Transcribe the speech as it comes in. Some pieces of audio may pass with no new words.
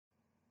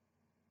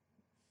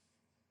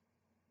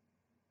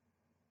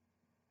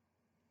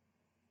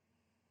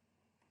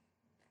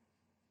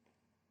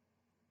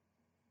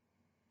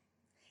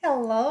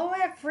Hello,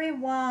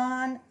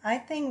 everyone. I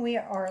think we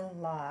are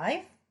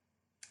live.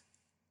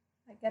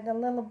 I got a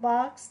little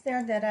box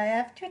there that I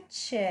have to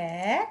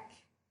check.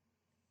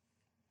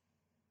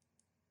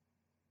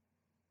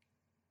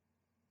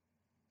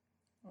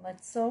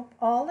 Let's hope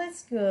all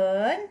is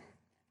good.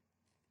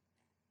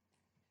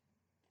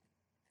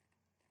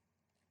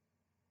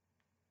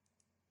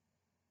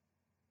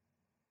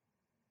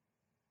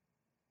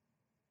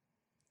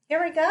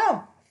 Here we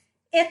go.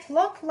 It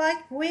looked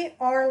like we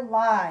are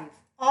live.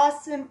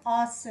 Awesome,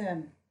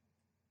 awesome.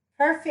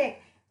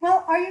 Perfect.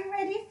 Well, are you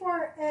ready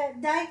for a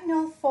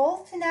diagonal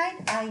fold tonight?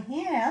 I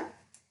am.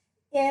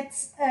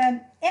 It's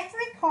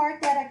every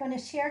card that I'm going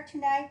to share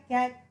tonight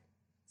got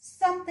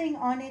something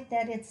on it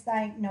that it's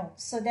diagonal.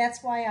 So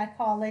that's why I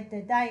call it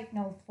the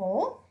diagonal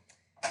fold.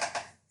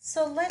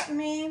 So let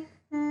me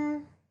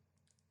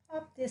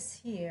pop this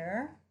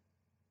here.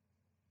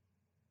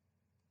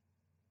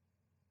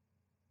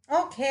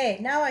 Okay,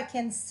 now I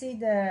can see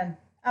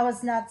I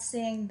was not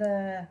seeing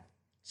the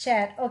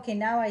chat. Okay,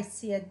 now I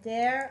see it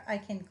there. I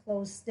can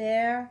close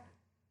there.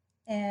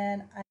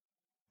 And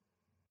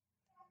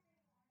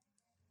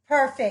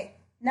perfect.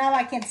 Now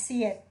I can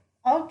see it.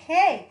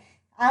 Okay.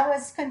 I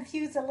was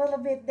confused a little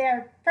bit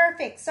there.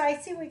 Perfect. So I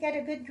see we got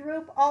a good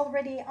group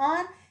already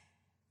on.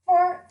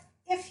 For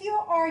if you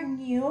are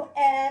new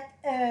at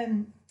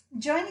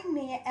joining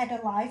me at a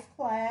live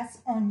class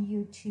on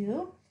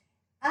YouTube,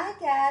 I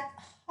got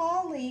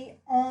Holly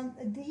on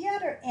the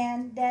other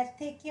end that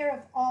take care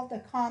of all the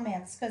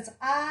comments because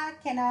I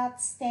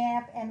cannot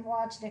stamp and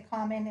watch the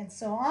comment and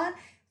so on.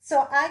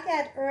 So I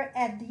got her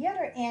at the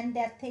other end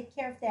that take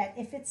care of that.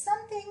 If it's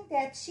something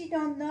that she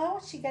don't know,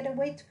 she got a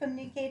way to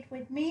communicate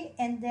with me,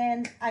 and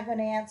then I'm going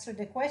to answer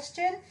the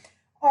question.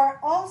 Or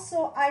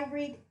also, I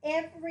read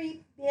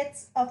every bit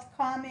of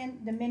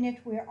comment the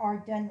minute we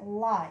are done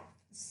live.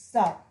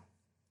 So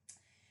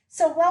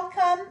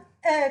welcome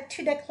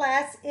to the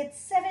class. It's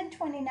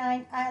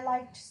 7:29. I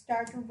like to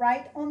start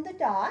right on the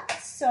dot.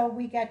 So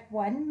we got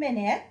 1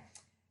 minute.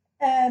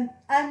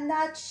 I'm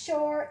not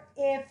sure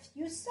if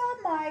you saw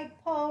my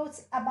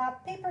post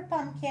about Paper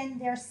Pumpkin.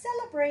 They're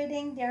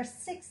celebrating their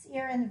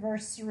 6th-year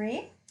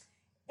anniversary.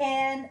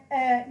 And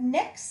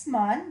next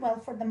month, well,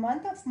 for the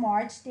month of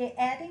March, they're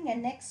adding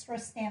an extra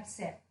stamp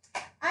set.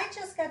 I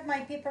just got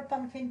my Paper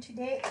Pumpkin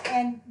today,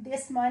 and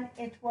this month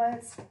it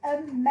was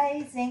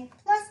amazing.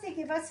 Plus, they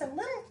give us a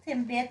little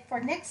tidbit for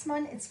next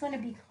month. It's going to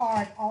be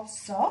card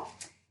also.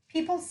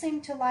 People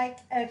seem to like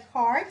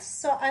cards,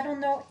 so I don't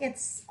know.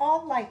 It's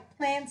all like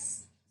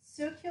plants,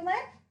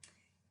 succulent.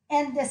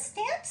 And the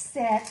stamp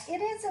set,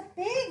 it is a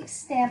big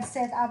stamp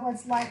set. I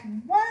was like,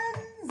 do I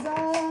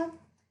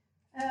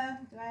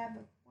have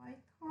a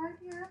white card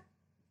here?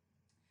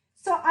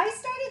 So I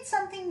started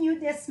something new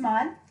this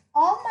month.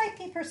 All my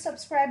paper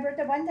subscribers,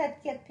 the one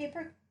that get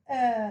Paper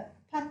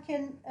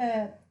Pumpkin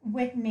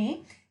with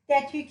me,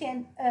 that you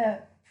can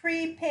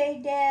prepay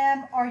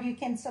them or you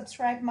can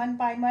subscribe month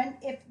by month.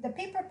 If the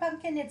Paper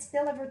Pumpkin is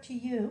delivered to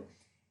you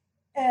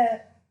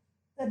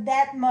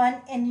that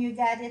month and you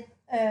got it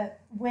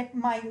with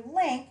my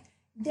link,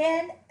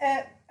 then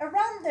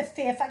around the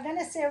 5th, I'm going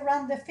to say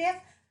around the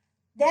 5th,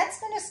 that's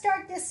going to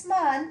start this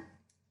month.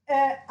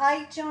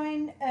 I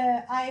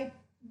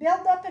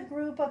build up a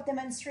group of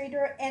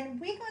demonstrators, and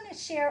we're going to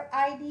share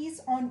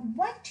ideas on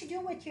what to do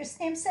with your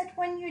stamp set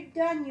when you're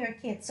done your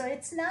kit. So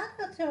it's not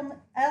an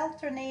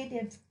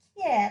alternative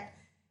kit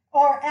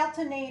or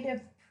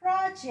alternative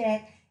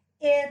project.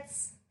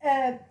 It's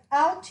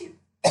how to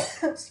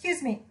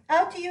excuse me,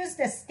 how to use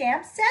the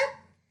stamp set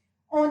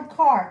on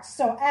cards.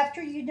 So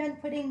after you're done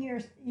putting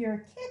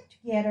your kit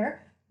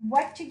together,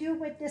 what to do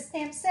with the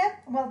stamp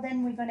set? Well,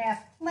 then we're going to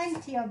have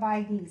plenty of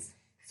ideas.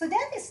 So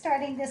that is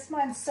starting this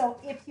month. So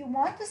if you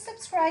want to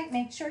subscribe,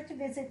 make sure to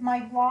visit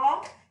my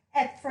blog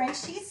at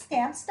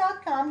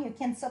FrenchieStamps.com. You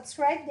can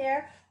subscribe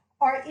there.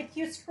 Or if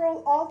you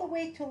scroll all the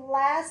way to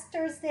last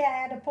Thursday,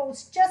 I had a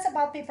post just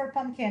about Paper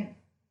Pumpkin.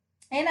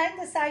 And I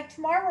decide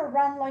tomorrow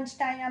around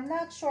lunchtime, I'm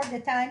not sure the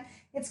time,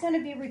 it's going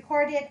to be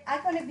recorded.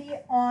 I'm going to be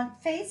on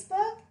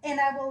Facebook and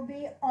I will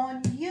be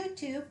on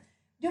YouTube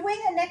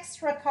doing an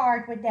extra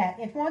card with that.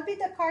 It won't be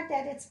the card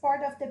that it's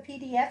part of the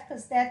PDF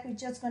because that we're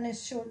just going to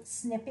show a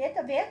snippet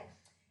of it.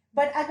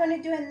 But I'm going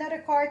to do another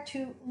card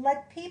to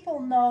let people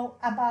know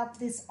about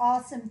this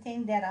awesome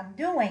thing that I'm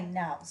doing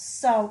now.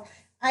 So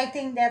I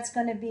think that's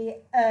going to be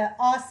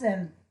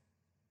awesome.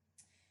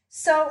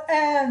 So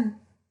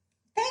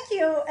thank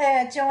you,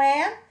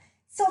 Joanne.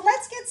 So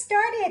let's get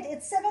started.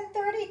 It's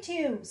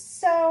 7:32.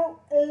 So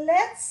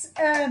let's,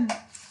 I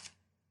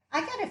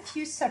got a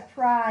few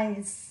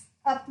surprises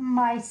up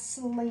my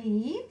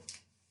sleeve.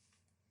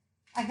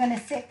 I'm going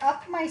to say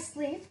up my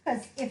sleeve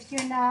because if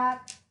you're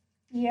not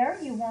here,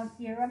 you won't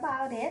hear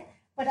about it.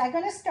 But I'm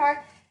going to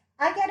start.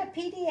 I got a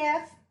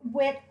PDF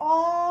with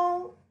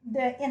all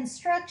the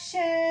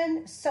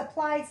instruction,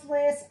 supplies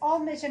list, all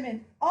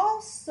measurement.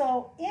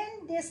 Also,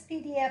 in this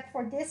PDF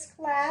for this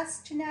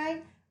class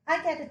tonight,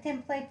 I got a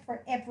template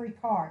for every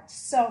card.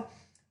 So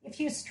if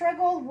you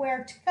struggle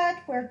where to cut,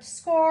 where to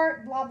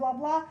score, blah, blah,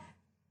 blah,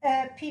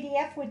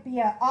 PDF would be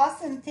an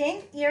awesome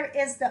thing. Here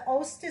is the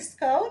hostess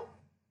code.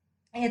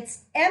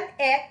 It's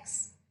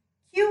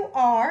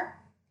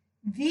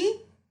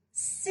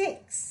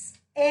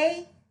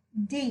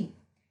MXQRV6AD.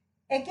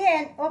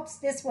 Again, oops,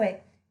 this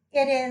way.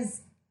 It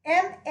is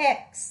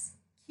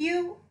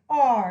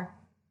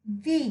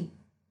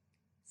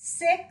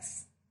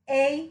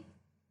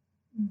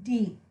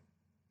MXQRV6AD.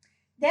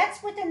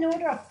 That's with an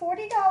order of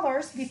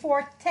 $40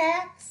 before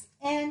tax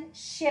and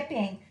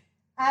shipping.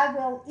 I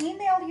will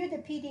email you the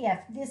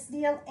PDF. This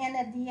deal ends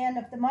at the end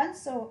of the month,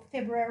 so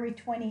February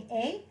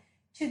 28th.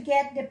 To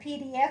get the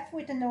PDF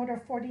with an order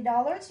of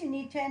 $40, you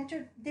need to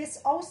enter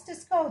this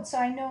hostess code. So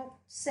I know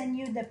send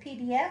you the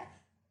PDF.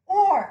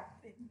 Or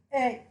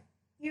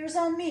here's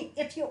on me.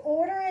 If you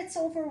order it's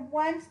over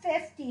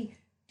 $150,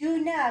 do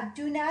not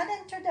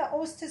enter the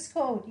hostess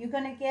code. You're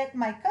gonna get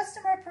my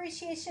customer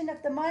appreciation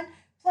of the month.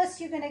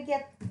 Plus you're gonna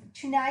get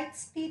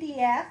tonight's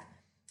PDF.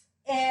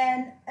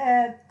 And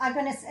I'm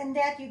going to send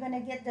that. You're going to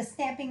get the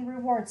stamping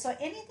reward. So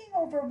anything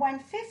over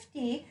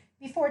 $150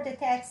 before the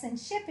tax and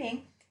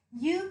shipping,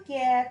 you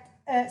get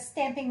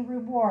stamping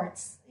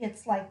rewards.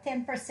 It's like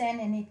 10%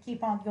 and it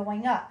keep on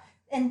going up.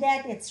 And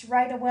that it's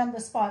right away on the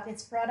spot.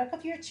 It's product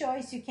of your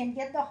choice. You can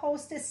get the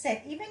hostess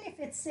set. Even if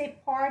it's a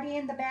party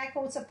in the back,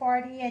 hosts a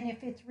party, and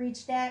if it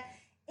reached that,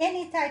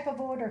 any type of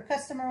order,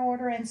 customer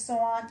order and so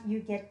on, you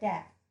get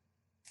that.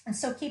 And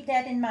so keep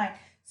that in mind.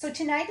 So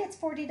tonight it's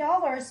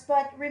 $40,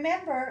 but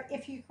remember,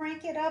 if you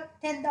crank it up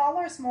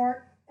 $10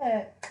 more,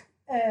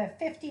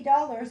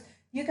 $50,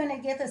 you're going to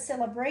get a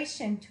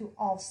celebration too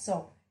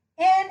also.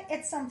 And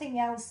it's something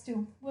else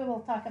too. We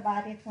will talk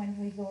about it when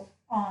we go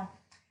on.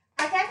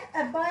 I got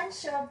a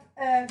bunch of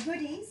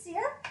goodies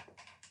here.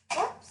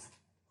 Oops,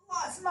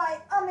 lost my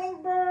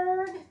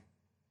hummingbird.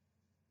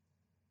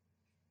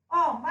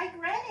 Oh, my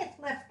granite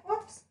left.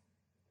 Oops.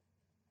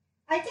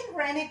 I think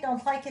granite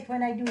don't like it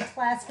when I do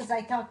class because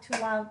I talk too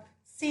loud.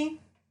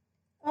 See?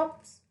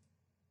 Oops.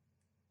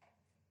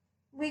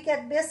 We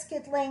got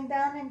Biscuit laying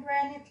down and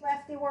Granite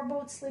left. They were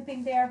both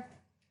sleeping there.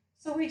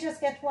 So we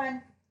just get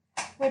one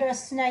with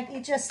us tonight.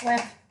 He just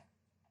left.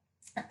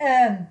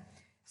 I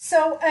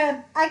got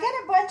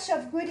a bunch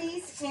of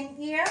goodies in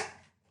here.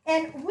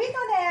 And we're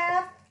going to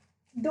have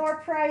door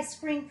prize,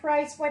 screen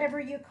prize,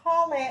 whatever you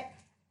call it,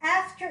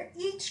 after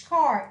each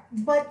card.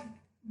 But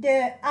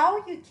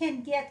how you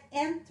can get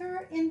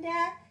enter in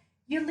that,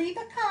 you leave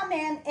a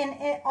comment and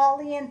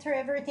Ollie enter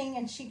everything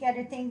and she got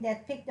a thing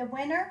that picked the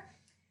winner.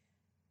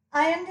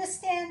 I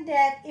understand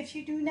that if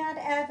you do not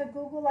have a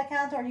Google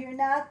account or you're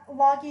not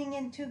logging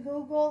into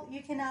Google,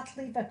 you cannot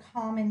leave a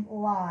comment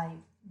live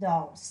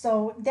though.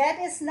 So that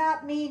is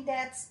not me.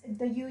 That's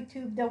the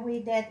YouTube, the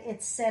way that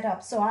it's set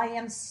up. So I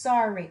am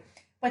sorry.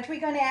 But we're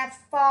going to have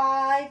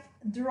 5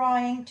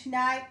 drawing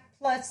tonight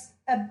plus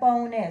a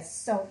bonus.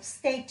 So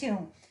stay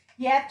tuned.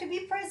 You have to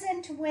be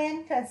present to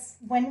win because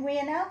when we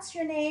announce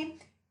your name,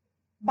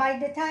 by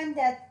the time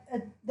that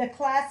the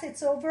class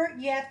is over,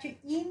 you have to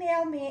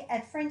email me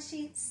at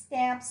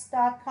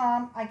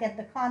FrenchieStamps.com. I get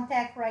the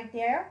contact right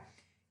there.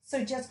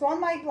 So just go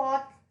on my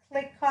blog,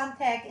 click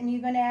contact, and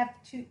you're going to have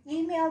to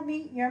email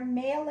me your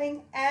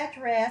mailing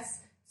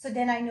address so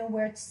then I know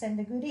where to send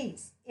the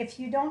goodies. If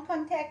you don't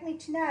contact me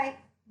tonight,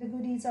 the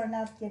goodies are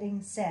not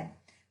getting sent.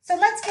 So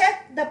let's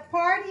get the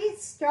party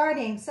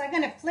starting. So I'm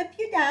going to flip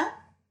you down.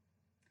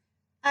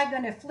 I'm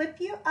going to flip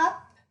you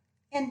up,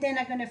 and then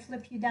I'm going to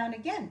flip you down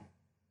again.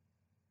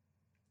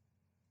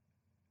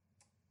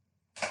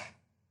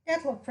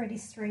 That looks pretty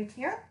straight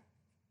here.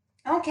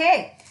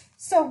 Okay,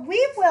 so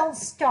we will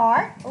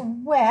start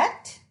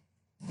with,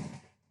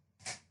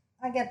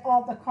 I get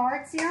all the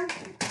cards here.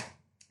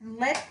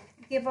 Let's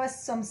give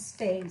us some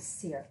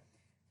space here.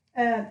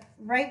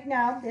 Right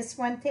now, this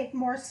one take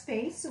more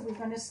space, so we're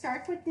going to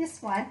start with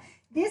this one.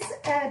 This,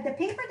 the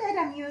paper that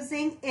I'm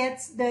using,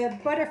 it's the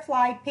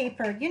butterfly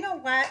paper. You know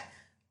what?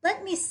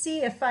 Let me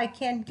see if I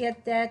can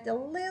get that a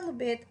little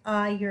bit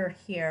higher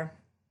here.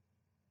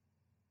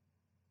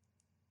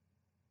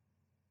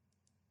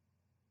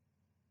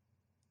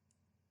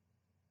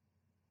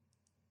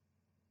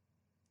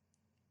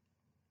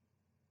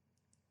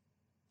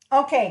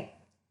 Okay,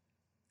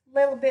 a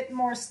little bit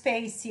more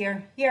space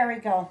here. Here we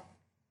go.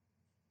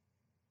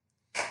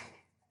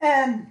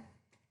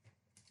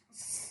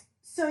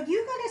 So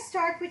you're going to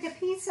start with a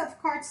piece of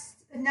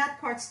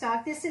not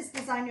cardstock. This is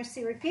designer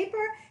series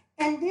paper,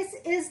 and this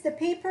is the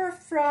paper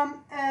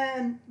from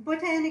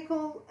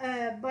Botanical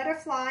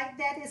Butterfly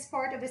that is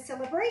part of a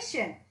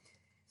celebration.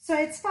 So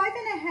it's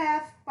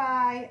 5.5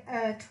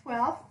 by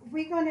 12.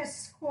 We're going to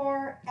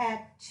score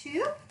at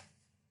 2.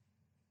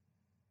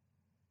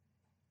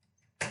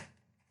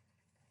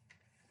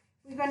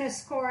 We're going to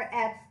score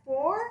at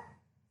 4.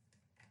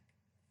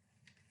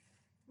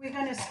 We're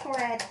going to score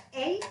at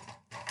 8.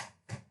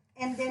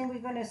 And then we're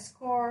going to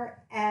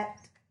score at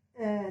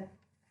 10.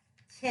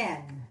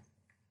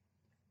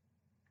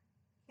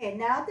 Okay,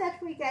 now that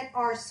we get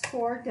our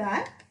score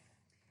done,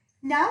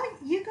 now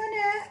you're going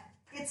to,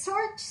 it's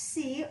hard to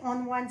see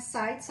on one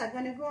side, so I'm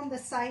going to go on the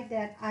side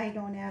that I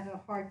don't have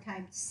a hard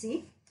time to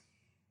see.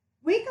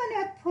 We're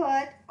gonna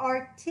put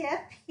our tip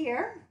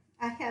here.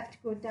 I have to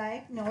go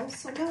diagonal,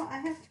 so no, I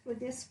have to go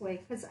this way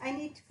because I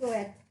need to go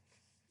at,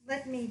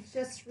 let me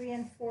just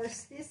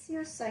reinforce this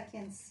here so I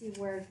can see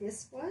where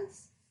this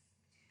was.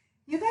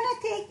 You're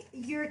gonna take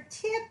your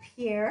tip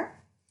here,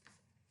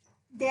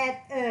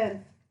 that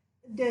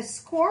the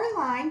score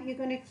line, you're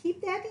gonna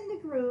keep that in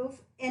the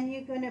groove, and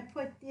you're gonna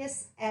put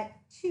this at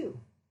 2.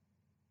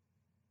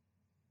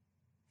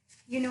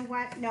 You know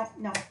what? No,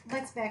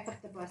 let's back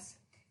up the bus.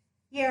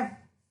 Here,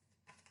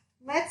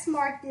 let's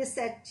mark this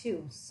at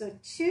 2. So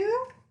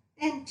 2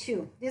 and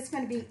 2. This is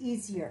going to be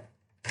easier.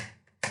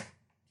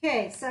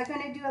 Okay, so I'm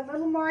going to do a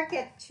little mark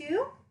at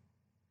 2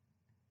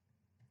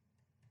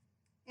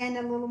 and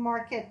a little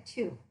mark at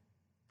 2.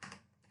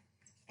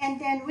 And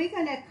then we're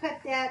going to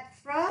cut that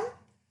from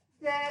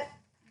the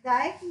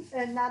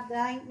not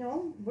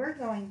diagonal, we're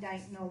going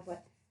diagonal,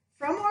 but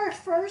from our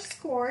first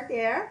score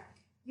there,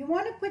 you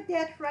want to put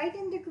that right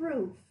in the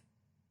groove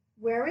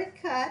where it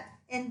cut,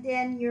 and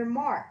then your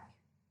mark.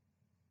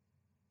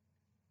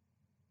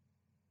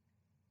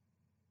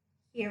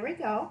 Here we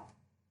go.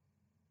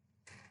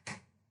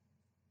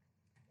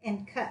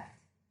 And cut.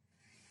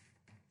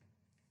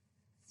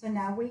 So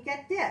now we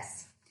get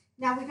this.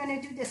 Now we're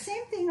going to do the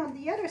same thing on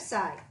the other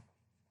side.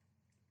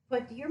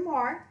 Put your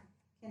mark.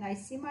 Can I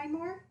see my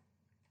mark?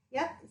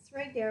 Yep, it's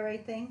right there, I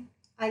think,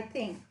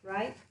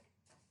 right?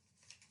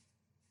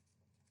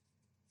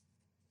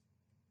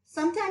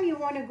 Sometimes you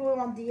want to go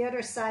on the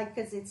other side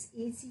because it's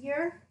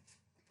easier.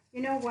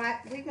 You know what?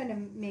 We're going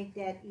to make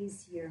that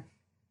easier.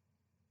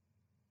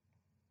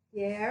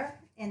 There,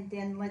 and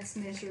then let's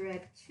measure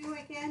at 2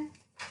 again.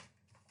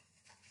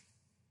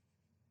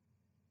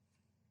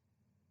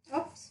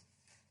 Oops.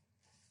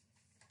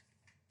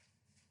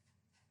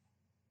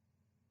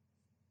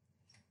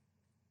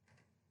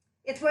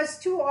 It was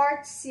too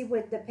artsy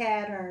with the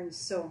patterns,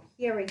 so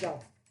here we go.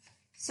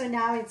 So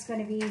now it's going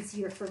to be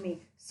easier for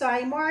me. So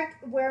I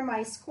marked where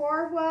my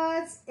score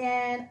was,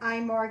 and I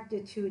marked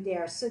the 2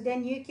 there. So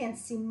then you can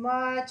see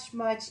much,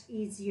 much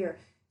easier.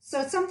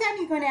 So sometimes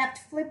you're going to have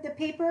to flip the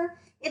paper.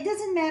 It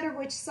doesn't matter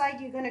which side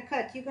you're going to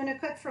cut. You're going to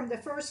cut from the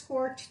first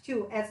score to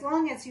 2, as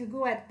long as you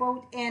go at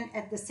both ends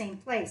at the same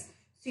place.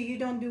 So you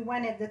don't do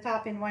one at the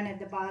top and one at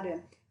the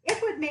bottom. It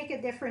would make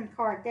a different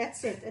card.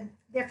 That's it, a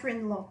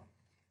different look.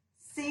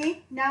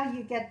 See, now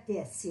you get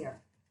this here.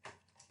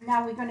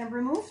 Now we're going to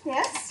remove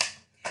this.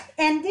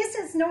 And this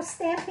is no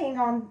stamping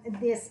on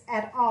this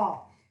at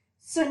all.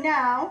 So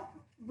now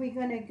we're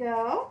going to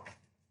go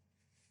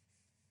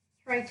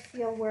try to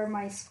feel where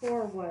my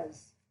score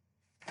was.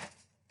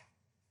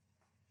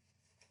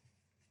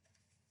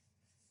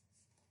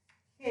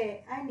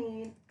 Okay, I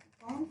need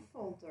one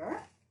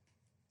folder.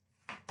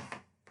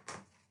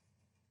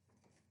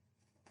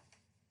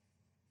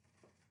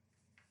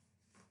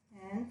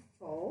 And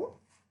fold.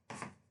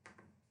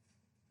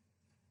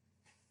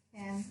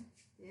 And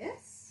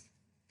this.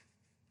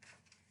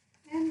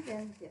 And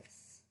then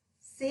this.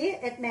 See,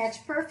 it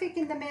matched perfect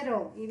in the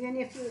middle, even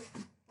if you,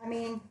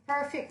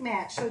 perfect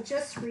match. So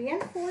just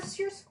reinforce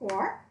your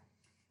score.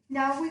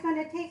 Now we're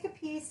going to take a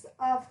piece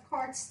of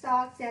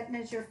cardstock that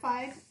measures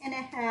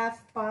 5.5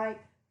 by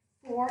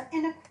 4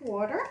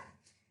 1/4.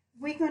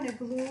 We're going to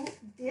glue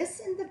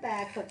this in the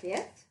back of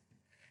it.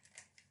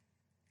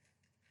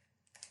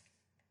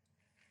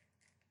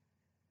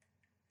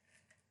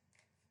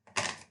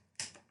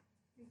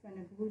 We're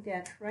going to glue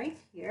that right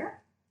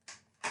here.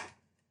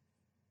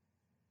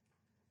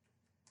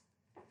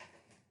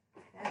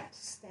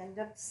 Stand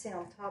up, sit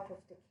on top of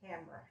the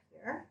camera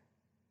here.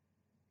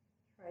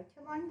 Try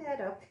to line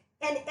that up.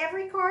 And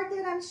every card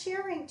that I'm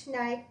sharing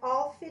tonight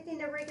all fit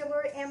in a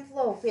regular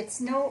envelope. It's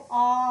no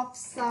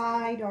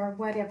offside or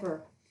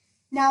whatever.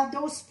 Now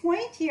those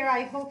points here,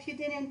 I hope you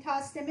didn't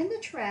toss them in the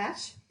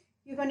trash.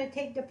 You're going to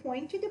take the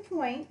point to the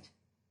point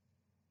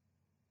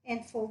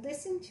and fold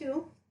this in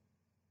 2.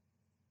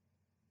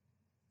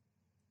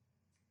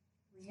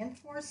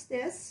 Reinforce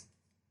this,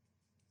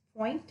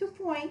 point to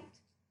point.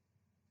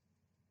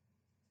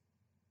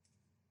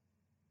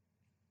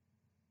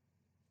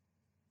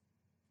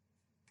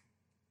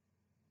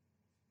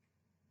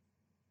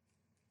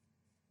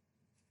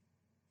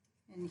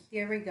 And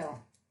here we go.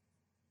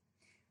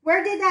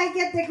 Where did I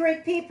get the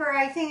grid paper?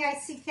 I think I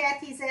see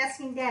Kathy's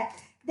asking that.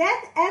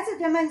 That, as a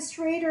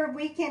demonstrator,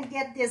 we can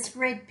get this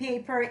grid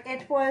paper.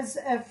 It was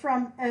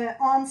from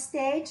On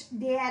Stage.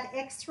 They had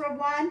extra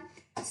one.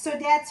 So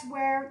that's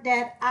where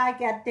that I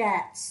got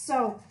that.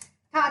 So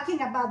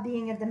talking about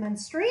being a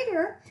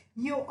demonstrator,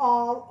 you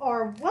all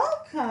are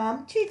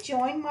welcome to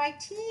join my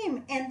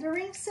team. And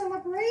during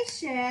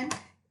celebration,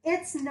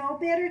 it's no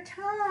better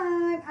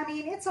time.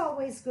 It's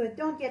always good.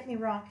 Don't get me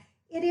wrong.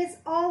 It is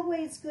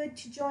always good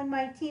to join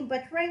my team.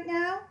 But right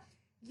now,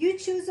 you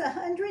choose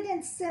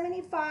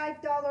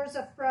 $175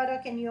 of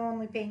product and you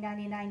only pay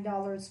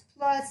 $99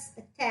 plus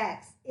a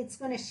tax. It's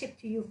going to ship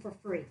to you for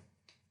free.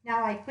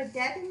 Now I put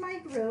that in my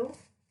groove.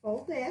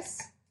 Fold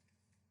this.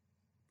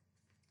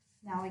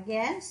 Now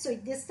again, so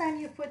this time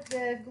you put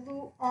the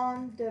glue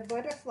on the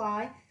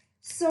butterfly.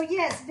 So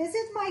yes,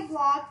 visit my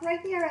blog.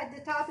 Right there at the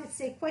top, it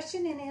says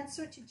question and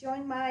answer to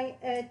join my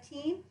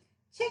team.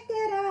 Check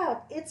that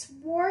out. It's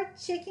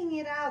worth checking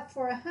it out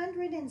for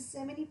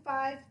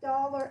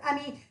 $175. I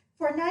mean,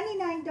 for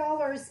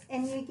 $99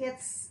 and you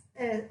get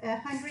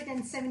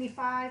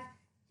 175.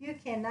 You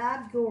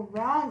cannot go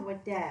wrong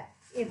with that.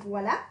 Et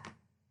voila.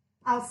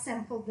 How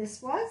simple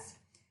this was.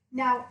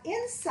 Now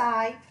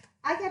inside,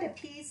 I got a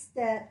piece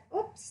that,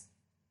 oops,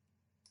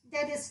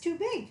 that is too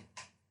big.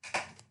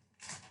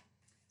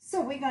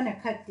 So we're going to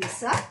cut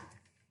this up.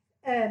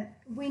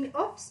 We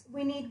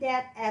need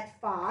that at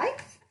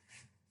 5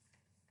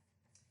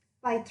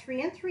 by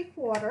 3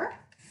 3/4.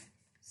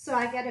 So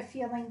I got a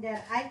feeling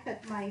that I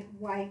cut my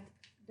white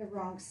the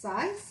wrong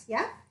size.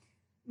 Yeah.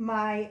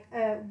 My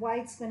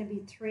white's going to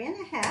be 3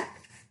 1/2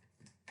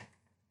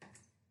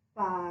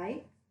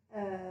 by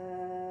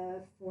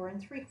 4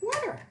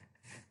 3/4.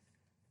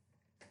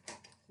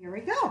 Here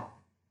we go.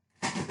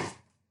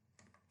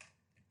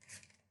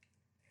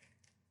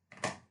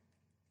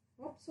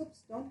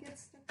 Oops, don't get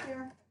stuck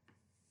there.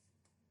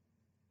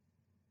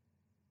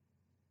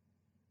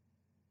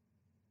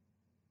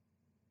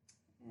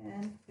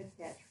 And put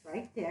that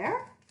right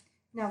there.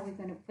 Now we're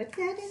going to put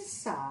that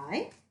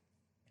inside.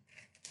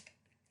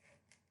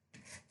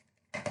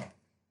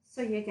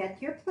 So you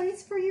get your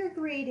place for your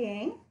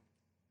greeting.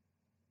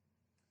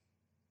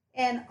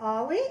 And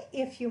Ollie,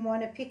 if you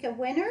want to pick a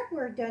winner,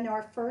 we're done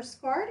our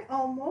first card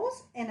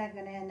almost, and I'm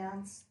going to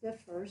announce the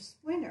first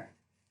winner.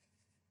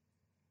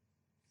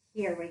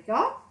 Here we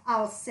go.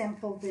 How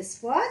simple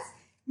this was.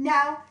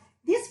 Now,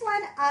 this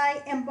one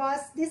I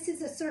embossed. This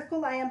is a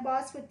circle I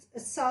embossed with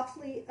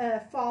softly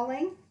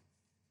falling.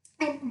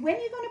 And when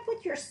you're going to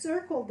put your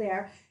circle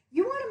there,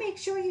 you want to make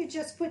sure you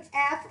just put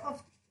half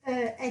of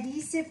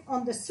adhesive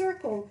on the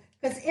circle,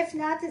 because if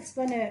not, it's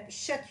going to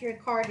shut your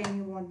card and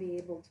you won't be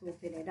able to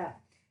open it up.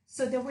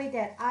 So the way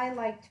that I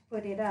like to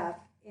put it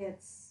up,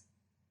 it's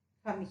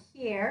come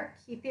here,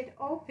 keep it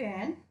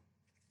open,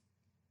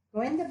 go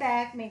in the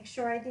back, make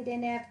sure I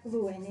didn't have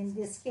glue, and in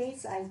this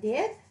case I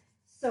did.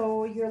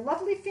 So your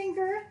lovely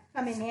finger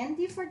come in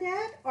handy for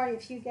that, or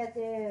if you get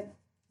the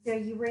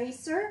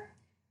eraser,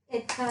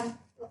 it comes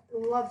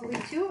lovely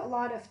too. A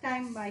lot of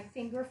time my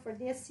finger for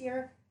this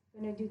here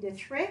gonna do the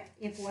trick,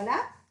 and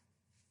voila,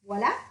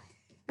 voila.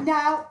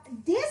 Now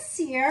this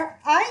here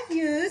I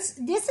use,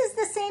 this is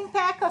the same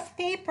pack of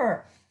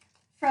paper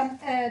from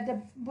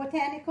the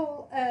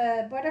Botanical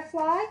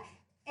Butterfly,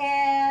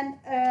 and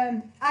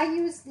I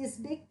use this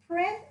big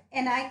print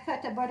and I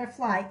cut a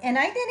butterfly, and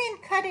I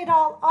didn't cut it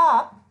all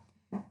up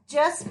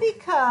just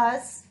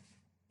because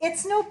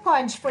it's no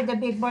punch for the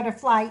big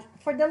butterfly.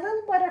 For the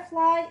little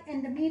butterfly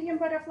and the medium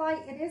butterfly,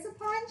 it is a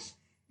punch.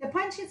 The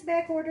punch is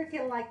back ordered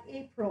till like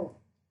April.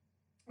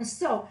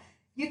 So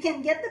you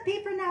can get the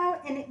paper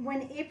now, and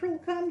when April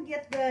comes,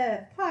 get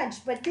the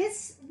punch. But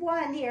this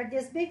one here,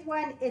 this big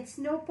one, it's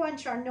no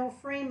punch or no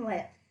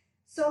framelit.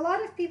 So a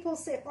lot of people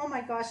say, oh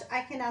my gosh,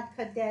 I cannot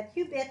cut that.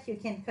 You bet you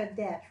can cut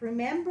that.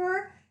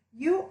 Remember,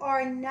 you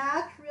are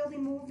not really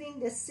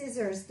moving the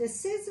scissors. The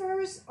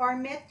scissors are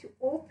meant to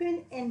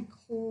open and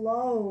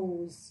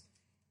close.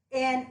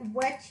 And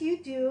what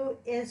you do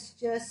is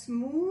just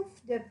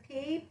move the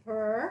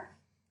paper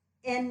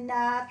and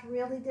not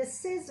really the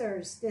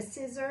scissors. The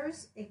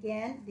scissors,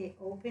 again, they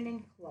open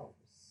and close.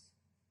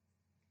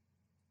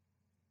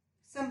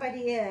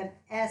 Somebody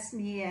asked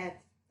me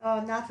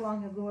not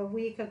long ago, a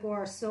week ago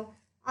or so,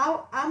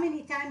 how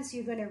many times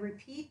you're going to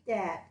repeat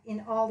that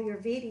in all your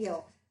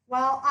video?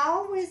 Well, I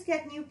always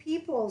get new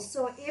people,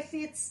 so if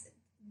it's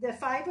the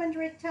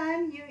 500th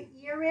time you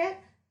hear it,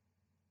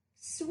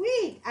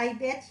 sweet, I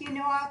bet you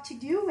know how to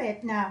do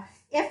it now.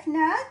 If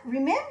not,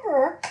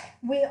 remember,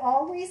 we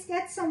always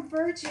get some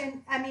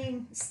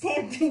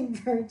stamping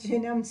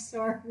virgin, I'm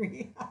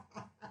sorry.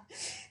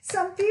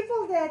 Some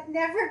people that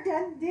never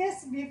done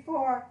this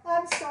before.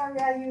 I'm sorry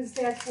I used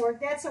that word.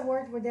 That's a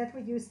word that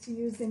we used to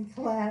use in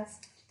class.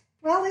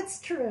 Well, it's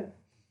true.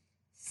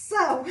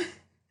 So,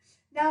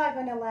 now I'm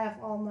going to laugh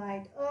all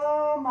night.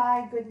 Oh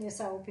my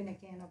goodness, I opened a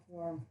can of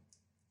worm.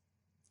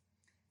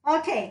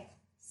 Okay,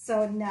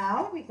 so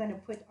now we're going to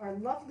put our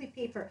lovely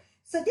paper.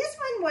 So this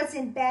one was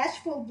in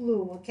Bashful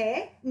Blue,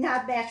 okay?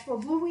 Not Bashful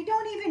Blue. We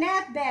don't even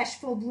have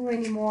Bashful Blue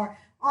anymore.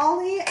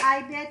 Ollie,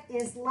 I bet,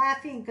 is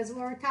laughing because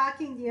we were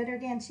talking the other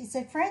day and she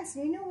said, friends,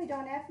 you know we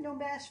don't have no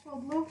Bashful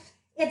Blue?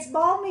 It's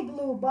Balmy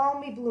Blue,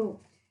 Balmy Blue.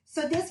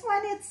 So this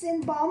one, it's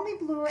in Balmy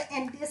Blue,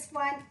 and this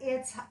one,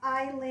 it's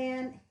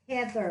Highland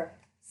Heather.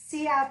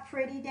 See how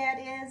pretty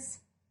that is?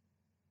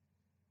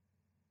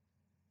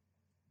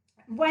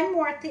 One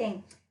more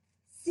thing.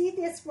 See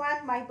this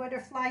one, my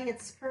butterfly,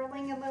 it's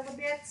curling a little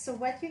bit. So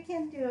what you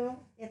can do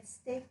is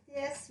take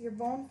this, your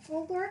bone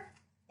folder,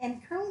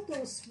 and curl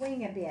those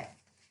swing a bit.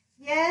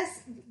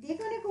 Yes, they're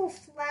going to go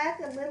flat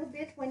a little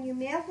bit when you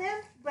mail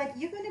them, but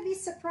you're going to be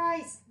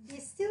surprised. They're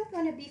still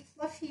going to be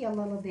fluffy a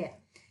little bit.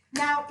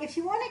 Now, if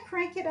you want to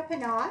crank it up a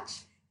notch,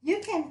 you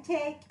can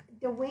take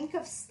the wink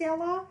of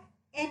Stella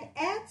and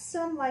add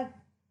some like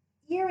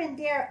here and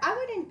there. I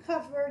wouldn't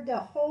cover the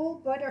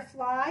whole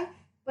butterfly,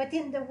 But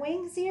in the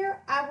wings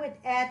here, I would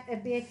add a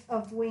bit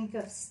of wing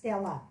of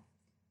Stella.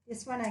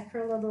 This one I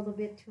curl a little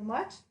bit too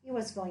much. It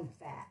was going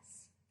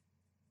fast.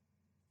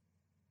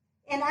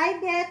 And I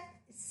bet,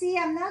 see,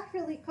 I'm not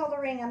really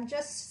coloring. I'm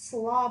just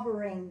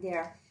slobbering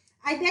there.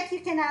 I bet you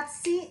cannot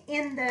see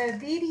in the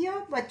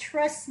video, but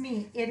trust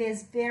me, it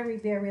is very,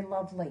 very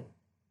lovely.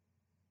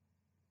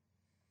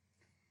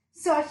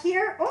 So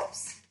here,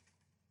 oops,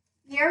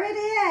 here it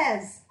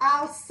is.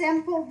 How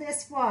simple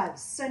this was.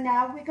 So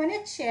now we're going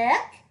to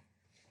check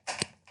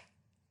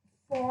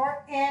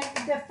for, and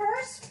the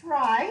first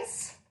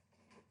prize,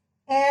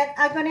 and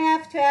I'm going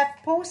to have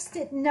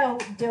post-it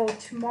note though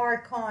to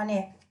mark on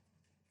it.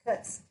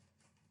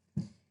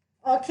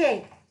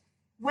 Okay.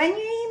 When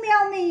you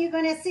email me, you're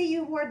going to see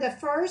you were the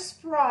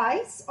first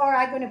prize, or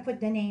I'm going to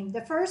put the name.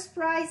 The first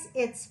prize,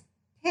 it's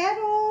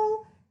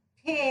Petal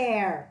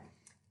Pear.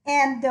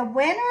 And the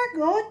winner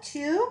go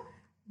to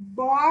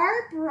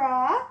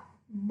Barbara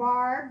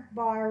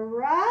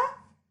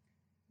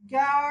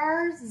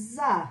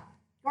Garza.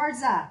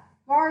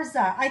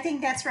 I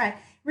think that's right.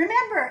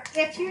 Remember,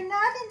 if you're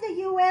not in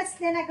the U.S.,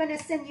 then I'm going to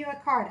send you a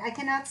card. I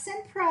cannot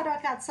send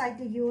product outside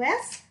the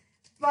U.S.,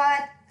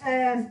 but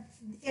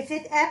if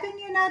it happened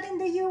you're not in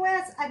the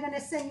U.S., I'm going to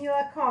send you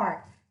a card.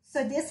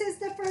 So this is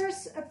the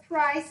first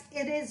prize.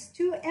 It is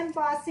 2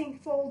 embossing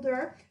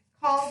folder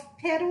called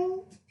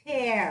Petal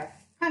Pear.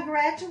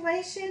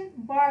 Congratulations,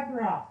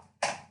 Barbara.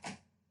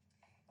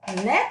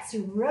 Let's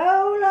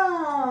roll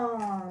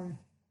on.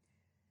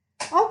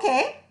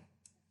 Okay,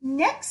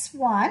 next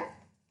one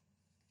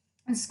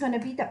is going to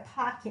be the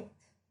pocket.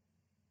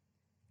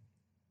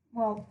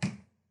 Well,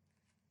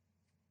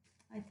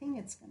 I think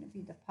it's going to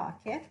be the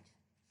pocket.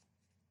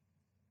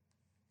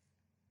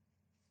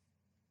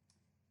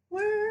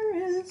 Where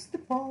is the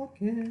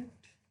pocket?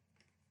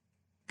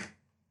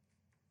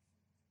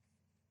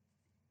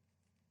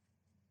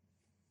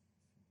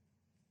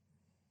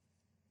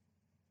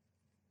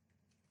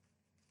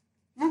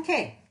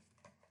 Okay.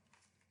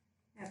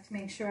 I have to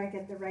make sure I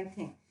get the right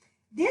thing.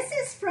 This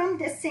is from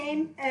the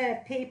same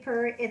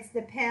paper. It's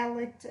the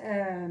palette.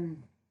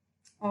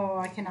 Oh,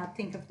 I cannot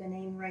think of the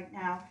name right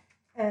now.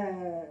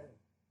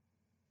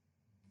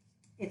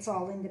 It's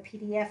all in the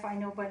PDF, I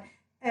know, but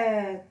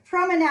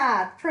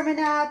Promenade,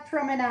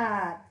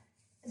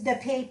 the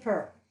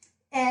paper.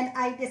 And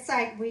I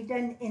decide we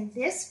done in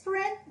this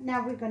print.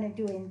 Now we're going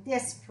to do in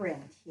this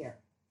print here.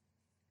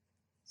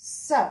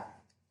 So,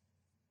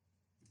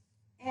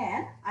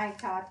 and I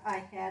thought I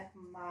had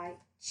my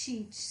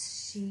cheat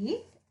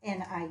sheet,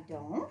 and I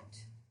don't.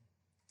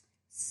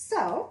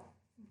 So,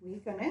 we're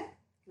going to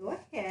go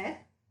ahead,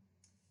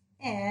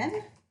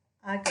 and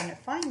I'm going to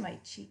find my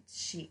cheat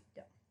sheet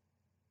though.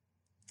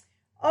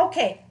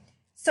 Okay,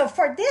 so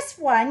for this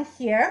one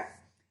here,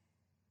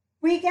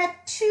 we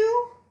got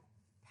 2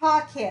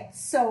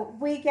 pockets. So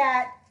we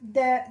got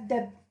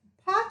the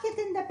pocket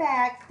in the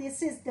back.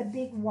 This is the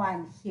big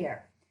one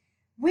here.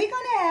 We're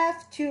going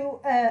to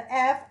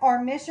have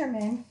our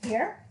measurement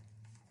here.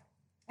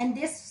 And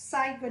this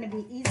side going to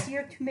be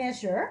easier to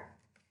measure.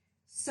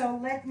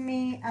 So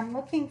I'm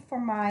looking for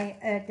my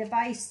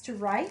device to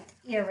write.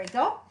 Here we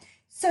go.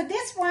 So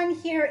this one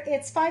here,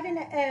 it's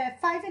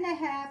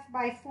 5.5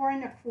 by 4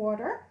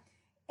 1/4.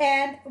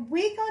 And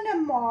we're going to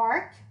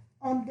mark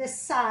on the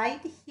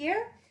side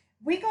here,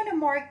 we're going to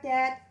mark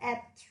that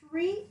at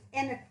 3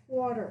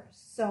 1/4.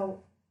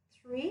 So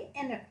 3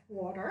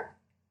 1/4.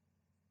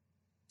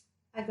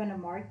 I'm going to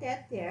mark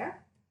that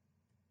there.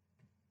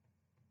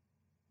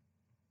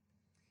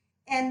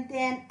 And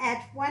then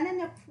at 1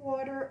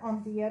 1/4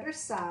 on the other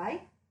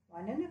side,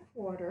 1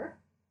 1/4.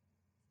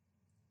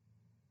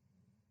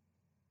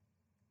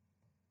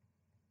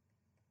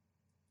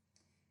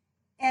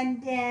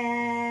 And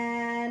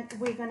then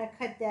we're going to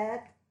cut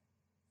that,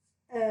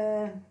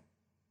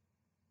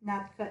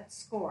 not cut,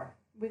 score.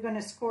 We're going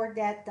to score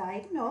that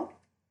diagonal.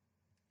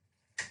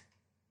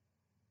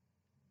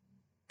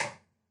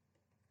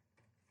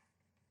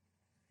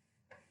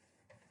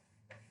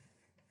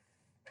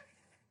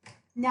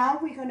 Now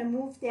we're going to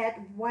move that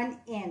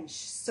 1 inch.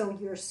 So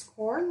your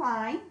score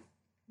line,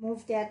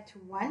 move that to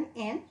 1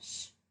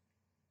 inch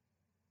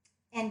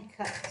and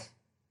cut.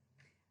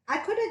 I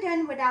could have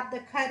done without the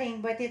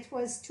cutting, but it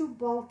was too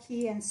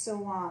bulky and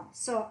so on.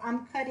 So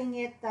I'm cutting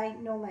it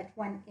diagonal at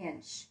 1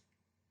 inch.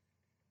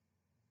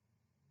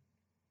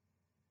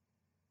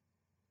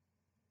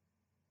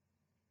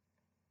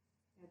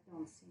 That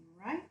don't seem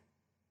right.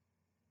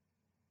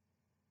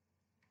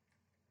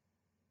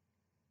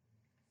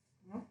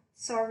 Nope.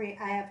 Sorry,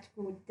 I have to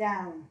go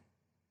down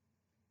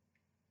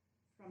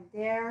from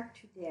there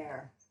to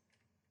there.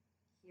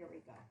 Here we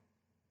go.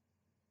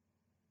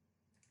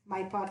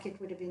 My pocket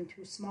would have been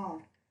too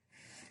small.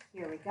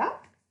 Here we go,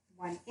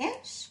 1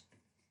 inch.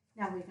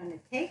 Now we're going to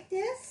take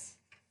this,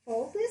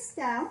 fold this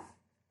down.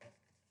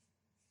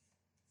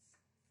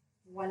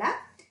 Voila.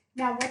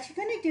 Now what you're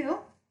going to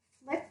do,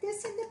 flip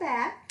this in the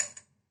back,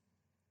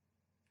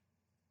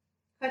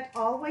 cut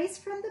always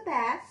from the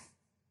back,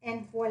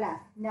 and voila.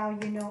 Now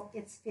you know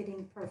it's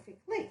fitting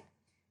perfectly.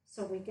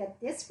 So we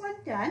get this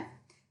one done.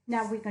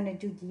 Now we're going to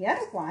do the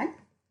other one.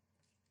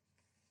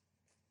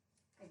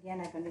 Again,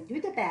 I'm going to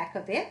do the back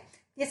of it.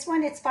 This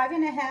one, it's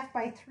 5.5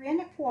 by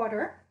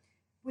 3.25.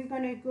 We're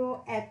going to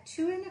go at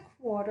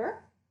 2.25,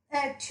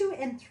 2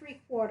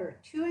 3/4,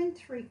 2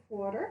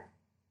 3/4.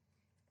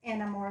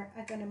 And I'm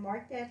going to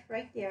mark that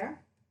right there.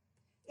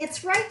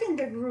 It's right in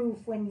the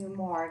groove when you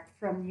mark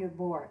from your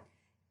board.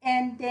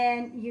 And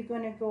then you're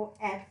going to go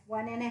at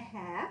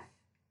 1.5.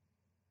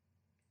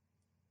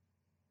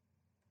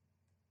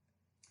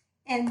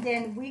 And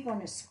then we're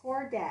going to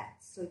score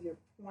that. So your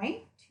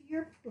point to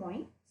your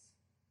point.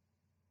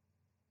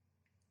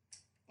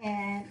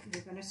 And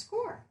you're going to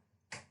score.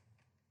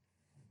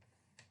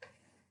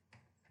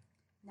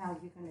 Now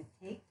you're going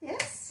to take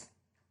this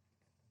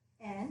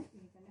and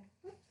you're going to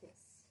put this.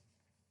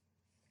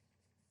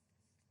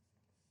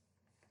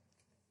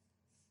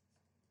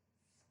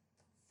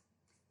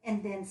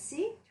 And then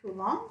see, too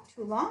long,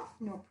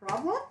 no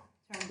problem.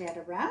 Turn that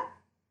around.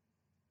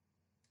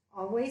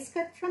 Always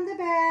cut from the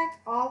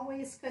back,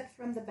 always cut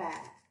from the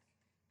back.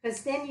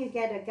 Because then you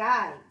get a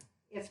guide.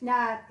 If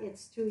not,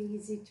 it's too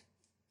easy to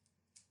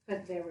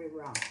cut very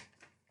wrong.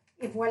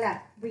 And voila,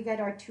 we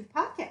got our 2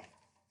 pockets.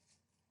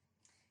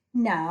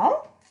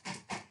 Now,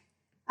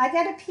 I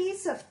got a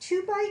piece of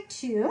 2 by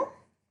 2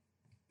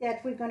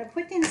 that we're going to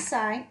put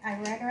inside. I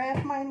rather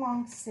have my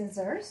long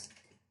scissors.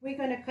 We're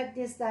going to cut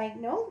this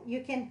diagonal.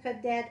 You can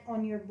cut that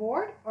on your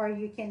board, or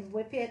you can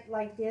whip it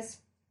like this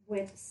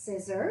with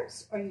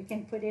scissors, or you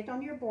can put it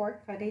on your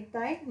board, cut it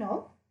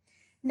diagonal.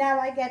 Now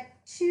I got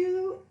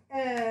 2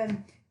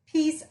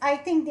 pieces. I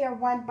think they're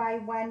 1 by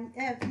 1.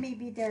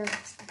 Maybe they're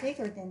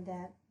bigger than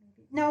that.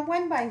 No,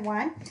 1 by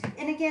 1.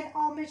 And again,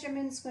 all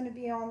measurements going to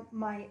be on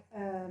my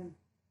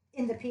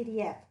in the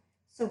PDF.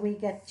 So we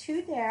get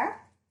 2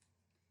 there,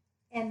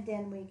 and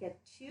then we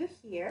get 2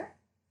 here.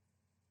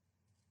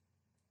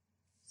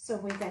 So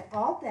we got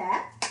all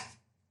that.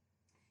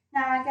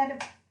 Now I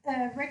got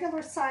a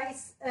regular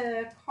size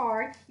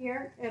card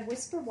here,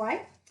 Whisper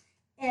White.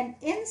 And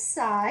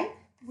inside,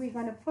 we're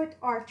going to put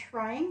our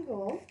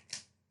triangle.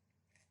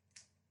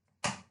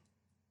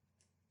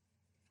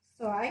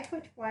 So I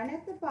put 1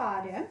 at the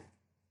bottom.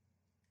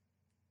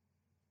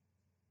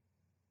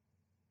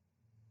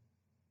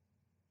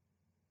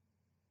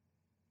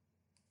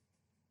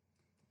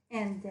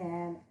 And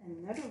then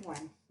another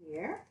one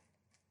here.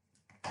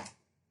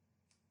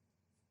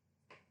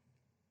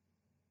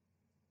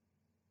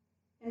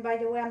 And by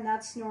the way, I'm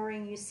not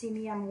snoring. You see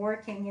me, I'm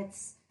working.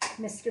 It's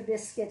Mr.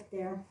 Biscuit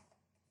there.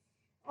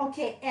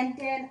 Okay, and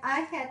then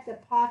I had the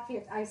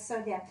pocket. I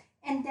saw that.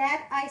 And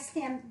that I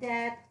stamped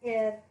that.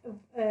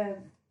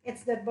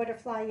 It's the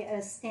butterfly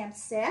stamp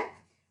set.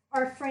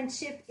 Our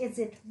friendship, is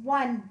it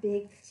one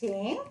big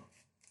thing?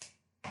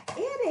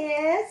 It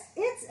is.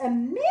 It's a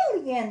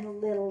million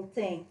little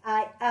thing.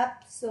 I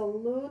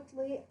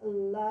absolutely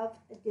love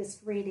this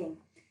reading.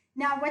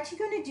 Now, what you're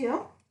going to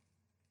do,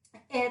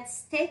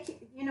 it's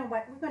take, you know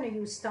what, we're going to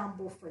use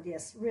Tombow for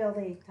this.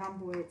 Really,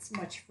 Tombow, it's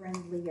much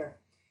friendlier.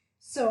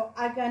 So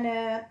I'm going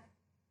to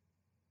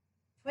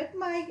put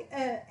my,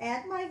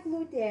 add my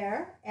glue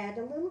there, add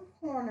a little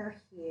corner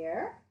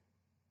here.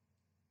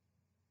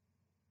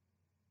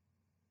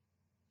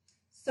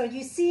 So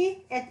you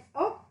see,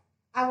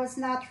 I was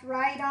not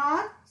right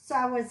on, so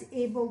I was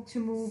able to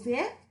move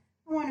it.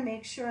 I want to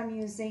make sure I'm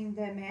using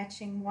the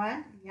matching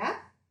one. Yeah.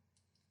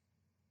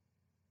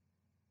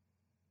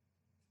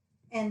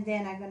 And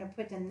then I'm going to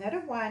put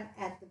another one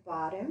at the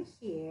bottom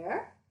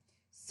here.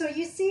 So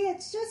you see,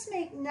 it's just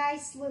make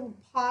nice little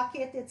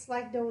pocket. It's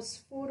like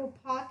those photo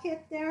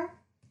pocket there.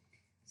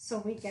 So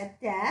we get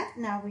that.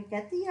 Now we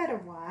get the other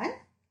one.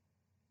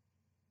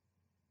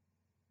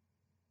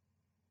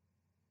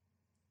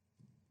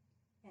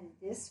 And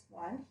this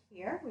one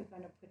here, we're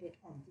going to put it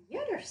on the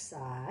other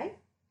side.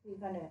 We're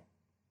going to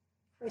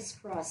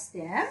crisscross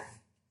them.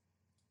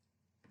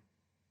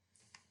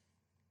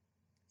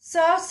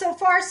 So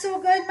far so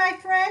good, my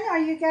friend. Are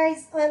you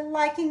guys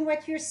liking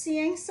what you're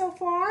seeing so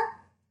far?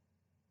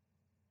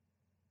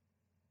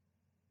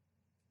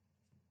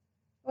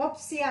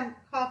 Oops, see, I'm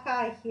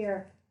cockeyed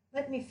here.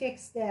 Let me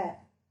fix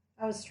that.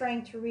 I was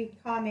trying to read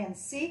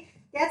comments. See,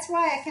 that's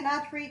why I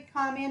cannot read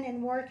comment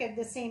and work at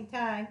the same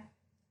time,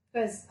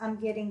 because I'm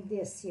getting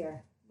this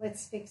here.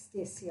 Let's fix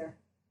this here.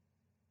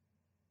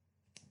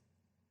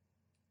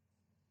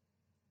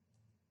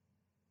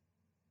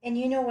 And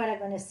you know what I'm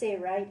going to say,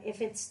 right?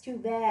 If it's too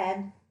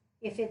bad,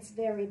 if it's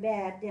very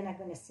bad, then I'm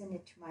going to send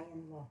it to my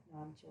in-law.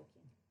 No, I'm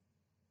joking.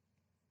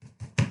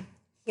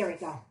 Here we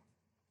go.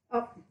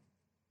 Oh,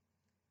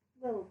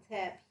 little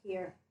tap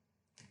here.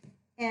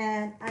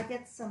 And I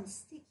get some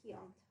sticky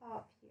on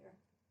top here.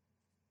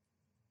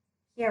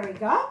 Here we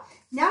go.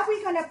 Now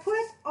we're going to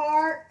put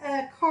our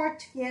card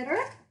together.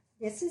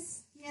 This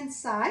is the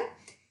inside.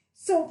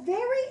 So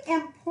very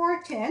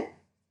important.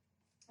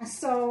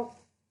 So,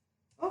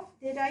 oh,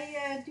 did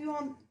I do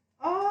on,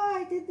 oh,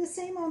 I did the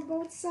same on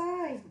both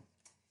sides.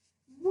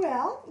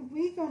 Well,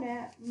 we're going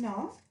to,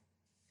 no.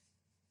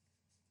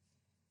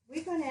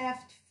 We're going to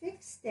have to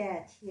fix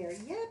that here.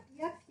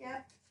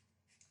 Yep.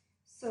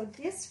 So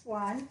this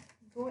one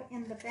go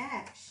in the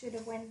back. Should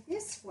have went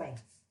this way.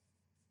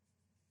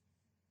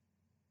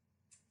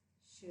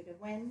 Should have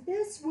went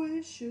this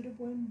way. Should have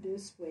went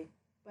this way.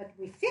 But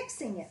we're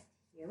fixing it.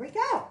 Here we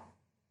go.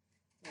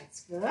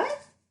 That's good.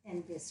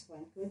 And this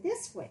one go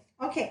this way.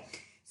 Okay.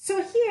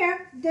 So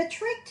here, the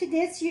trick to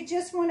this, you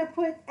just want to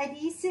put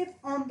adhesive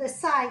on the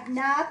side,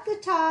 not the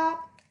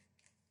top.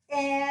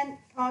 And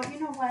you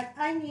know what?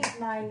 I need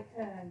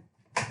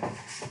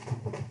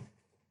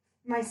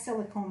my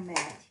silicone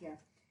mat here.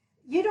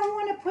 You don't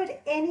want to put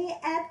any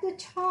at the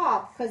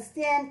top, because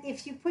then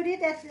if you put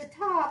it at the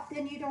top,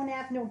 then you don't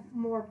have no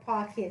more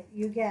pocket.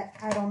 You get,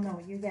 I don't know,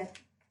 you get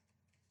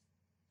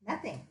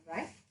nothing,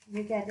 right?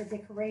 You get a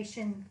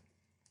decoration,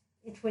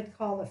 it would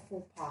call a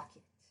full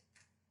pocket.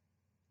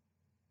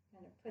 I'm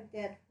going to put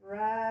that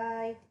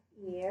right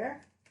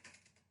here.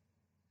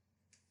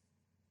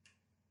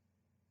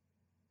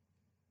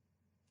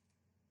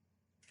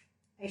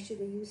 I should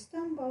have used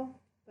Tombow,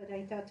 but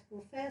I thought to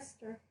go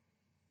faster.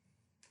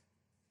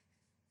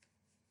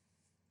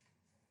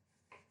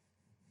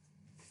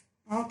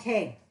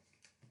 Okay,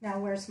 now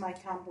where's my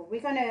Tombow?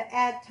 We're going to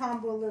add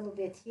Tombow a little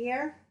bit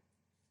here,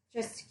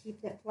 just to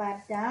keep the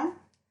flap down.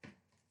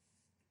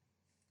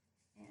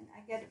 And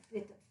I got a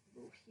bit of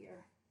glue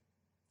here.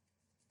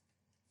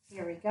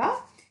 Here we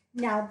go.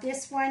 Now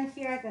this one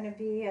here,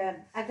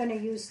 I'm going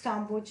to use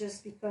Tombow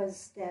just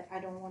because that I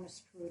don't want to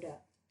screw it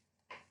up.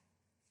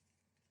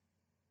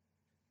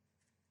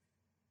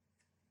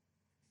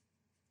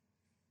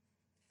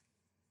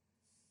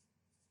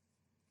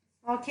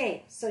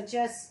 Okay, so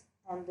just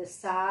on the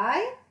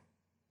side,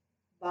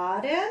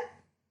 bottom,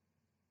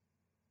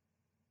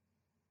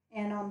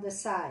 and on the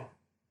side.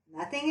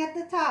 Nothing at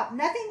the top.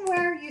 Nothing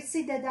where you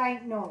see the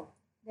diagonal.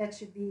 That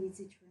should be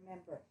easy to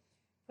remember.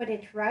 Put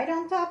it right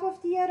on top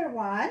of the other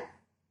one.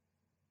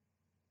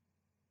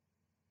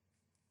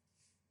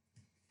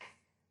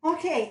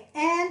 Okay,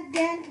 and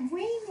then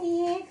we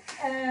need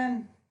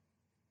a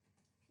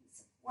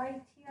piece of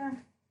white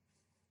here.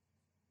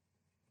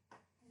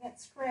 I got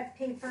scrap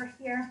paper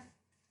here.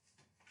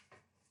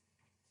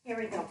 Here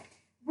we go.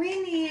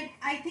 We need,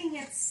 I think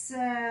it's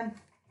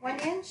 1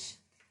 inch.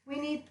 We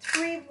need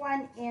 3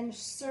 1-inch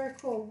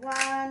circle.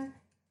 1,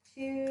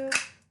 2,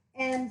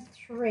 and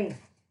 3.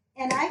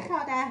 And I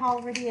thought I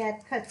already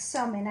had cut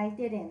some and I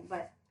didn't,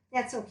 but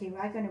that's okay.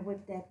 I'm going to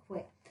whip that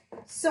quick.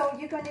 So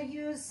you're going to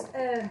use,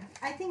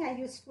 I think I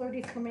use Fleur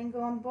de Flamingo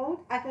on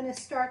both. I'm going to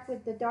start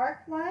with the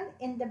dark one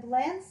in the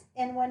blends.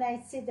 And when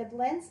I say the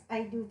blends,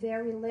 I do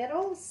very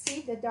little.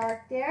 See the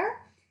dark there?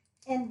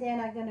 And then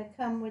I'm going to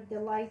come with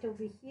the light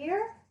over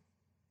here.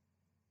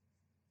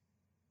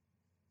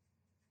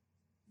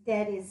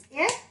 That is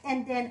it.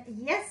 And then,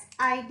 yes,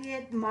 I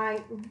did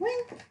my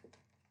wing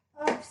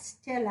of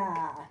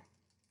Stella.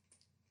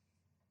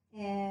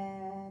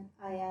 And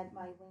I add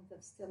my wing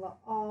of Stella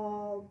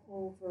all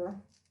over.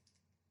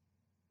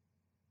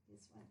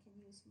 This one can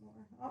use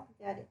more. Oh,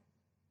 got it.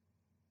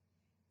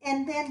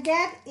 And then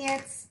that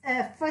is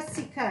a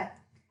fussy cut.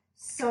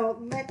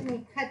 So let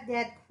me cut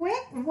that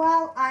quick.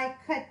 While I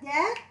cut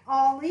that,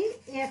 Ollie,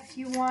 if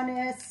you want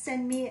to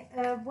send me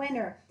a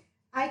winner.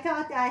 I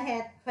thought I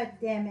had cut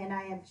them and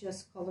I have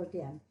just colored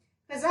them.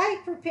 Because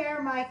I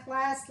prepare my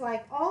class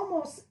like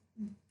almost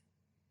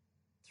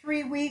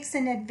 3 weeks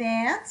in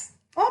advance.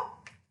 Oh!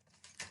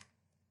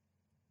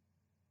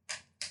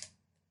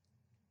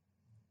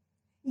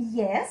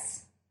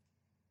 Yes.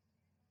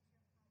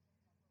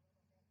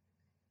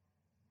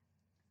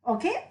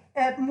 Okay,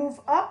 move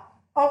up.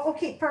 Oh,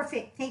 okay,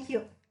 perfect. Thank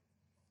you.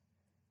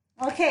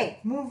 Okay,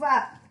 move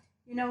up.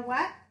 You know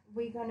what?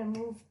 We're going to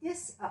move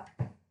this up.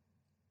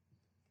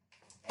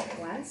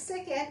 1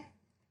 second.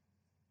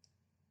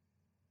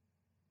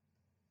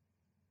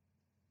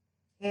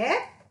 Okay.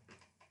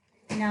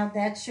 Now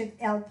that should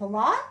help a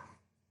lot.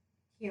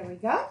 Here we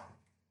go.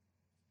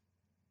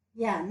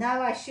 Yeah,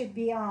 now I should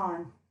be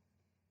on.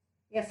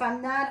 If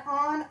I'm not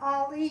on,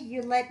 Ollie,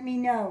 you let me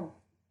know.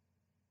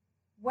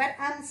 What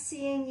I'm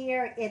seeing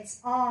here, it's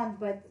on,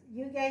 but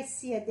you guys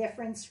see a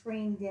different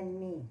screen than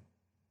me.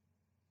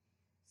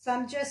 So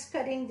I'm just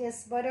cutting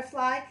this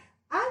butterfly.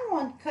 I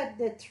won't cut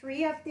the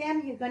 3 of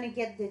them. You're going to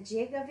get the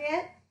jig of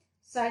it.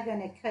 So I'm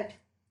going to cut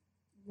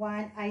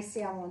 1. I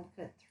say I won't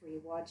cut 3.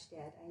 Watch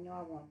that. I know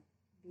I won't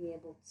be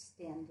able to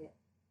stand it.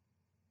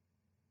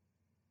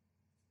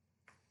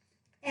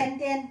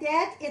 And then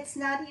that, it's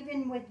not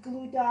even with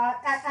glue dot.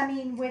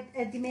 With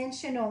a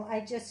dimensional. I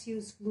just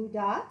use glue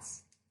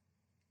dots.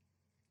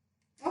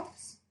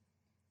 Oops.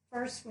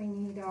 First we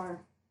need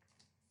our...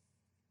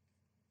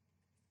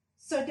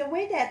 So the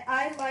way that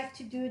I like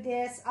to do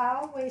this, I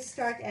always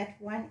start at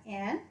one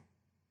end,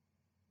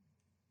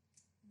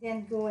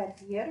 then go at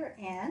the other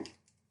end,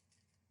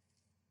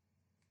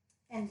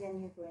 and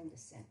then you go in the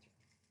center.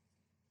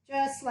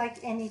 Just like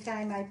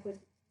anytime I put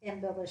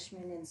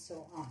embellishment and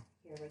so on.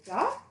 Here we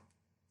go.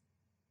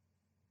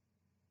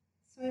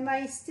 So am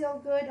I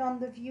still good on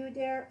the view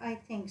there? I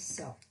think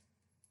so.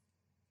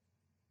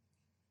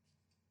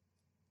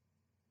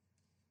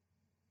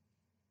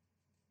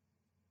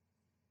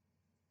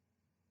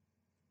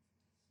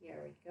 Here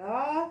we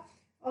go.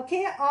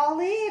 Okay,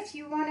 Ollie, if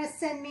you want to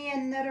send me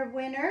another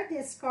winner,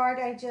 this card,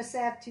 I just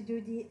have to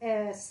do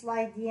the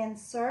slide the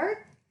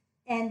insert,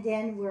 and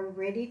then we're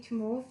ready to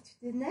move to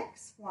the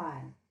next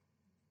one.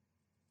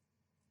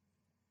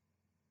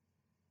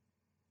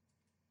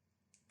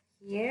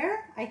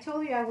 Here, I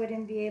told you I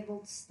wouldn't be able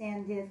to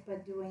stand it,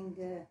 but doing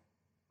the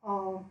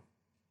all.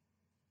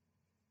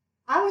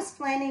 I was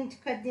planning to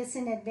cut this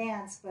in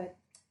advance, but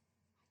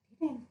I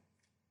didn't.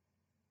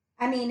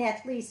 I mean,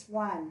 at least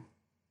one.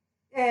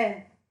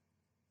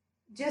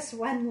 Just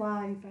one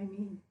live, I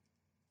mean.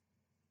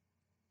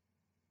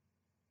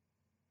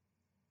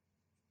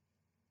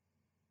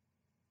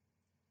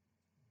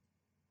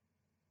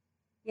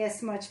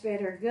 Yes, much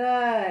better.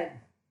 Good.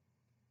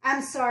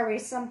 I'm sorry.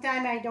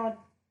 Sometimes I don't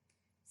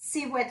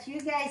see what you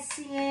guys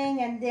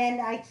seeing, and then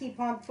I keep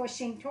on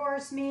pushing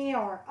towards me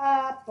or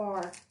up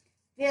or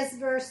vice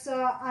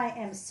versa. I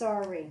am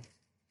sorry.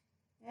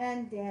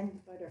 And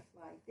then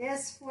butterfly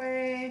this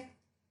way,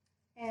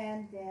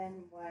 and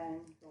then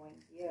one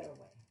going the other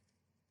way.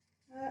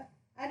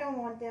 I don't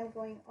want them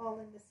going all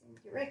in the same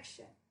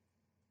direction.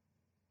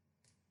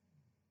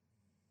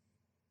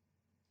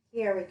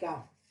 Here we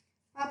go.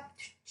 Up,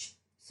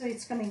 so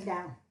it's coming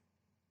down.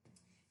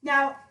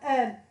 Now,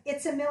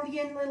 it's a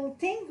million little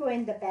thing go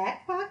in the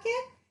back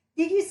pocket.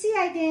 Did you see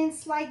I didn't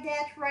slide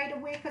that right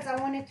away because I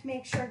wanted to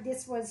make sure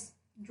this was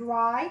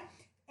dry.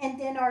 And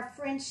then our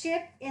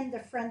friendship in the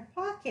front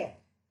pocket.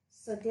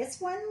 So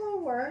this one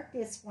lower,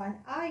 this one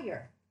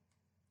higher.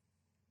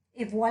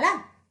 Et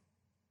voila.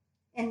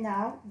 And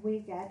now we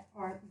got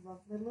our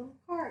lovely little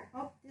card.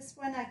 Oh, this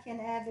one I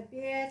can add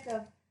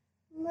a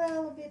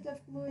little bit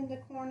of glue in the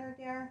corner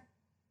there.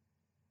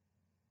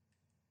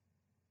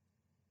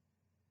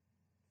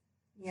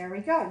 Here we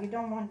go. You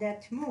don't want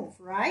that to move,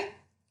 right?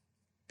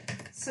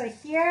 So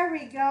here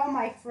we go,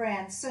 my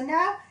friends. So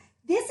now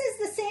this is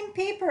the same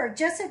paper,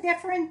 just a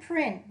different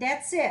print.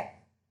 That's it.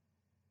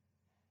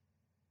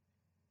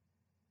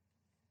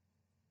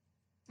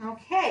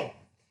 Okay.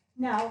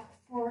 Now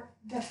for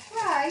the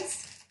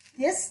price,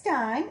 this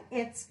time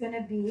it's going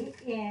to be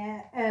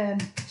in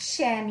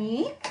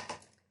chamois.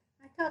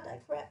 I thought I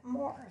grabbed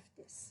more of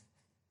this.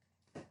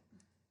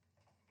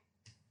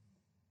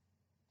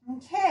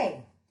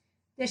 Okay.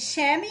 The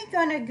chamois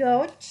gonna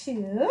go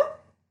to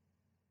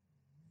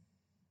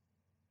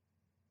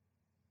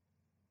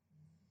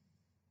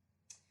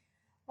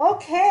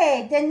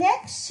okay, the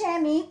next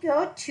chamois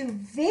go to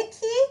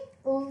Vicky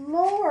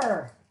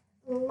Lower,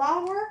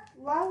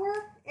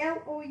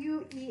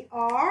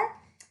 L-O-U-E-R,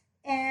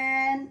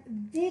 and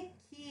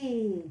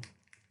Vicky,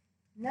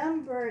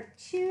 number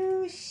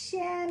 2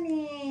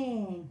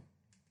 chamois.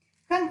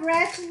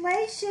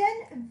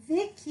 Congratulations,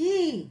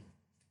 Vicky.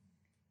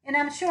 And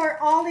I'm sure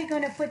Ollie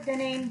going to put the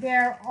name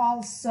there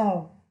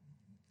also.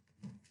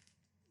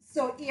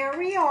 So here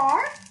we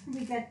are.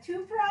 We got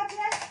 2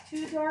 projects,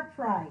 $2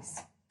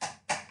 prize.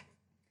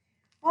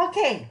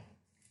 Okay,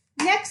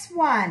 next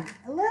one.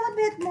 A little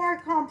bit more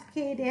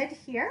complicated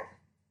here.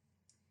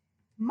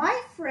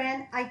 My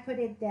friend, I put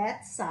it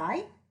that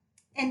side.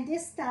 And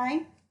this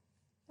time,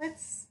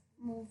 let's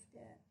move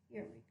that.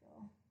 Here we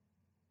go.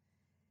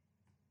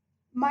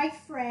 My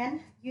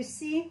friend, you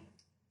see,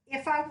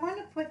 if I want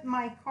to put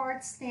my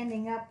card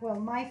standing up, well,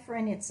 my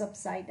friend, it's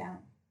upside down.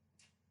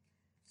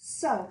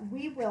 So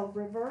we will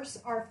reverse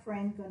our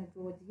friend, going to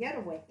go the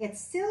other way.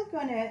 It's still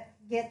going to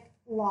get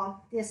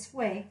locked this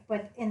way,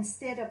 but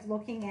instead of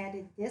looking at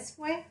it this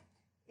way,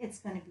 it's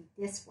going to be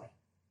this way.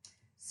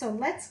 So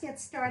let's get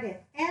started.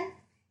 And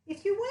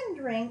if you're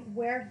wondering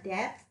where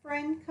that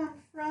friend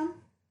comes from,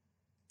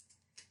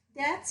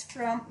 that's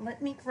from,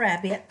 let me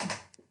grab it.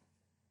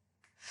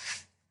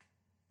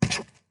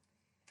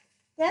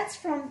 That's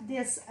from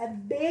this a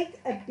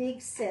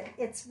big set.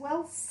 It's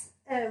well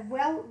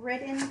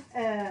written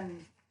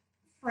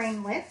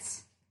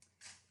framelits,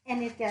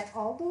 and it got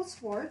all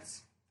those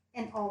words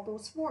and all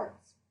those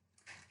words.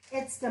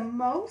 It's the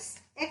most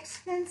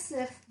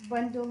expensive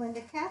bundle in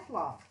the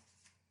catalog.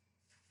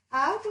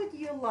 How would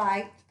you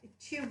like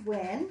to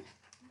win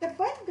the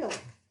bundle?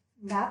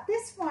 Not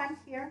this one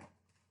here.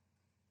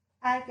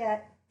 I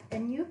got a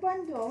new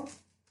bundle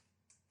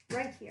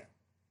right here.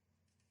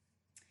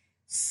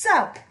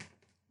 So,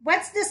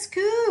 what's the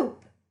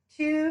scoop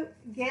to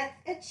get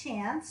a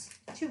chance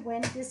to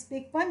win this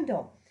big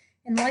bundle?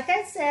 And like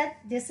I said,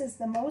 this is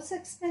the most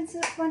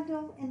expensive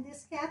bundle in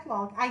this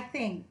catalog, I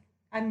think.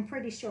 I'm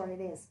pretty sure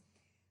it is.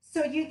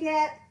 So you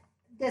get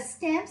the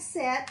stamp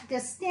set.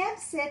 The stamp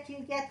set,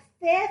 you get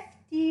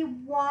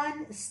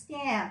 51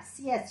 stamps.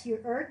 Yes, you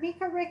heard me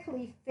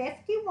correctly,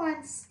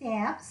 51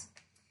 stamps.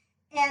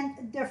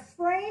 And the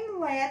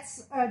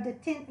framelets,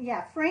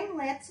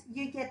 framelets,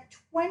 you get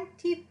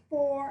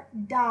 24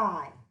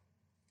 die.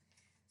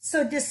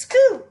 So the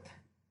scoop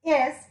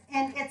is,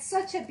 and it's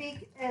such a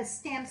big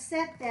stamp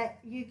set that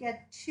you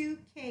get 2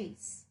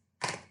 cases.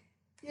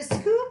 The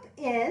scoop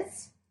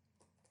is,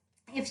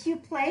 if you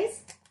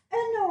place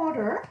an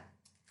order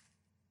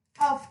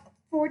of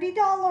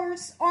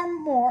 $40 or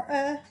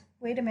more,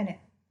 wait a minute,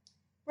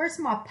 where's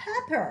my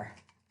paper?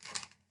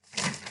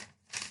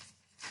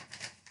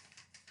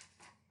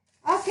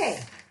 Okay.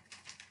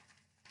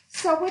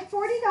 So with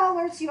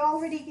 $40, you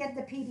already get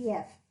the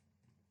PDF.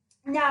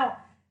 Now,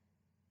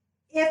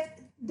 if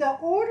the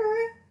order,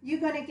 you're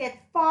going to get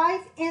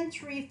 5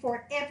 entry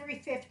for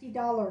every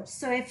 $50.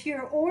 So if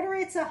your order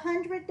it's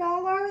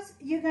 $100,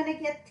 you're going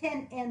to get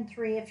 10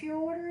 entry. If your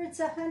order it's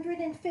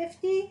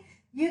 $150,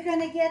 you're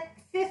going to get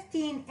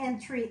 15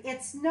 entry.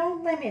 It's no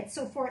limit.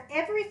 So for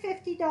every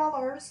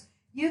 $50,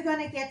 you're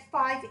going to get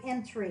 5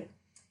 entry.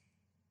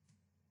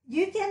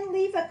 You can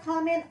leave a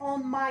comment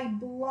on my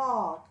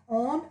blog.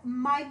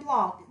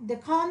 The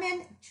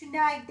comment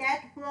tonight,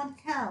 that won't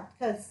count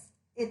because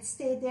it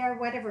stayed there,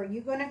 whatever.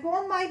 You're going to go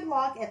on my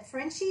blog at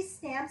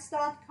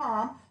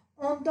FrenchieStamps.com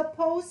on the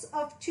post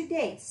of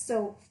today.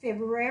 So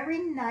February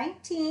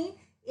 19,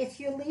 if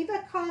you leave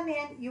a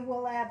comment, you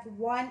will have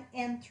 1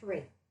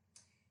 entry.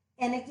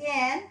 And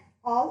again,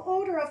 all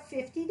order of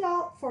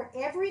 $50, for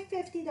every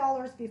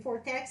 $50 before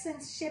tax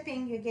and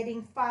shipping, you're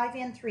getting 5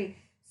 entry.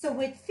 So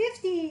with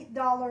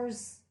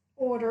 $50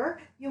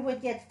 order, you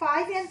would get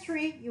 5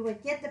 entry, you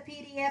would get the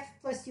PDF,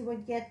 plus you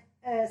would get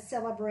a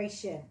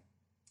celebration.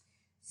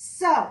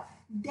 So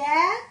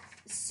that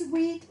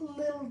sweet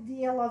little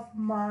deal of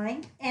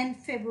mine and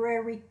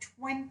February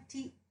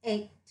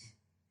 28th.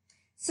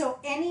 So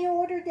any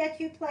order that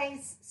you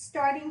place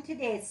starting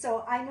today.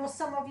 So I know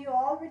some of you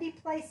already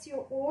placed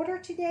your order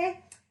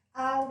today.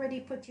 I already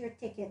put your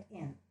ticket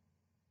in.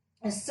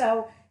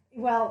 So,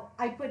 well,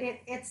 I put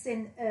it, it's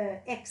in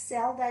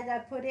Excel that I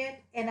put it,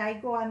 and I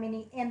go how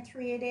many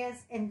entry it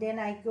is, and then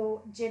I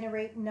go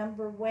generate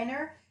number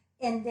winner,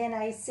 and then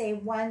I say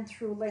 1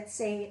 through, let's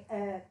say,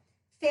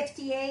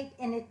 58,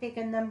 and it pick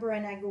a number,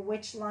 and I go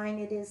which line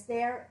it is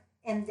there,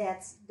 and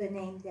that's the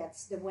name,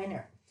 that's the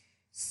winner.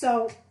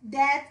 So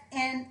that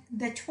and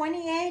the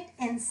 28,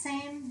 and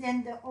same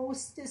then the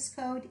hostess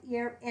code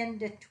here and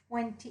the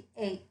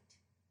 28.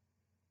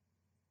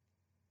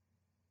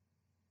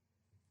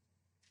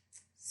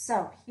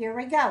 So here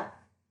we go.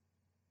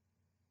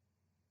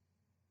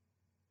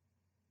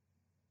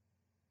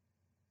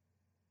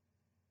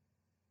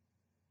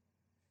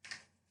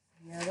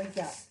 Here we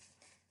go.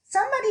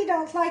 Somebody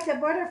don't like the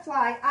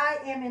butterfly. I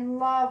am in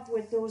love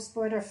with those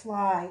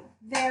butterfly.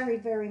 Very,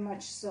 very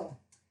much so.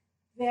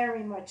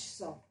 Very much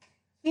so.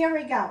 Here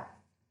we go.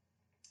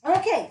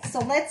 Okay, so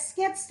let's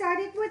get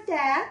started with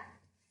that.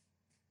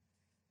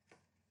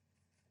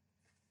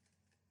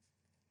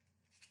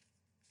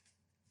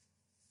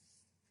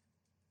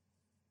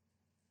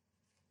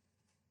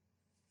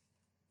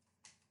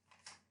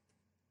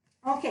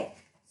 Okay,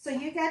 so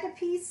you got a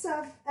piece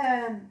of,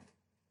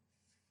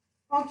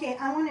 okay,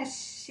 I want to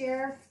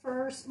share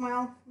first.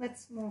 Well,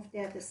 let's move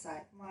that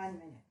aside. 1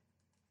 minute.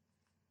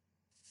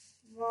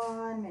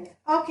 1 minute.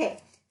 Okay,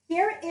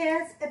 here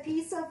is a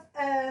piece of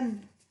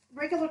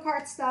regular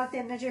cardstock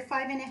that measure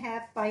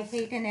 5.5 by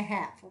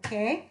 8.5.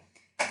 Okay,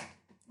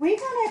 we're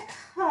gonna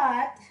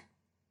cut.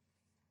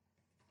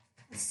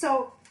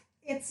 So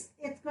it's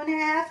gonna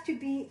have to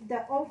be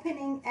the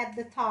opening at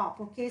the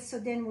top. Okay, so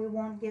then we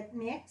won't get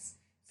mixed.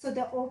 So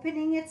the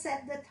opening, it's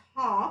at the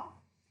top.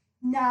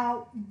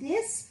 Now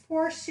this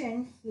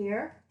portion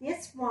here,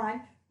 this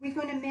one, we're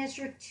going to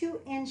measure 2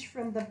 inches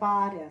from the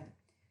bottom.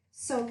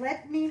 So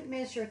let me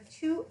measure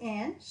 2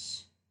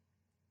 inches,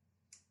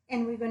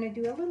 and we're going to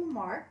do a little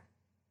mark.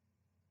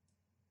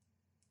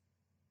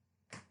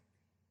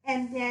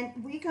 And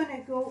then we're going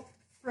to go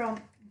from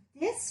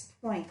this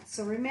point.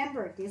 So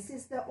remember, this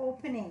is the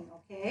opening,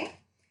 okay?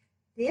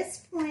 This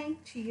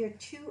point to your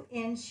 2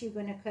 inch, you're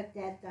going to cut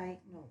that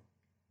diagonal.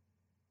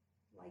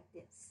 Like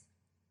this.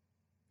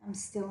 I'm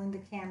still in the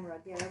camera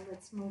there.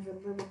 Let's move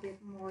a little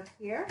bit more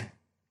here.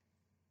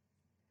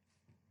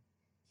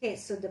 Okay,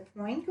 so the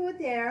point go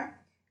there.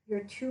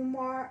 Your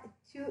 2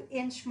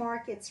 inch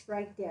mark, it's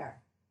right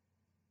there.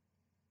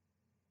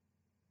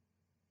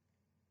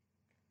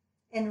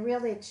 And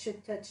really it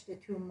should touch the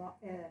 2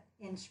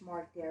 inch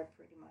mark there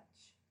pretty much.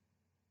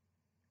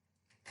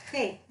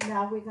 Okay,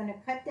 now we're going to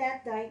cut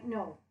that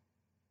diagonal.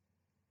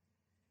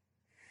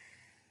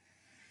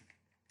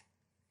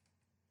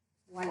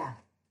 Voila.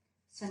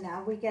 So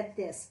now we get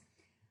this.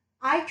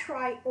 I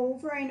try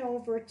over and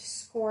over to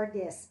score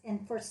this.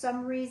 And for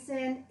some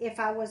reason, if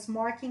I was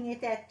marking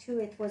it at 2,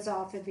 it was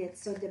off a bit.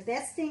 So the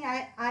best thing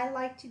I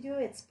like to do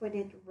is put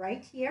it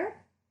right here.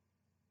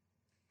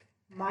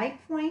 My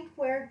point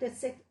where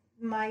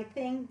my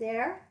thing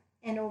there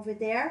and over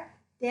there.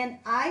 Then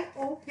I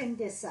open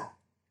this up.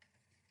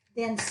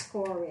 Then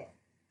score it.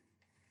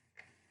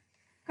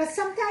 Because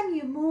sometimes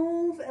you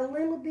move a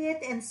little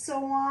bit and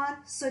so on.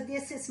 So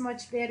this is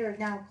much better.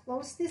 Now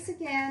close this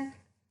again.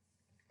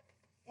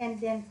 And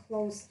then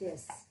close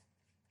this.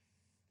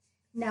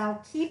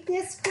 Now keep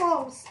this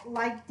closed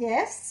like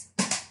this.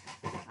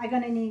 I'm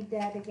going to need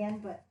that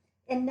again.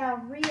 And now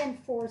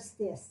reinforce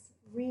this.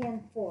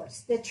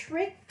 Reinforce. The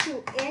trick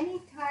to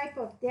any type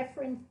of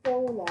different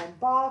fold or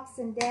box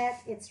and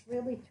that, it's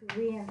really to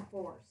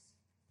reinforce.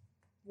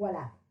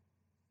 Voila.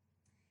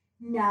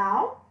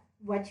 Now,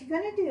 what you're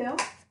going to do,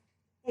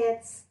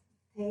 it's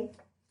take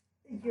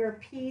your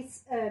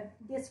piece,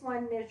 this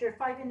one measure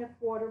 5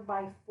 1/4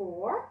 by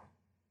 4.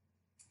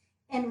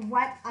 And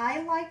what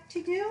I like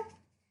to do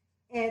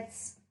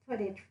is put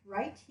it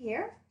right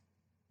here,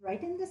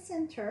 right in the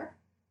center.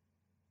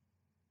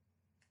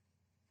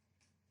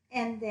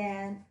 And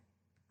then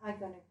I'm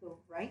going to go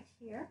right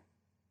here.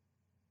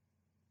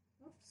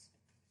 Oops.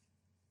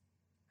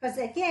 Because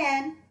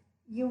again,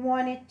 you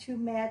want it to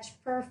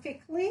match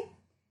perfectly.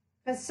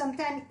 Because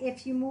sometimes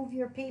if you move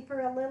your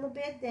paper a little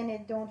bit, then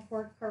it don't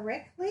work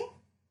correctly.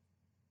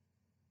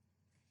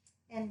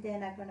 And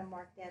then I'm going to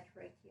mark that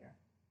right here.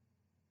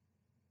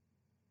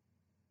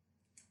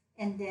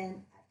 And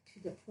then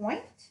to the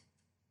point,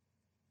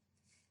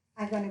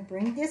 I'm going to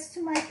bring this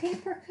to my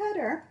paper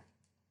cutter.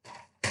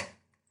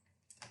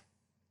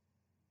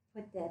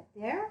 Put that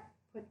there,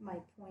 put my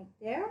point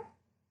there,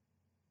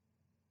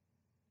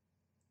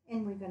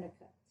 and we're going to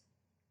cut.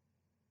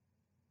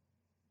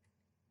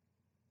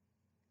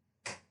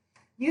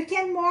 You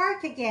can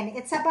mark again.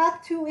 It's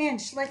about 2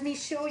 inches. Let me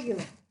show you.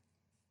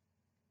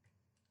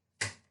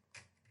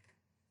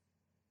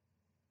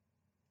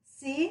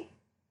 See?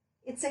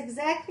 It's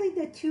exactly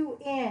the 2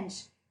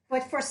 inch.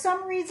 But for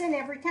some reason,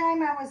 every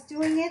time I was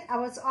doing it, I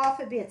was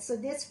off a bit. So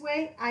this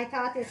way, I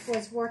thought it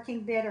was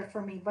working better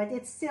for me. But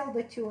it's still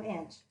the 2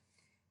 inch.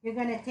 You're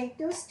going to take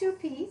those 2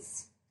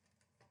 pieces.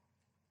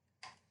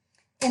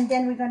 And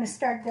then we're going to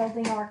start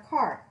building our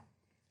card.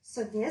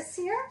 So this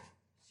here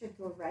should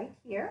go right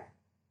here.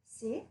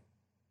 See?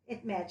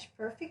 It matched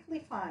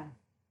perfectly fine.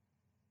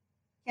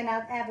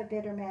 Cannot have a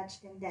better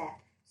match than that.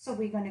 So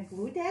we're going to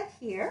glue that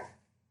here.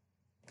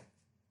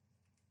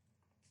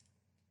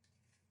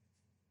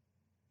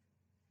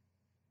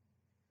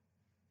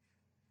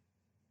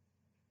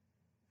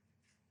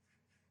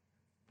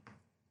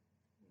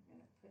 We're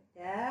going to put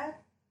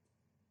that.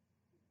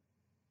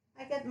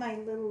 I got my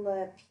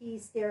little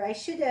piece there. I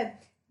should have,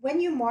 when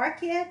you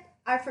mark it,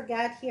 I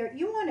forgot here,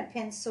 you want a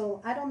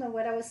pencil. I don't know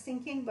what I was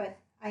thinking, but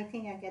I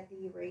think I got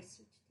the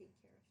eraser to take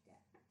care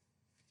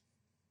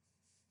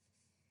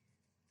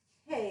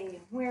of that.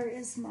 Okay, where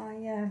is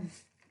my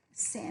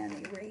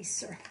sand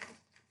eraser?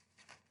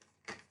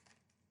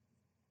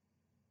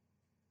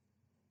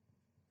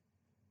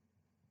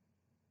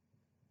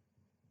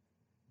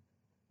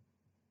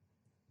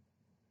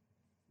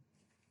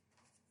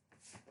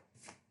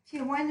 If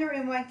you're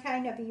wondering what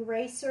kind of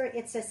eraser,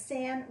 it's a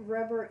sand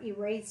rubber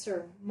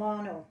eraser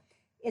mono.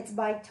 It's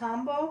by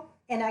Tombow,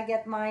 and I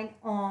get mine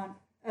on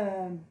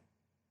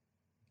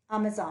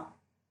Amazon.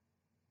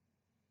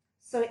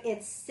 So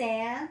it's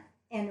sand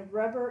and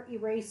rubber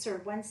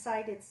eraser. One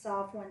side it's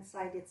soft, one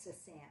side it's a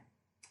sand.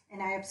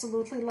 And I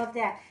absolutely love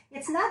that.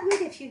 It's not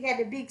good if you get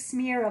a big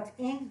smear of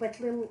ink, but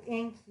little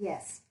ink,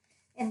 yes.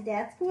 And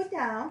that go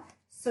down.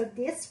 So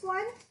this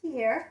one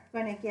here,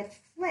 gonna get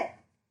flipped.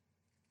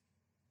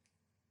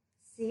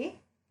 See?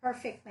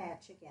 Perfect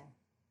match again.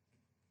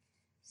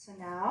 So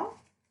now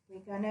we're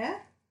gonna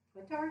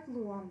put our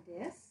glue on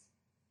this.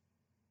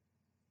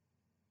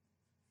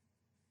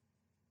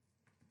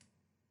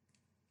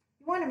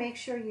 You want to make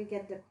sure you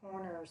get the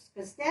corners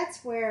because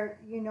that's where,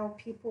 you know,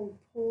 people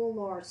pull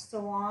or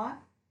so on.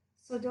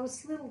 So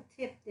those little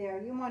tip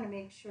there, you want to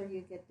make sure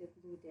you get the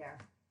glue there.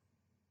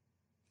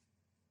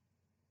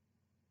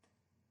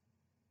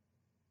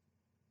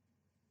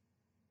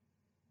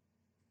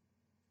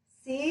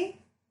 See?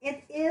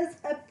 It is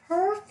a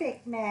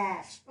perfect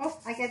match. Oh,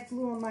 I got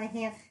glue on my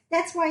hand.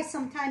 That's why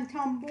sometimes,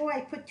 Tombow,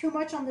 I put too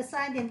much on the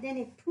side and then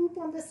it poop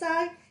on the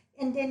side.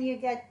 And then you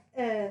get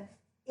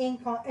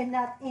ink on,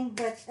 not ink,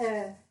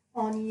 but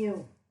on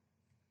you.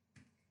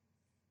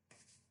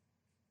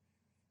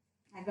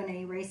 I'm going to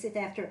erase it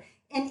after.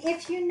 And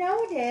if you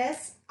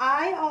notice,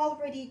 I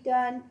already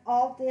done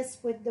all this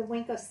with the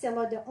Wink of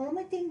Stella. The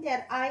only thing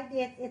that I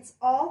did, it's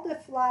all the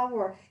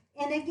flower.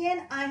 And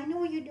again, I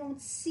know you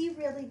don't see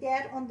really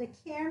that on the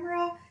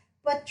camera,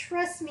 but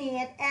trust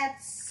me, it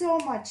adds so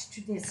much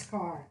to this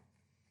card.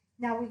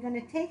 Now we're going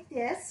to take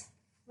this,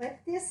 flip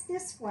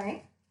this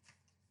way.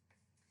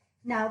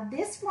 Now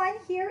this one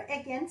here,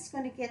 again, is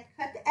going to get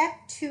cut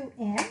at 2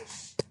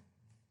 inch.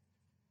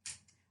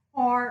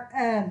 Or,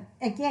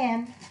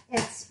 again,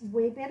 it's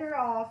way better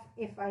off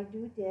if I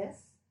do this.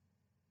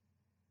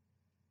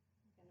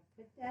 I'm going to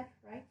put that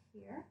right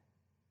here.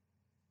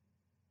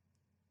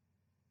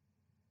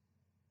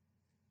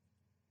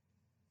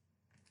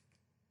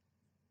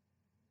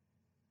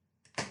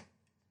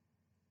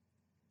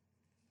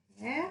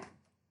 Yeah.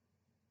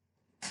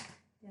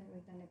 Then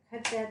we're going to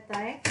cut that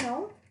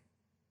diagonal.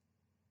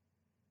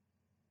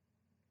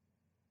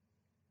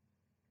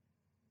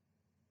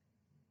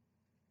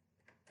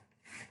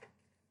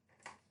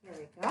 Here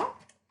we go.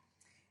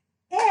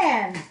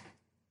 And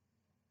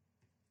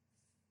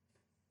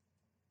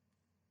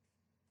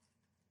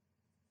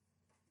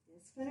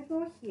it's going to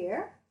go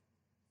here.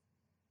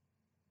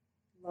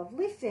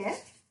 Lovely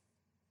fit.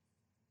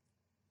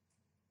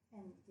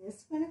 And this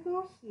is going to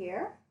go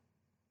here.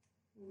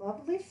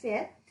 Lovely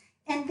fit.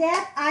 And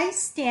that I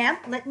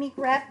stamp, let me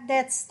grab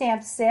that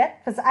stamp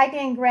set because I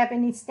didn't grab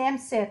any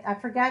stamp set. I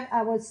forgot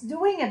I was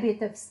doing a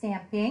bit of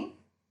stamping.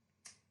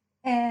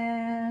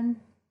 And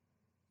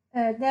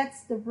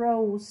that's the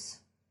rose.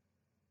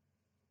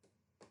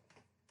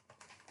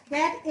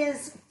 That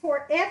is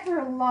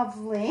Forever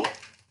Lovely.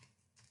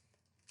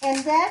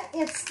 And that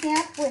is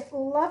stamped with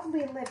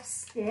lovely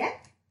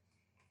lipstick.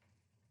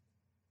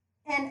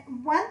 And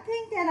one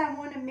thing that I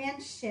want to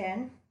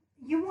mention,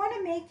 you want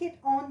to make it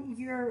on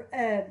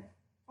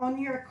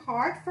your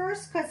card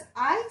first, because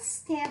I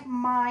stamped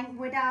mine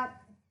without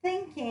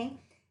thinking,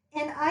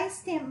 and I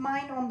stamped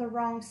mine on the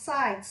wrong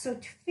side. So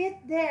to fit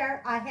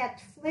there, I had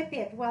to flip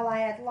it while I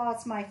had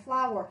lost my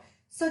flower.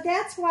 So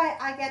that's why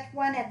I got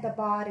one at the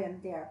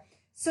bottom there.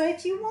 So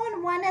if you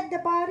want one at the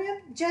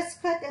bottom,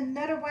 just cut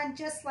another one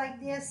just like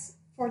this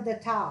for the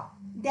top.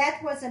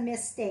 That was a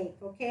mistake,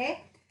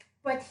 okay?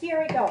 But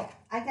here we go.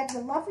 I got the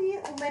lovely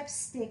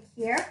lipstick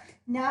here.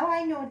 Now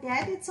I know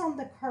that it's on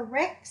the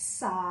correct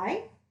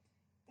side.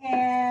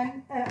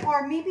 And,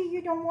 or maybe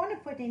you don't want to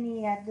put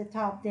any at the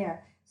top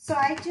there. So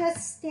I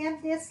just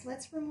stamp this.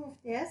 Let's remove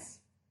this.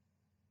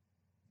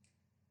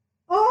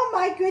 Oh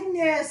my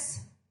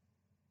goodness.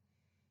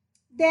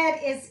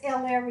 That is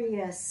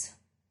hilarious.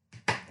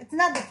 It's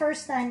not the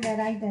first time that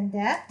I've done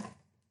that.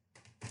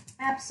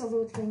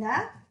 Absolutely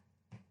not.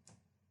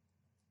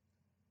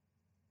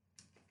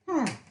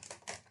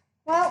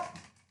 Well,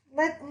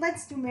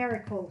 let's do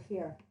miracle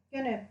here.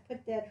 I'm gonna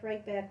put that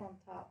right back on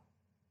top.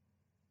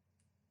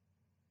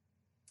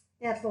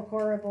 That look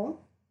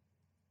horrible,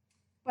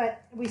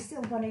 but we're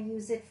still gonna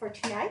use it for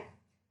tonight.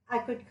 I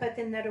could cut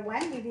another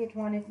one. Maybe it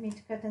wanted me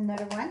to cut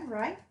another one,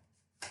 right?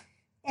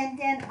 And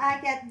then I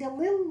got the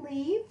little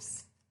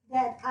leaves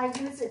that I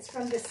use. It's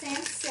from the same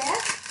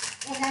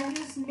set, and I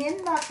use Min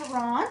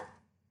Macaron.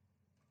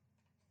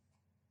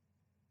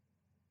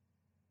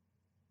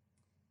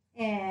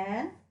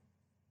 And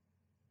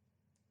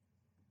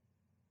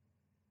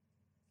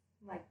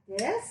like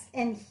this.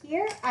 And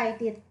here I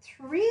did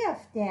 3 of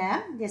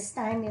them. This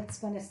time it's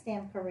going to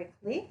stamp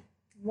correctly.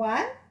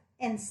 1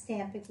 and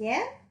stamp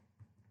again.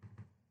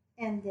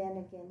 And then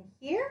again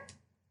here.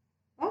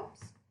 Oops.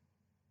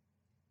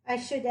 I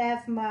should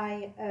have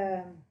my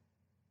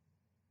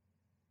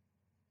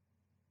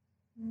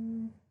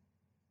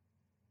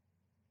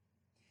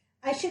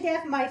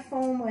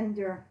foam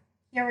under.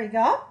 Here we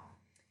go.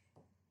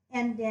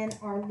 And then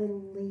our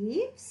little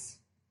leaves.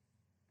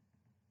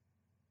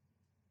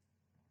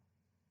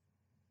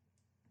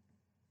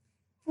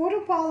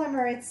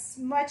 Photopolymer, it's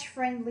much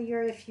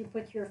friendlier if you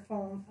put your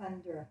foam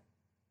under.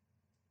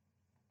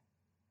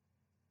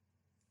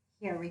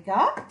 Here we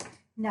go.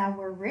 Now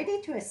we're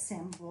ready to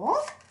assemble.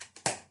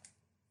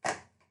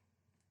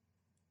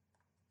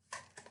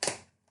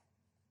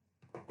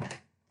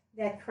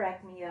 That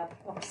cracked me up,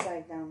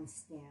 upside down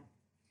stamp.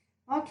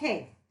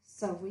 Okay,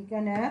 so we're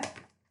gonna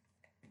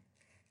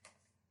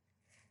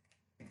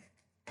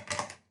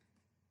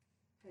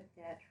put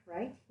that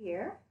right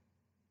here.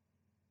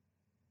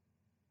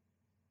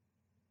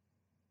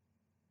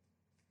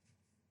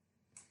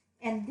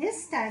 And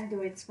this time,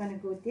 though, it's going to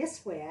go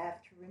this way. I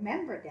have to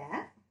remember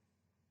that.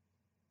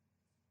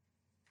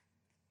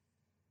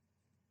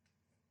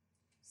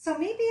 So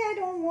maybe I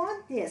don't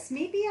want this.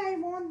 Maybe I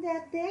want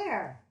that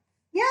there.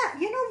 Yeah,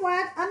 you know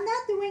what? I'm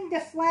not doing the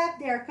flap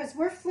there because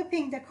we're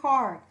flipping the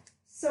card.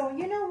 So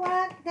you know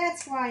what?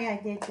 That's why I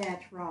did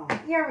that wrong.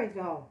 Here we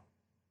go.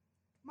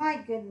 My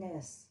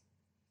goodness.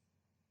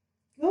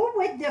 Go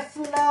with the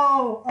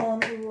flow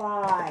on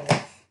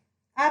live.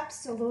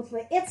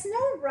 Absolutely. It's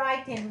no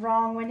right and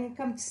wrong when it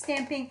comes to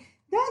stamping.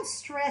 Don't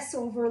stress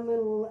over a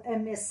little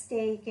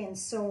mistake and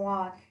so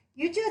on.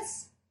 You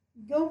just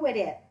go with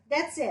it.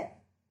 That's it.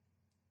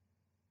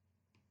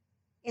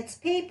 It's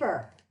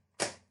paper.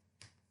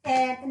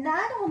 And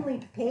not only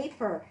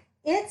paper,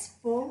 it's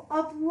full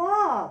of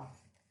love.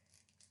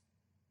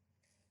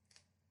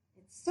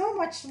 It's so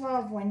much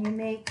love when you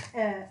make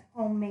a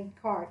homemade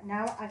card.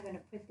 Now I'm going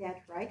to put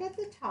that right at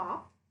the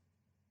top,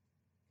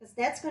 because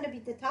that's going to be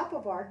the top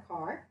of our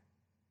card.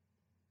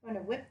 I'm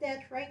going to whip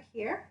that right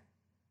here.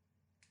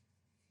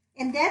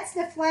 And that's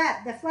the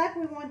flap. The flap,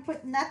 we won't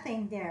put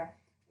nothing there.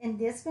 And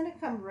this is going to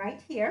come right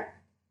here.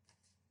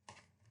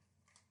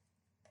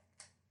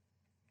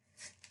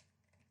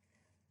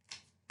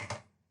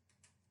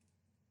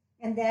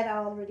 And that I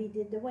already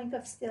did the wink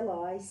of still.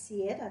 I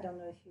see it. I don't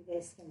know if you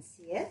guys can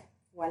see it.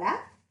 Voila.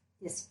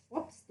 This,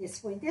 whoops,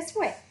 this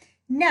way.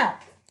 Now,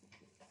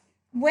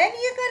 when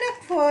you're going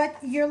to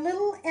put your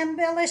little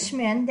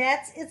embellishment,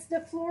 it's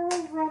the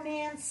Floral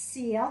Romance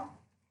seal.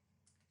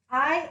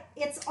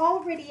 It's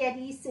already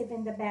adhesive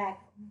in the back,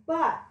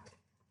 but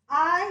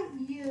I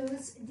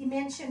use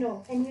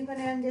dimensional, and you're going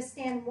to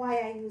understand why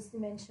I use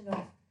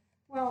dimensional.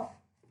 Well,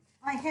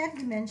 I had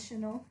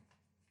dimensional.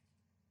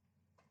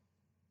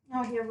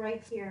 Oh, they're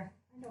right here.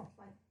 I don't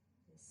like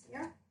this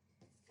here.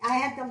 I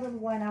had the little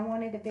one. I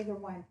wanted a bigger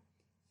one.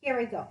 Here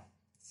we go.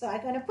 So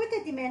I'm going to put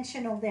the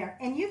dimensional there.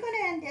 And you're going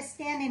to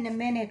understand in a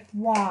minute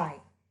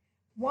why.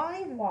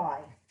 Why?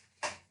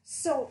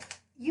 So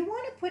you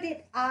want to put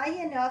it high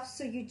enough,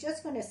 so you're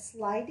just going to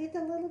slide it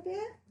a little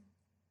bit.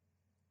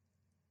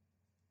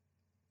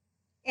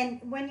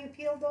 And when you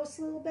peel those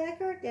little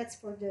backer, that's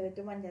for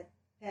the one that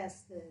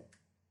passed the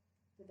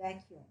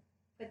vacuum.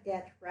 Put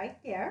that right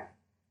there.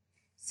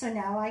 So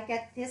now I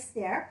get this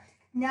there.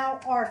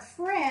 Now our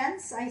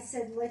friends, I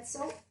said, let's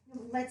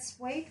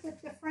wait with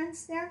the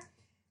friends there.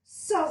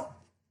 So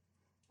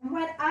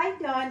what I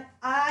done,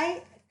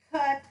 I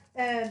cut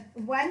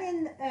one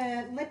in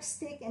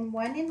lipstick and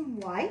one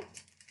in white.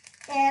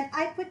 And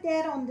I put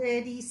that on the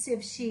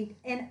adhesive sheet.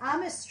 And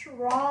I'm a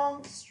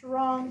strong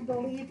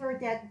believer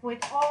that with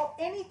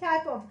any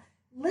type of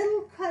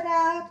little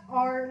cutout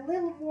or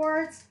little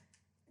words,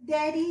 the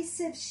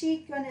adhesive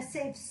sheet gonna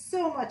save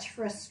so much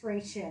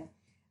frustration.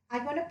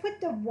 I'm gonna put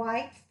the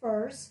white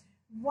first.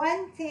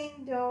 One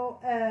thing though,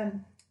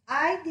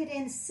 I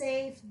didn't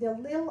save the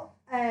little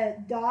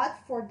dot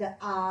for the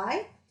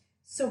eye,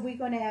 so we're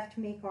gonna have to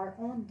make our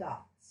own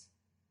dots.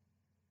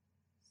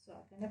 So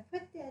I'm gonna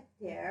put that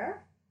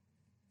there.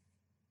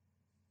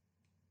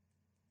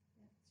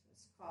 That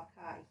was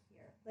cockeye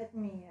here. Let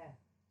me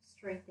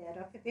straighten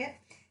that up a bit.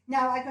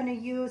 Now I'm gonna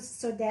use,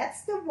 so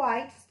that's the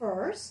white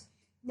first.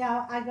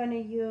 Now I'm gonna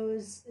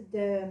use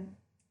the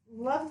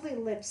lovely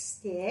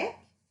lipstick.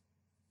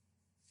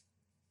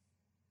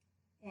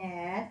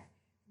 And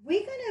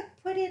we're going to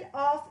put it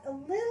off a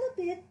little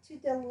bit to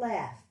the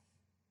left.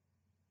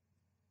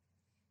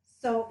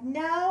 So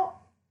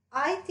now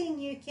I think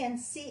you can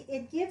see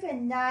it give a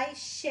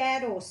nice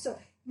shadow. So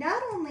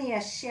not only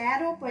a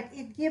shadow, but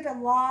it give a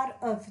lot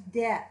of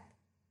depth.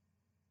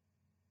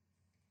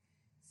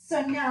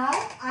 So now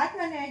I'm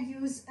going to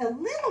use a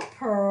little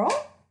pearl.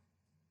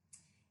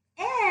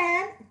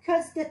 And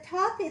because the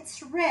top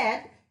it's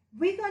red,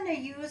 we're going to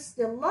use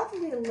the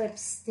lovely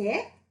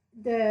lipstick,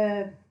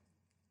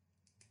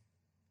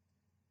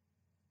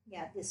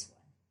 this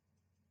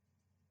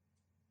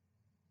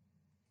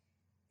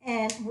one.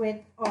 And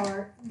with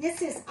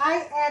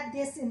I add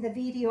this in the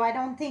video. I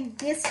don't think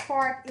this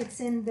part it's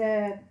in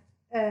the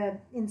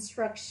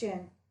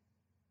instruction.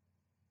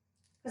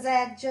 Because I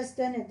had just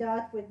done a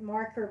dot with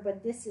marker,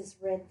 but this is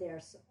red there.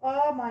 So,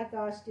 oh my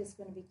gosh, this is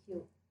going to be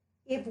cute.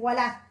 Et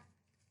voila.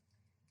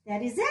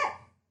 That is it.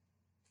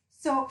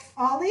 So,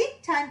 Ollie,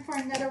 time for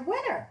another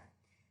winner.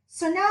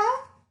 So now,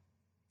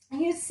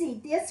 you see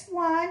this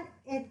one,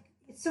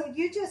 so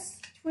you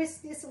just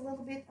twist this a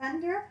little bit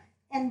under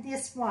and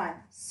this one.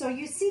 So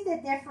you see the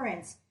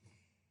difference.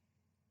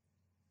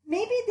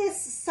 Maybe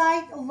this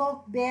side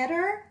look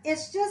better.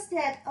 It's just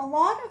that a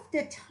lot of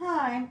the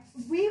time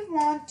we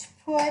want to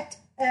put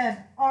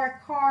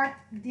our card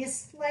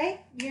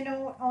display,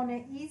 on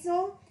an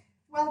easel.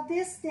 Well,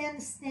 this then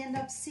stand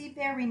up, see,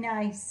 very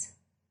nice.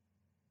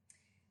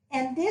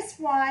 And this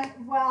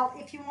one, well,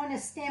 if you want to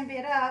stamp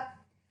it up,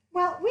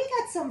 well, we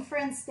got some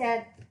friends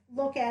that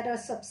look at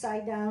us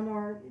upside down,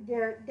 or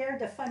they're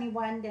the funny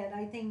one that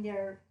I think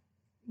they're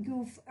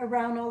goof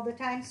around all the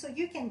time. So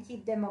you can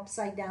keep them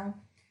upside down.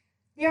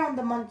 They're on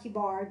the monkey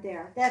bar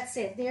there. That's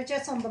it. They're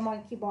just on the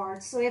monkey bar.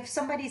 So if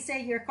somebody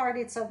say your card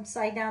is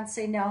upside down,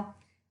 say no,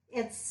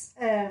 it's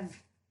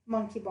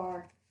monkey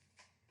bar.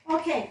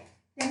 Okay,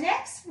 the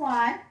next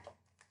one,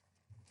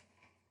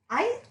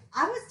 I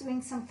was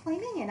doing some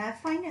cleaning and I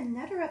find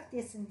another of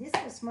this, and this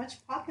was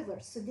much popular.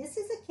 So this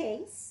is a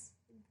case,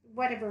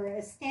 whatever,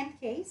 a stamp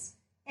case,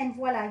 and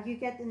voila, you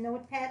get the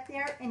notepad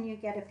there and you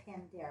get a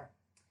pen there.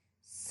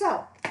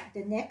 So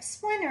the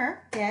next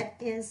winner, that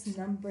is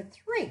number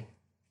 3.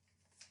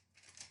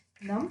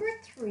 Number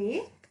three,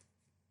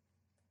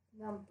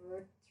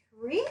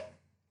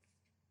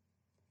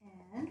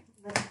 and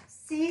let's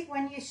see,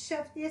 when you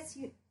shove this,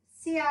 you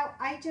see how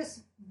I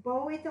just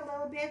bow it a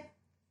little bit,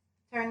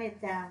 turn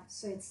it down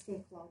so it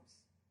stays close.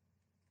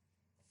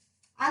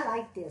 I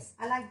like this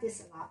a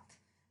lot.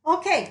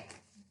 Okay,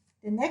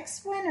 the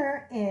next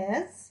winner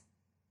is,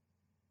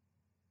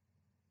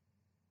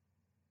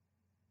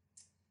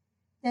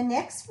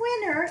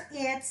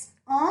 it's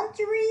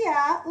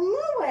Andrea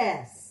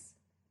Lewis.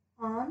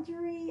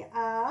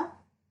 Andrea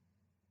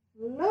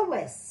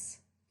Lewis.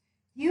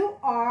 You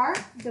are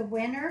the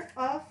winner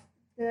of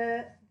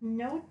the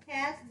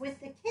notepad with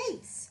the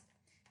case.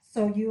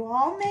 So you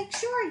all make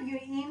sure you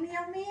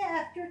email me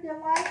after the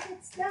live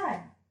is done.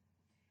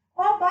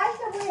 Oh, by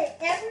the way,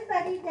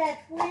 everybody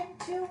that went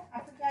to, I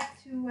forgot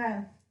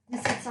to,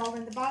 this is all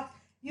in the box.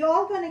 You're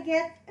all going to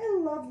get a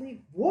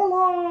lovely,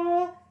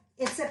 voila!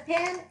 It's a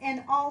pen,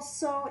 and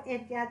also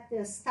it got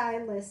the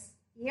stylus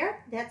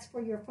here. That's for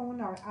your phone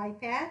or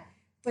iPad.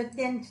 But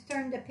then to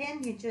turn the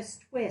pen, you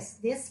just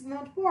twist. This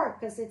won't work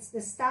because it's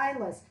the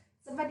stylus.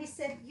 Somebody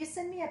said, you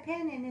send me a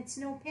pen and it's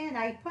no pen.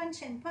 I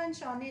punch and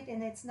punch on it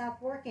and it's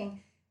not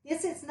working.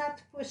 This is not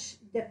to push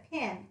the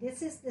pen.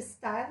 This is the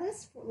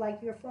stylus, for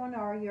like your phone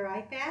or your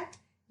iPad.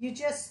 You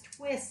just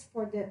twist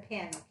for the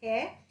pen,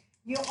 okay?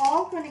 You're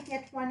all going to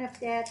get one of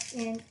that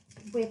in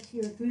with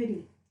your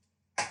goodie.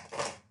 I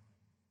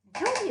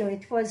told you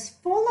it was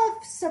full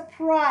of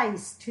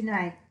surprise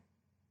tonight.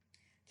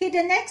 Okay,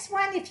 the next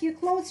one, if you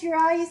close your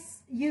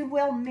eyes, you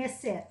will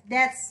miss it.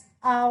 That's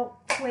how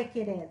quick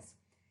it is.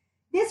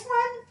 This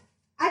one,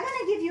 I'm going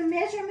to give you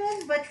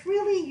measurement, but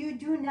really you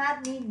do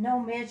not need no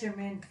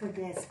measurement for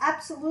this.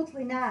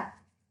 Absolutely not.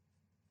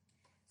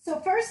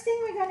 So first thing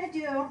we're going to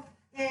do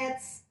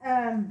is,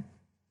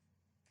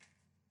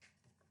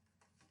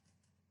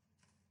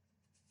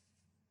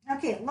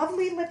 Okay,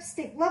 lovely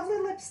lipstick. Lovely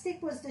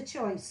lipstick was the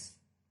choice.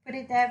 Put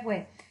it that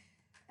way.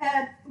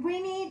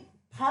 We need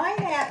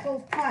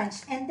pineapple punch,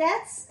 and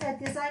that's a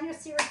designer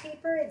series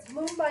paper. It's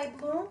Bloom by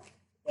Bloom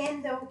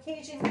in the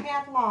occasion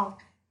catalog.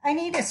 I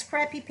need a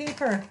scrappy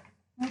paper.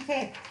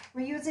 Okay,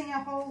 we're using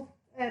a whole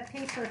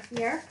paper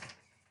here,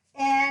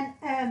 and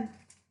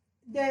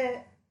the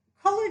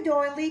color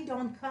doily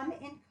don't come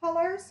in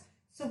colors,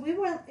 so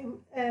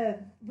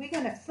we're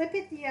gonna flip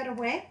it the other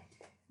way.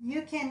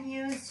 You can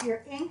use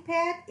your ink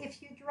pad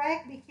if you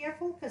drag. Be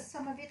careful because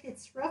some of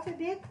it's rough a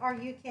bit, or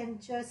you can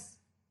just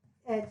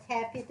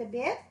tap it a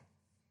bit.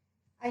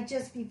 I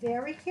just be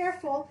very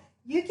careful.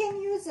 You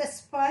can use a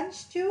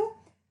sponge too.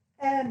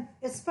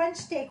 A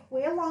sponge take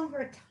way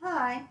longer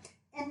time,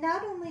 and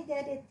not only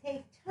that it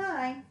take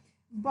time,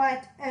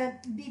 but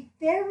be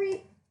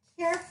very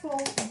careful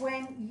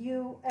when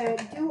you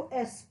do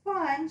a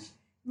sponge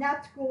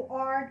not to go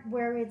hard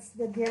where it's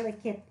the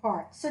delicate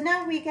part. So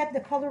now we get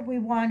the color we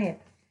wanted.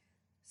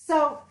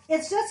 So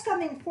it's just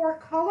coming 4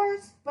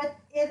 colors, but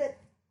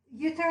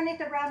you turn it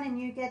around and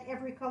you get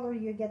every color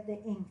you get the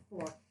ink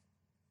for.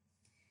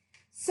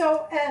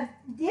 So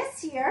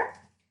this here,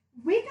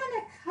 we're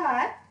gonna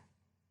cut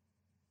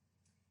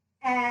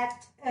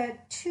at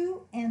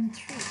 2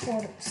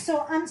 3/4.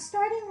 So I'm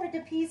starting with the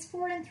piece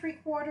 4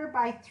 3/4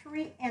 by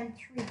 3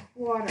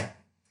 3/4.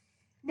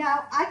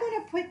 Now I'm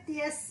gonna put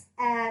this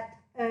at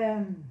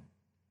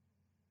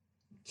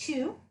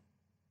 2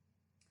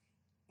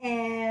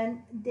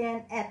 and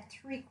then at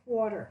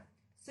 3/4.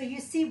 So you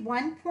see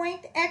 1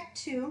 point at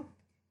 2,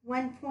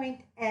 1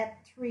 point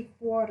at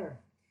 3/4.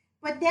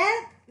 But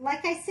that,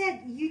 like I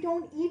said, you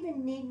don't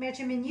even need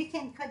measurement. You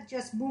can cut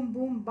just boom,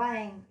 boom,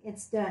 bang,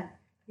 it's done.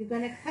 You're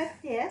gonna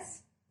cut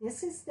this.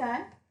 This is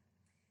done.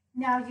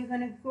 Now you're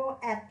gonna go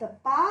at the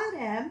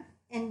bottom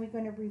and we're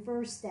gonna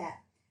reverse that.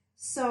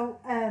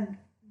 So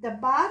the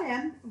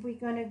bottom, we're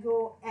gonna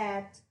go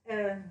at,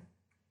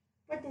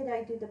 what did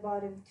I do the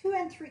bottom? 2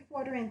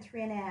 3/4 and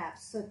 3 1/2.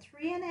 So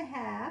 3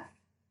 1/2.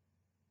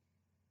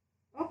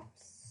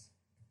 Oops.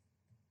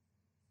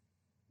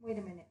 Wait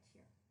a minute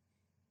here.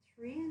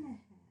 3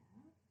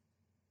 1/2.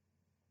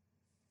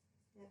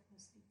 That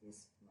must be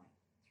this point.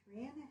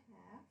 3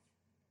 1/2.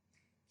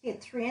 Okay,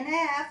 3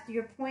 1/2.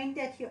 Your point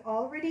that you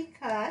already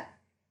cut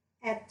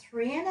at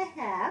 3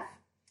 1/2,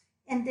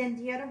 and then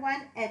the other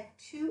one at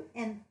 2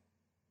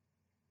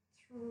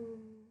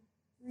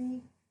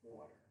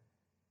 3/4.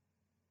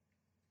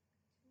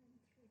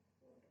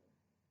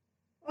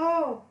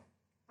 Oh,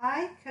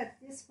 I cut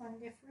this one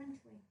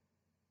differently.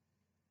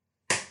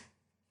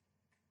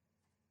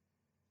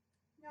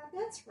 Now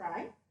that's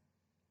right.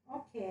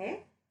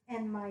 Okay,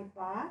 and my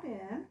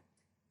bottom,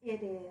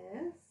 it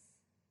is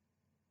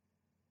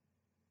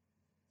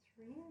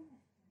 3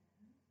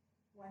 1/2.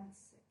 1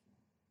 second.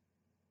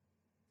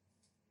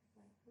 If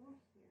I go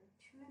here,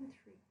 2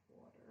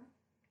 3/4,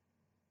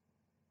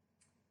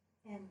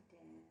 and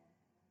then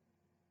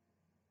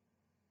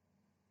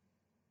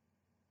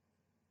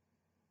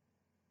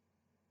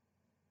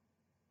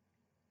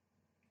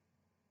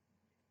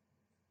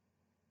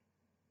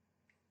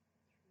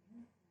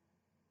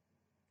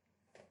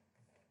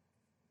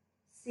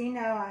see,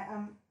 now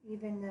I'm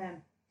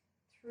even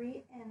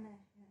 3 1/2.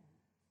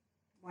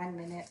 1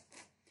 minute.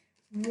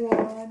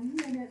 1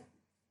 minute.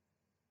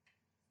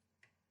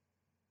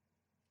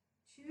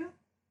 2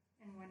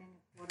 and 1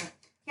 1/4.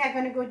 Okay, I'm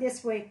going to go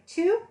this way.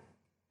 2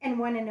 and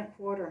 1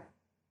 1/4.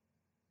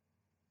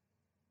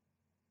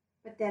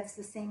 But that's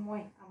the same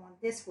way. I want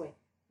this way.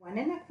 1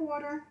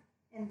 1/4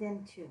 and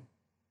then 2.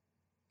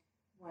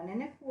 1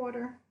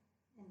 1/4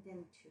 and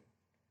then 2.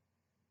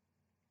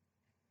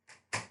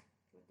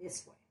 Go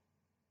this way.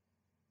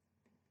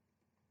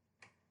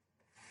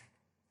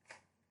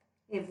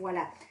 Et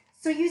voila.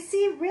 So you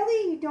see,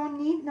 really, you don't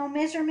need no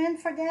measurement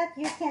for that.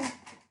 You can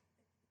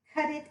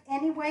cut it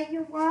any way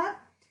you want.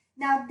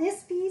 Now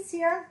this piece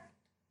here,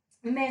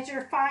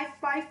 measure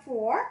 5 by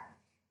 4,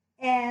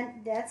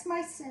 and that's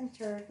my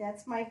center,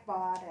 that's my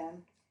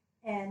bottom,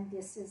 and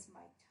this is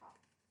my top.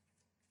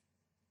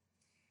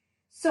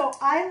 So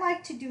I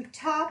like to do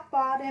top,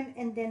 bottom,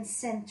 and then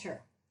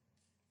center.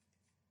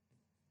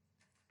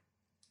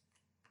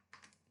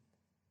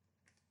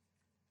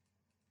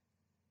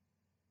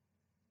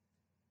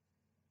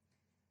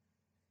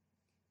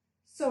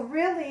 So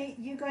really,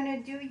 you're going to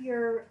do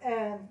your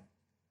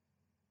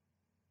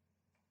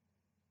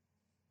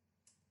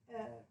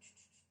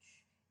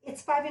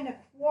it's 5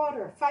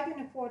 1/4, 5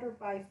 1/4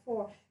 by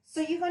 4.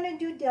 So you're going to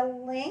do the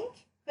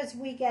length, because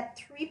we get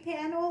 3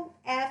 panel,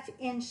 1/2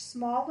 inch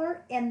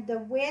smaller, and the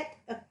width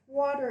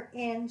 1/4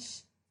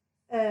 inch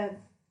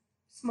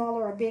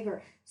smaller or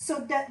bigger. So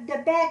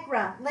the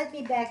background, let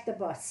me back the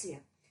bus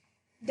here.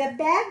 The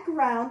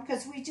background,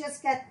 because we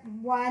just got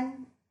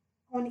one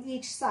on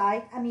each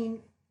side, I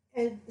mean,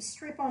 a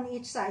strip on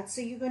each side.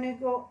 So you're going to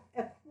go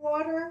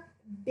 1/4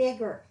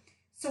 bigger.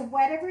 So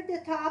whatever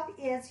the top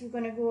is, you're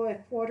going to go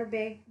 1/4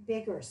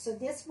 bigger. So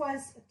this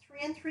was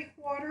 3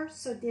 3/4,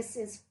 so this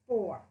is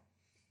 4.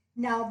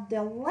 Now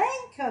the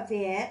length of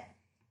it,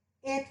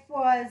 it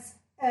was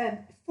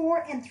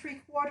 4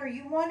 3/4.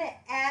 You want a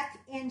 1/2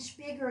 inch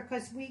bigger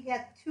because we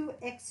get 2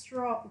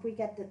 extra. We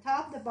get the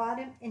top, the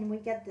bottom, and we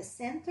get the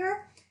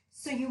center.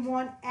 So you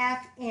want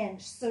 1/2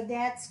 inch. So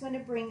that's going to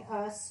bring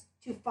us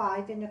to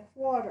 5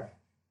 1/4.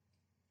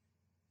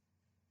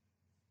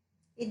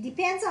 It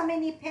depends how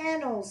many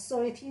panels.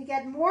 So if you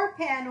get more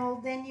panel,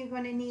 then you're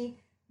going to need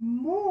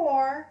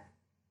more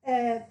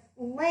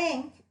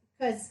length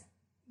because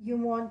you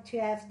want to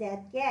have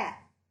that gap.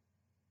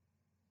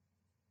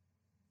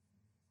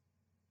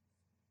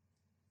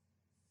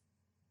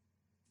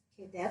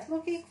 Okay, that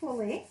look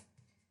equally.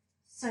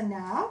 So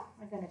now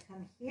I'm going to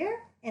come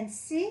here and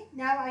see.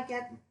 Now I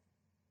get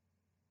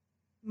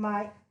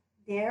my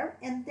there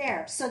and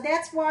there. So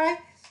that's why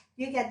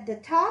you get the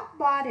top,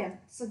 bottom.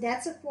 So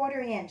that's a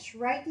 1/4 inch.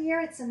 Right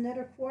here, it's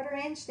another 1/4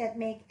 inch that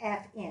make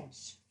 1/2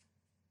 inch.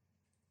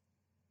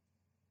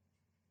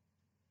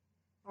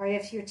 Or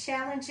if you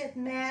challenge it,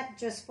 Matt,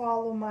 just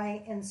follow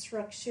my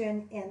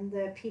instruction in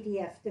the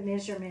PDF, the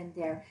measurement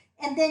there.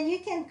 And then you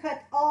can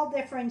cut all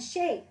different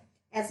shape.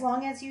 As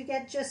long as you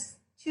get just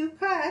 2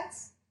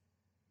 cuts,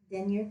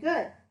 then you're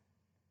good.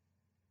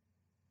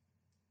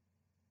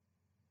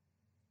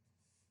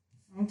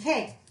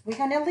 Okay, we're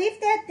going to leave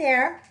that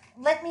there.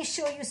 Let me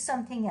show you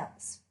something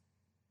else.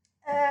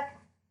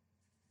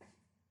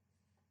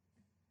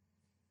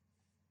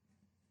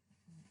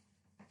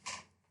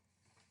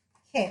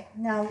 Okay,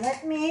 now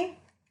let me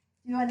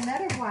do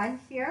another one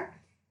here.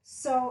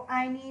 So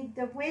I need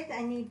the width,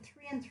 I need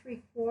 3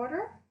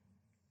 3/4.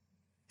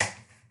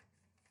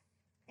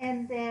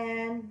 And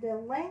then the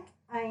length,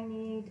 I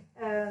need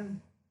 5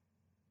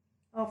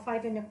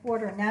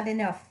 1/4, not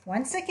enough.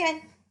 One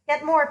second,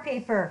 get more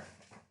paper.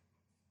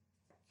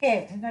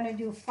 Okay, I'm going to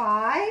do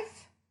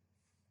 5.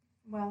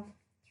 Well,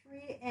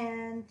 3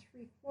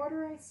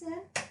 3/4, I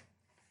said.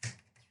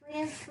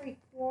 3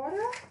 3/4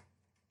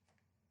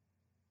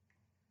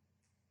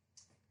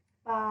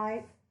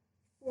 by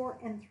 4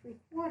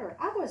 3/4.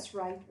 I was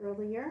right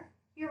earlier.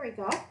 Here we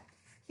go.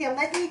 Okay,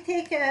 let me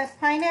take a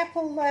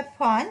pineapple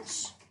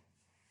punch.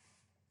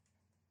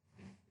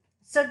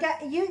 So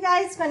you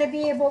guys going to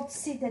be able to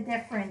see the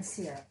difference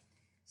here.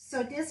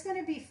 So this is going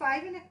to be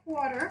 5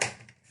 1/4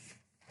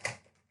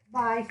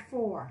 by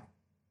 4.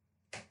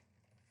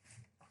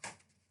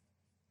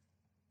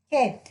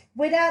 Okay,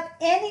 without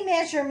any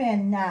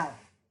measurement now,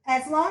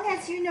 as long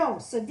as you know.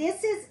 So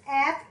this is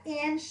 1/2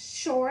 inch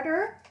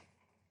shorter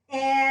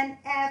and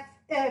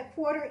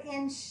 1/4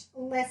 inch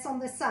less on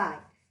the side.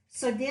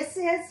 So this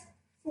is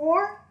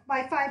 4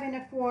 by 5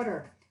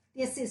 1/4.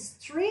 This is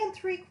 3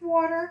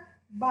 3/4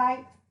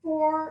 by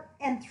 4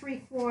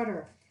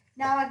 3/4.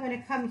 Now I'm going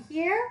to come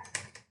here.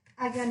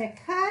 I'm going to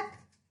cut.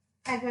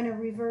 I'm going to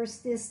reverse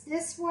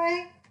this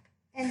way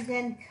and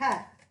then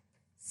cut.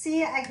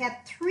 See, I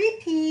got 3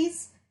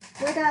 pieces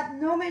without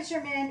no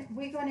measurement.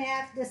 We're going to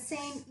have the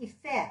same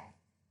effect.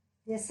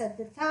 This at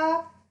the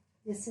top,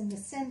 this in the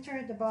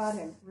center, the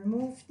bottom.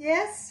 Remove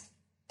this.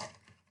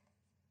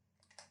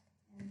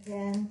 And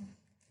then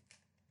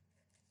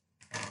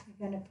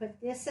you're going to put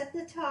this at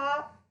the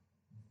top.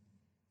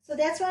 So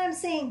that's what I'm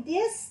saying.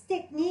 This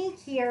technique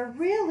here,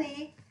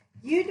 really,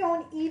 you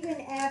don't even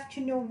have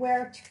to know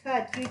where to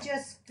cut. You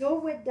just go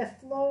with the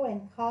flow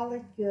and call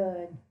it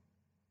good.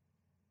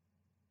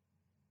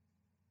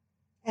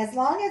 As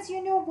long as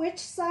you know which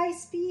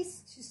size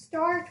piece to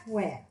start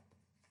with.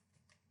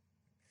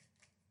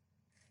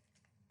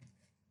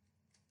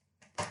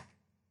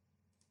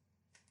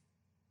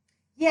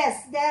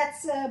 Yes,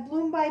 that's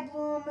Bloom by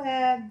Bloom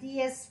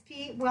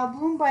DSP. Well,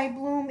 Bloom by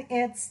Bloom,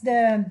 it's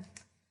the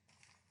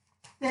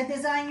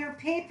designer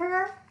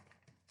paper.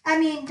 I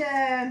mean,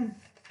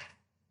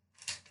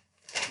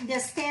 the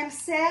stamp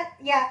set.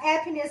 Yeah,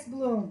 Happiness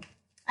Bloom.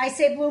 I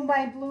say Bloom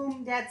by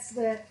Bloom. That's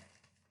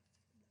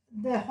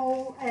the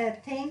whole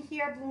thing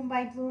here. Bloom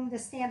by Bloom, the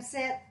stamp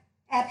set.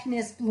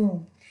 Happiness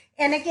Bloom.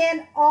 And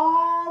again,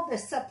 all the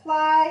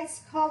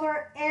supplies,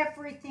 color,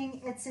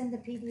 everything, it's in the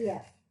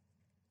PDF.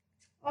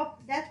 Oh,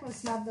 that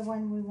was not the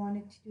one we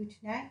wanted to do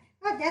tonight.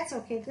 Oh, that's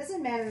okay. It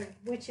doesn't matter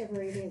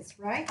whichever it is,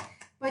 right?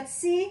 But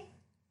see,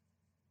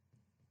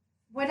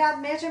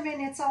 without measurement,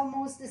 it's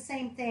almost the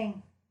same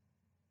thing.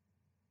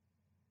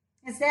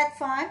 Is that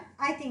fun?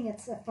 I think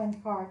it's a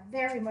fun card.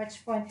 Very much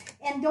fun.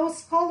 And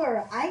those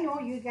color, I know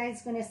you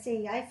guys going to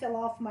say, I fell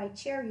off my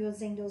chair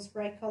using those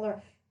bright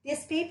color.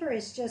 This paper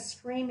is just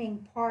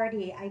screaming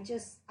party.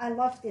 I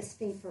love this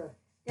paper.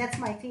 That's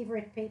my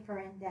favorite paper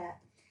in that.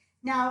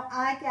 Now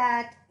I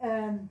got,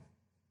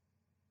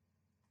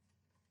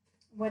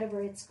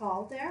 whatever it's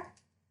called there,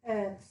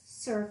 a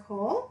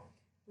circle.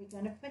 We're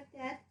going to put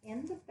that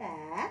in the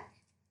back.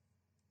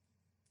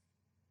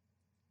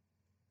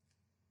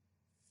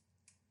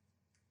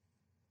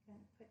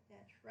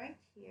 Right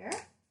here.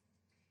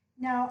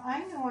 Now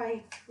I know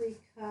I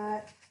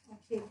pre-cut.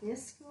 Okay,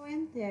 this go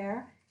in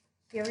there.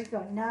 Here we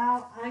go.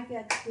 Now I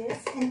got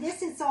this, and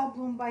this is all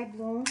Bloom by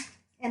Bloom.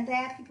 And the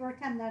Happy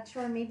Birthday, I'm not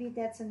sure. Maybe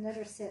that's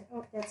another set.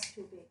 Oh, that's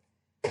too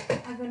big.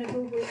 I'm gonna go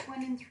with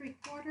 1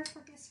 3/4 for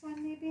this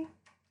one, maybe.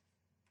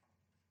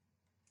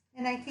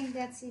 And I think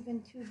that's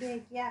even too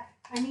big. Yeah,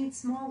 I need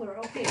smaller.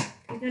 Okay,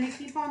 we're going to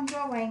keep on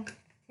going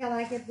till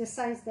I get the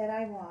size that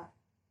I want.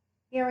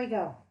 Here we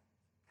go.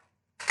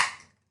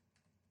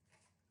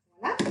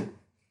 Voila.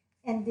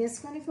 And this is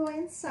going to go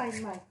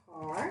inside my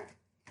card.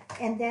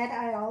 And that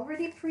I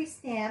already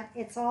pre-stamped.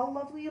 It's all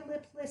lovely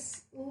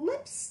lipless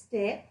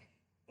lipstick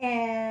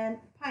and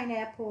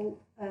pineapple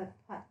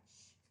punch.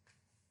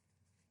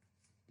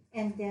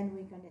 And then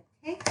we're going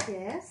to take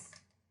this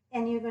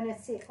and you're going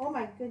to say, oh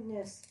my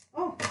goodness.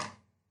 Oh,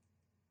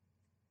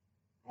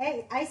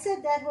 hey, I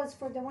said that was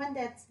for the one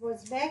that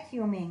was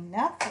vacuuming,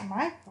 not for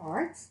my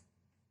cards.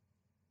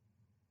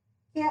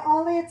 Yeah,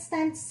 Ollie, it's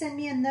time to send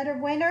me another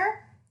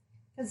winner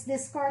because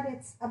this card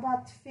is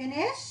about to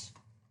finish.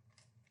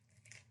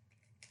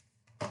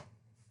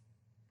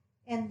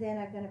 And then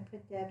I'm going to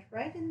put that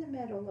right in the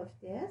middle of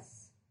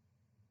this.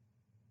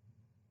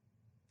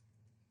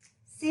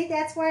 See,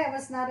 that's why I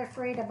was not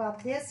afraid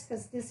about this,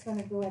 because this is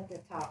going to go at the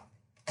top.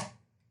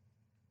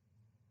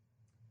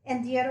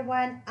 And the other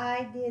one,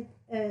 I did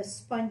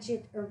sponge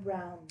it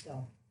around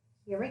though.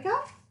 Here we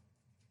go.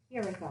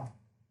 Here we go.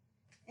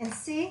 And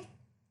see?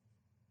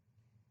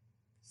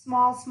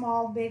 Small,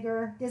 small,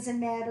 bigger, doesn't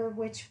matter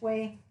which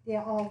way, they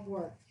all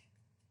work.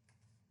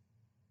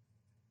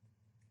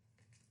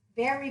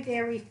 Very,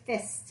 very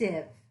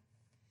festive.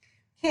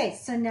 Okay,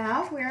 so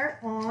now we're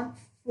on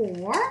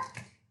 4.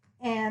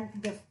 And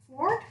the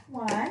 4th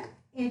one,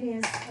 it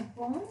is a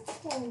bone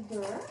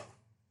folder.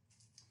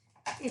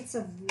 It's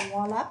a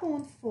Voila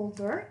bone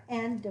folder.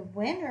 And the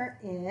winner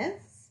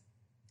is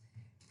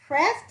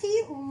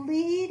Crafty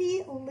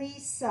Lady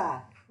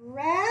Lisa.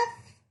 Crafty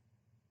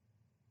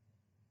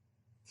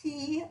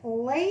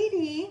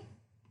Lady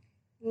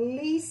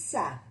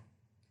Lisa.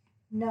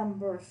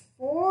 Number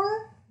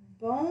 4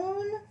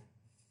 bone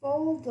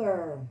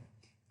folder.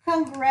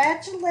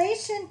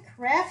 Congratulations,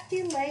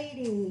 Crafty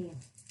Lady.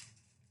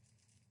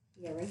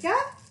 Here we go.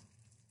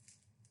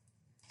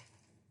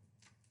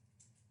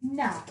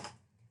 Now,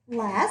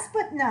 last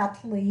but not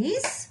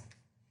least,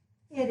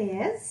 it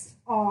is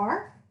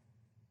our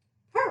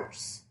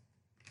purse.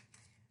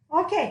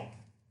 Okay.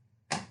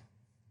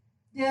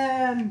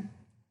 The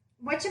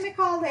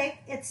whatchamacallit,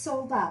 it's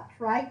sold out,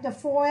 right? The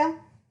foil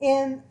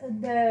in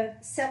the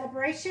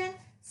celebration.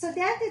 So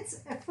that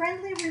is a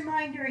friendly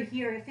reminder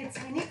here. If it's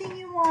anything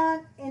you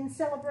want in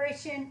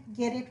celebration,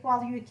 get it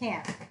while you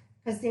can.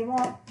 Because they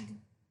won't,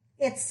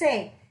 it's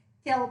safe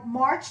till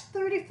March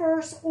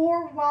 31st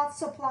or while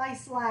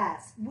supplies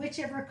last,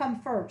 whichever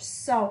comes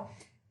first. So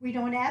we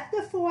don't have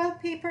the foil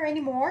paper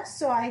anymore.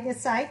 So I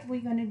decide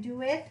we're going to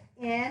do it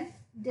in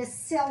the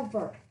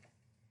silver.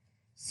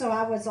 So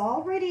I was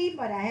all ready,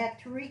 but I had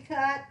to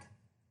recut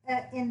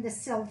in the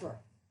silver.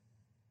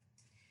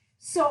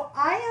 So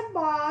I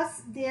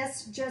embossed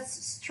this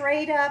just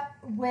straight up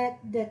with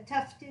the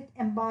tufted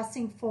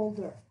embossing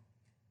folder.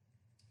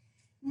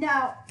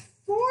 Now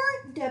for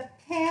the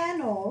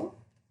panel,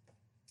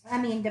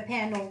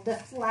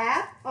 the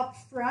flap up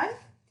front,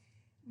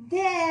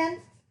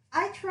 then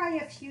I try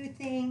a few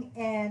things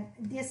and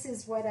this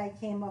is what I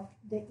came up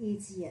the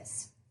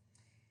easiest.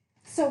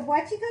 So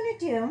what you're going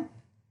to do,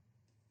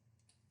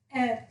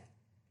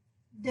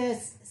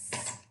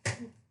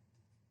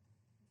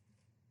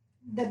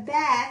 the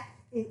back,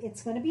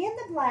 it's going to be in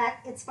the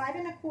black. It's 5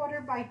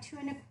 1/4 by 2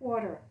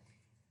 1/4.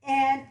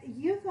 And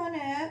you're going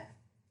to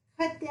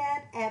cut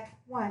that at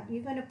 1.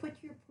 You're going to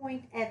put your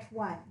point at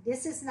 1.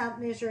 This is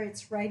not measured.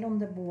 It's right on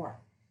the board.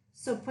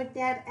 So put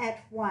that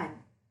at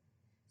 1.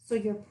 So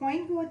your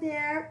point go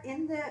there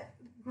in the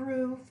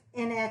groove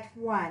and at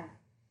 1.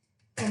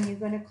 And you're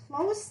going to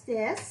close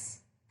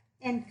this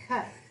and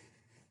cut.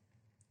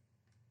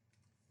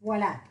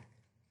 Voila.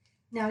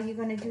 Now you're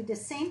going to do the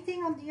same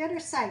thing on the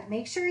other side.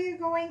 Make sure you're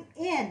going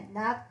in,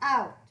 not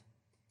out.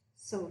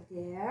 So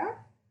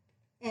there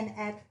and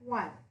at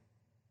 1.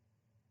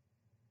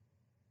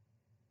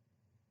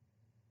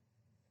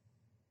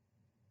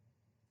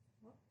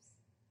 Oops.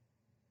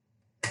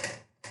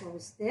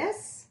 Close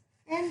this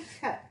and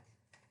cut.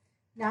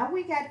 Now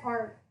we got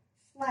our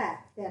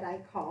flap that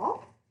I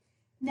call.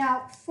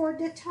 Now for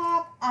the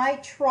top, I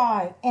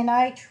try and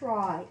I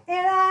try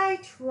and I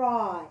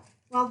try.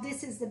 Well,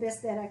 this is the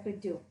best that I could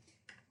do.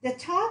 The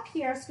top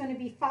here is going to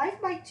be 5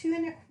 by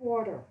 2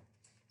 1/4.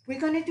 We're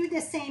going to do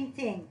the same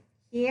thing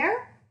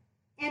here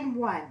and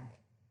 1.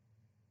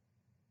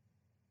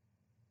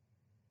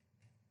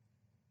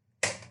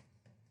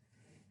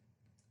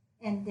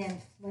 And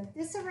then flip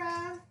this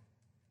around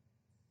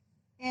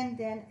and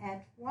then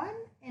at 1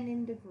 and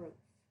in the groove.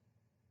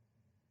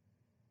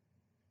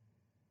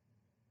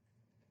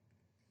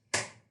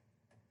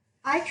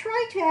 I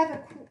try to have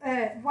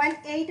a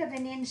 1/8 of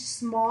an inch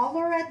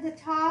smaller at the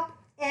top,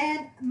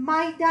 and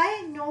my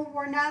diagonal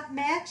were not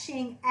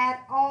matching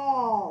at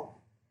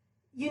all.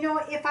 You know,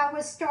 if I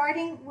was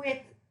starting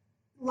with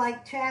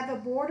like to have a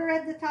border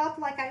at the top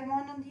like I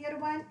want on the other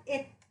one,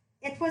 it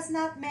was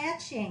not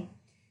matching.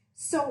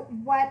 So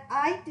what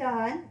I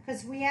done,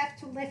 because we have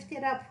to lift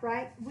it up,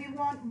 right? We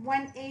want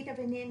 1/8 of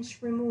an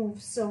inch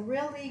removed. So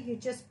really you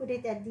just put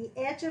it at the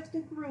edge of the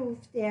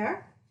groove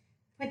there.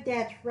 Put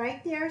that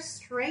right there,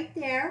 straight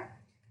there.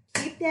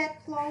 Keep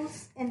that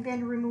close and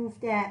then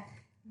remove that.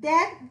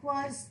 That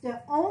was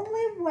the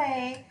only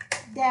way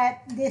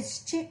that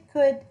this chick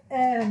could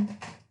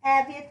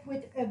have it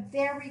with a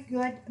very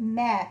good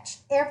match.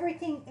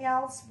 Everything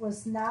else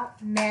was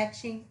not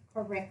matching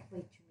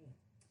correctly to me.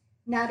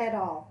 Not at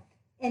all.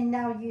 And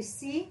now you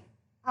see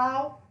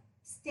how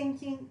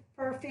stinking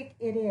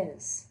perfect it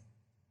is.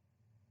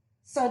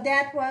 So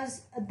that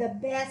was the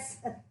best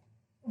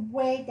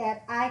way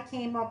that I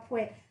came up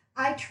with.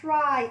 I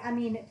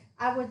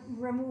would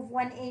remove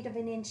 1/8 of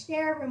an inch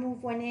there,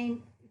 remove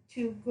 1/8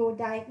 to go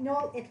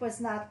diagonal. It was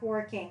not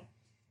working.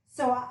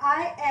 So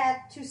I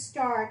had to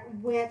start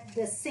with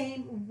the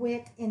same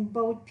width in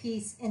both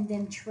pieces and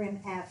then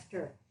trim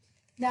after.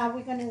 Now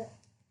we're going to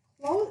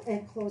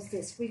close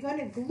this. We're going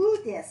to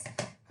glue this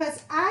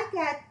because I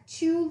got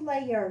 2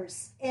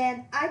 layers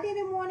and I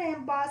didn't want to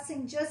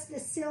embossing just the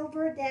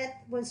silver.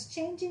 That was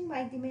changing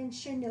my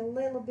dimension a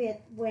little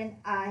bit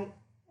when I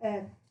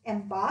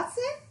emboss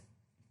it.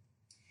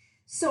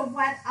 So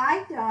what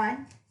I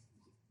done,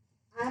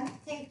 I'm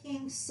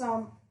taking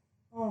some,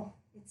 oh,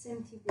 it's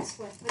empty this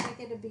way, but I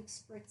get a big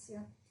spritz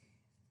here.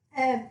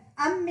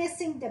 I'm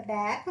missing the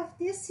back of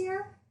this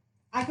here.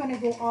 I'm going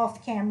to go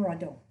off camera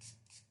though.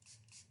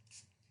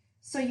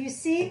 So you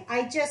see,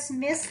 I just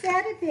missed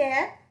that a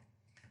bit.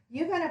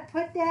 You're going to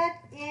put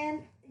that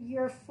in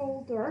your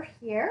folder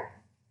here.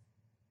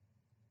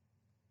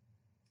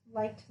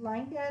 Like to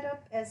line that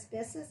up as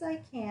best as I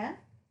can.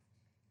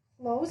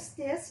 Close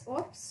this,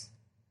 oops.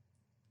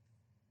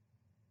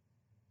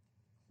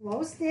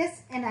 Close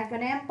this, and I'm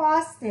going to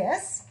emboss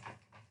this.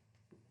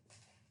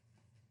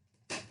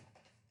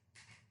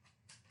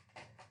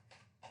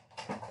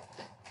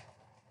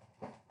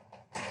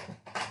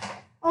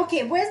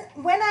 Okay,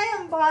 when I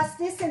emboss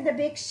this in the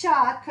big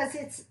shot, because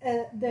it's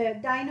the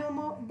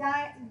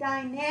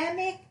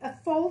dynamic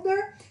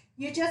folder,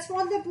 you just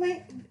want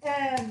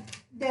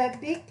the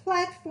big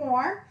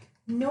platform,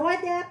 no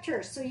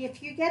adapter. So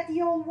if you get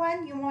the old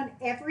one, you want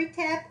every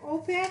tab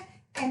open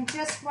and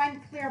just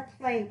one clear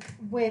plate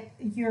with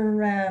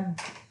your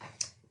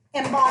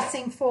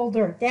embossing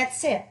folder.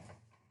 That's it.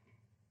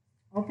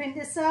 Open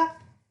this up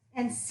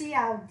and see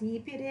how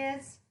deep it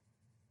is.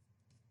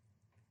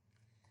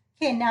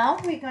 Okay, now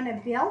we're going to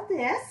build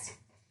this.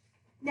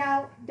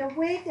 Now, the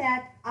way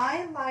that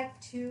I like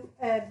to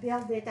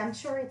build it, I'm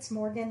sure it's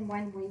more than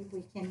one way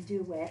we can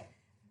do it,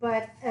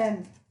 but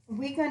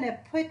we're going to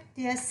put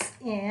this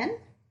in,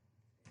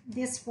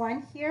 this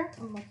one here.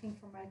 I'm looking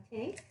for my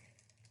tape.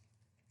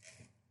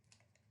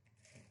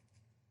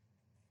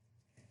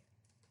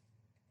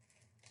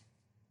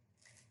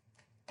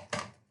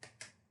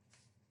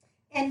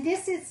 And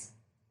this is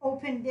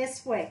open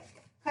this way.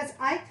 Because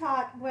I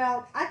thought,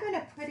 well, I'm going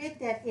to put it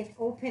that it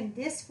opened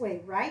this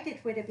way, right?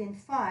 It would have been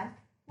fun.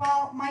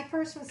 Well, my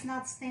purse was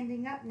not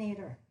standing up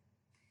neither.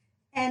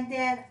 And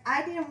then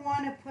I didn't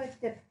want to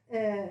put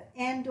the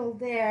handle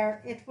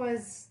there. It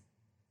was,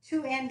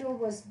 2 handle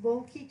was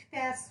bulky to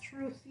pass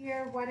through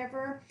here,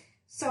 whatever.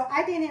 So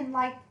I didn't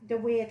like the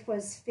way it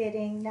was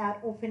fitting, not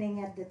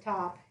opening at the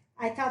top.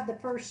 I thought the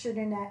purse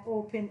shouldn't have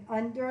opened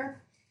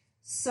under.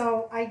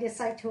 So I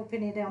decided to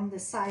open it on the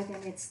side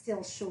and it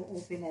still should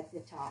open at the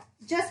top.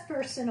 Just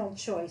personal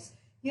choice.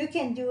 You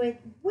can do it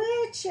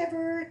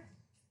whichever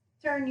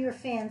turn your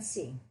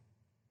fancy.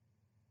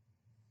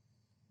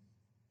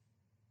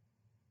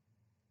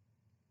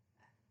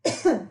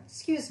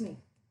 Excuse me.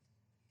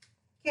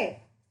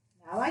 Okay,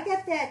 now I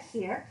got that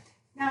here.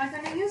 Now I'm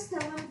going to use the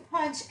little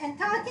punch. And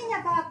talking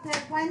about the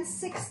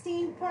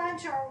 1/16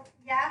 punch, or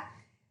yeah,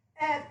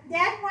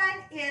 that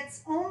one,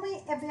 it's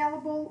only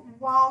available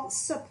while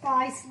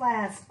supplies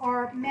last.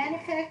 Our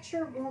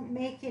manufacturer won't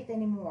make it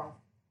anymore.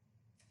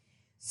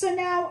 So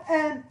now,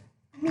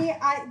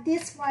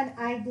 this one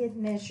I did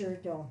measure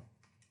though,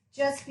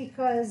 just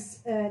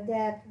because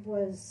that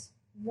was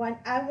one.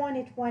 I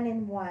wanted 1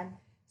 and 1,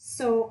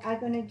 so I'm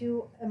gonna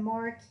do a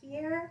mark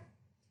here,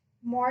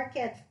 mark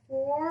at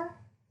 4,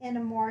 and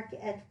a mark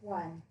at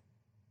 1.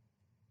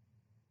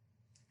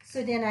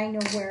 So then I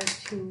know where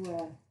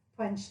to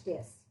punch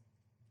this.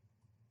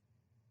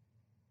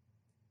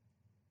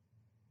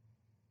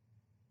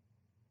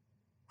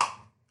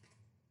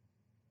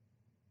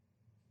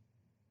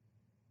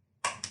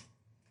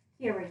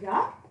 Here we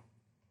go.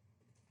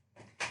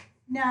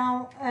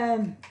 Now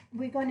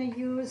we're going to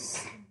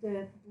use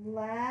the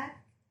black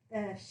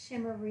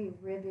shimmery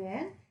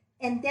ribbon,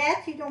 and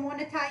that you don't want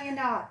to tie a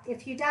knot.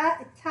 If you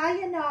tie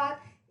a knot,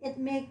 it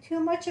makes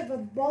too much of a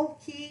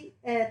bulky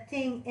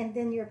thing, and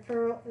then your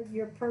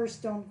purse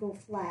don't go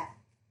flat.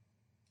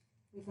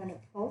 We're going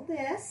to pull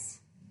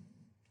this.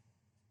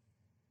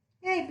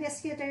 Hey,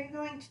 Biscuit, are you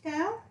going to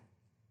town?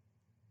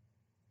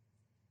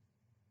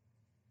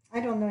 I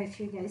don't know if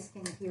you guys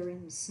can hear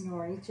him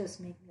snore. It just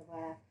makes me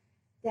laugh.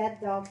 That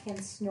dog can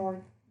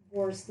snore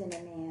worse than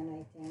a man,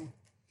 I think.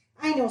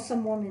 I know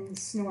some women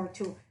snore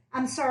too.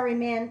 I'm sorry,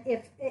 man.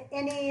 If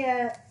any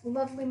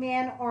lovely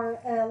men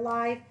are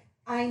alive,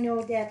 I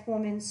know that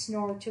women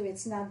snore too.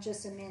 It's not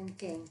just a men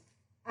thing.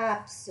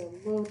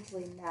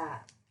 Absolutely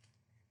not.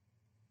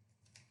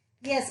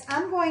 Yes,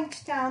 I'm going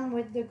down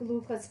with the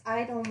glue because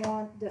I don't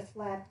want the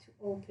flap to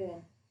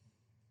open.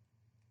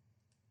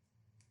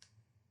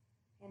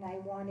 And I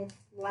want it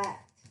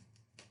flat.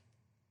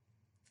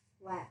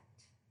 Flat.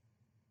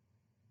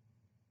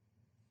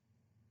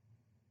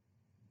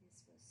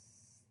 This was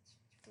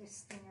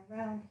twisting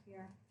around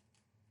here.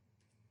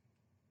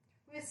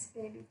 Twist,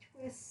 baby,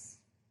 twist.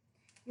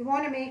 You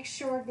want to make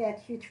sure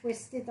that you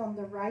twist it on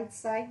the right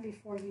side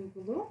before you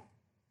glue.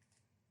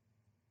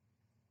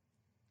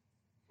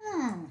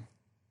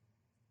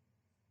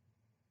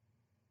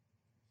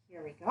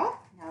 Here we go.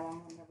 Now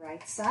I'm on the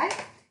right side.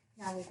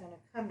 Now we're going to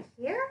come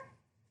here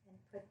and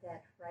put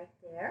that right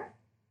there.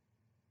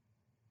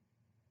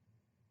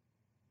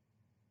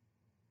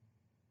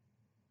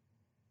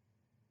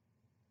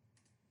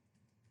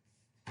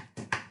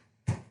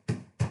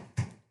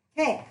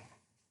 Okay,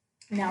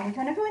 now we're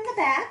going to go in the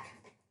back,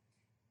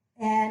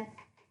 and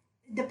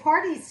the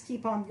parties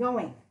keep on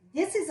going.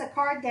 This is a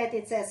card that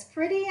it's as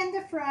pretty in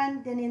the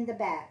front than in the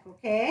back,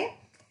 okay?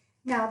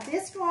 Now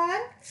this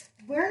one,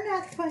 we're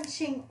not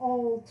punching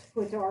old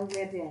with our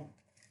ribbon.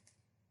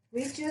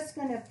 We're just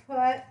going to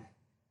put,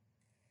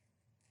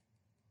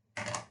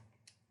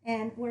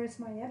 and where's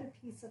my other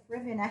piece of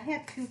ribbon? I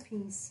had 2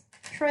 pieces.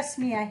 Trust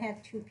me, I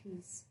had 2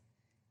 pieces.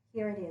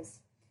 Here it is.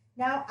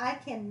 Now I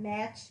can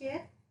match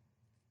it to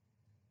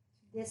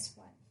this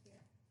one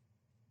here.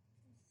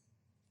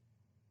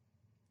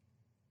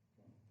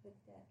 Put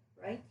that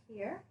right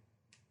here.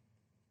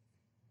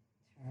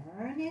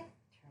 Turn it,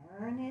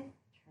 turn it,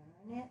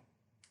 turn it.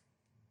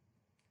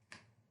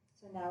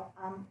 So now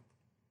I'm,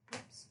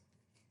 oops,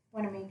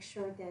 want to make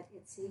sure that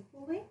it's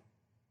equally.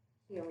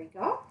 Here we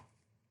go.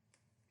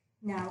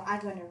 Now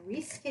I'm going to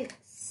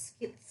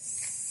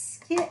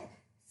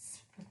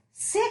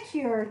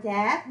secure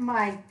that.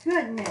 My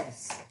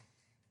goodness.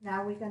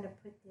 Now we're going to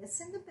put this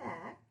in the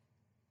back.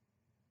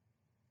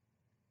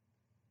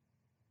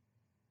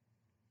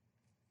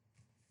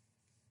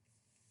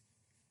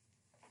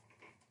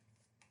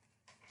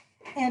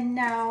 And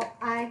now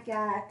I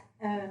got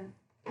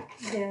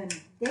the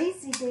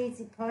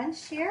daisy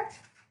punch here.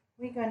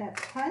 We're going to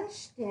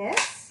punch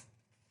this.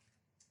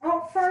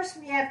 Oh, first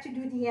we have to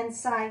do the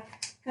inside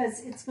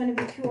because it's going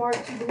to be too hard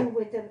to do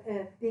with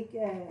a big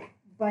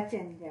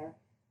button there.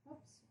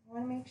 Oops, I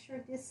want to make sure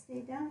this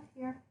stays down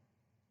here.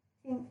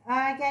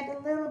 I got a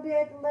little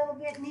bit,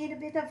 need a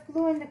bit of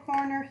glue in the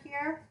corner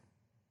here.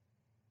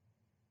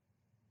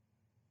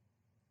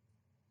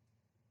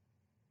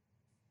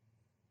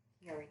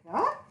 Here we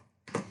go.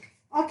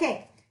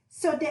 Okay,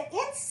 so the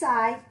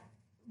inside,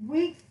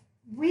 we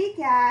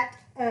got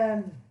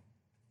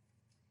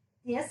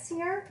this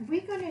here.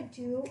 We're going to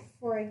do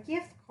for a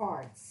gift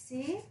card,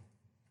 see?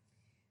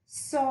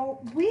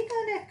 So we're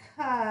going to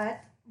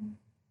cut,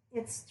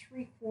 it's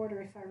 3/4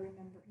 if I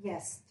remember.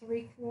 Yes,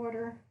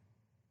 3/4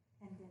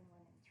 and then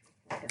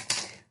 1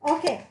 3/4.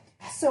 Okay,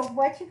 so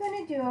what you're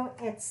going to do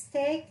is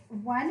take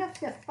one of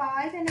the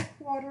 5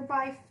 1/4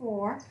 by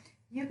 4.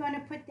 You're going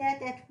to put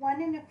that at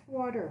 1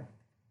 1/4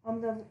 on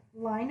the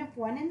line of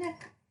 1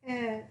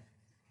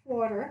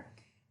 1/4.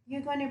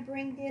 You're going to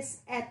bring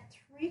this at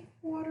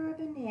 3/4 of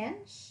an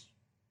inch.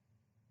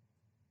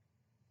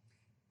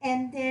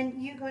 And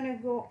then you're going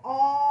to go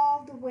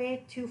all the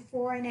way to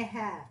 4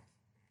 1/2.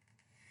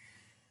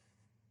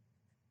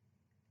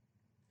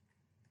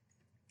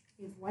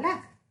 And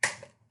voila.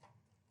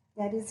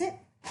 That is it.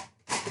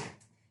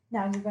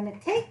 Now you're going to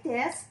take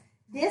this.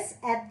 This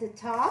at the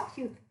top,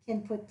 you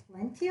can put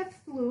plenty of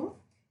glue.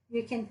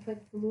 You can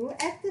put glue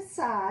at the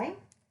side.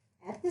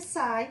 At the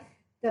side.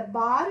 The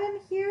bottom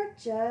here,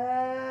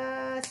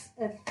 just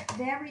a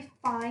very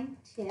fine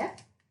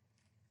tip.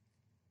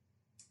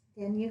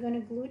 Then you're going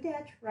to glue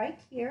that right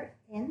here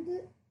in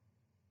the,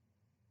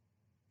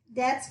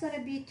 that's going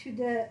to be to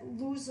the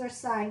looser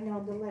side,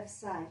 no, the left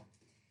side.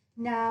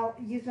 Now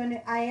you're going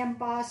to, I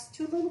embossed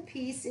 2 little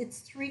pieces.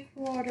 It's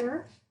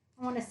 3/4.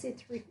 I want to say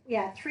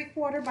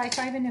 3/4 by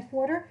 5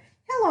 1/4.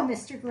 Hello,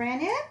 Mr.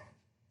 Granite.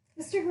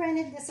 Mr.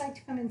 Granite decided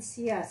to come and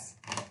see us.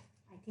 I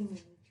think we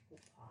need to go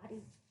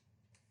potty.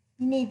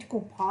 You need to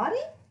go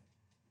potty?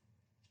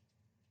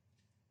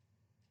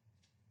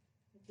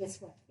 But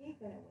guess what? You're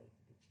going to wait.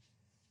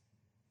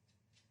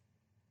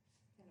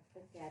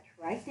 Put that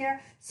right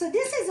there. So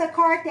this is a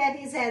card that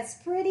is as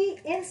pretty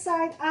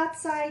inside,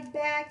 outside,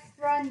 back,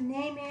 front,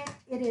 name it.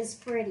 It is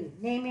pretty.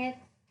 Name it.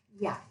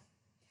 Yeah.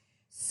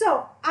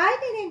 So I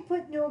didn't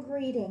put no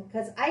greeting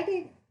because I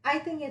think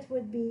it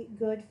would be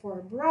good for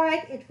a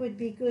bride. It would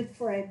be good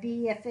for a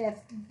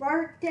BFF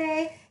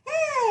birthday.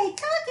 Hey,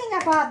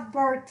 talking about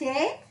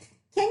birthday,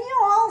 can you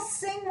all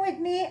sing with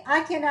me?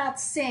 I cannot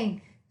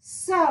sing.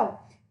 So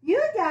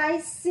you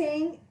guys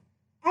sing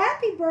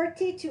happy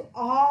birthday to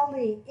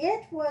Ollie.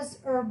 It was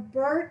her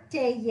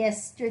birthday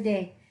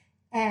yesterday.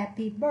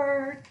 Happy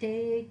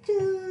birthday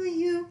to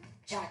you.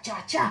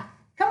 Cha-cha-cha.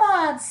 Come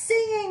on,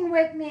 singing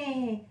with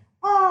me.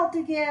 All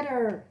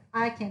together.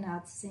 I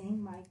cannot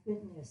sing, my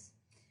goodness.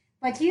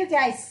 But you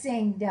guys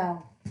sing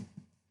though.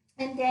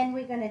 And then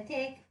we're going to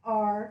take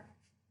our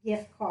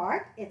gift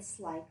card. It's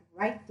like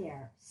right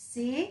there.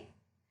 See?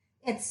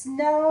 It's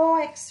no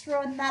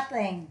extra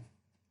nothing.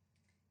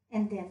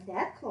 And then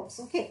that close.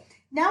 Okay,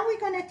 now we're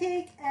going to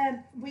take,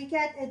 we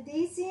got a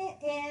daisy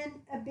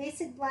in a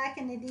basic black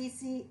and a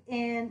daisy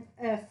in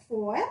a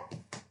foil.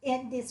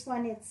 And this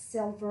one, it's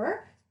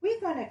silver. We're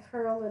going to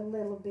curl a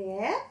little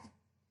bit.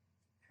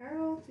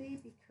 Curl,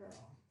 baby, curl.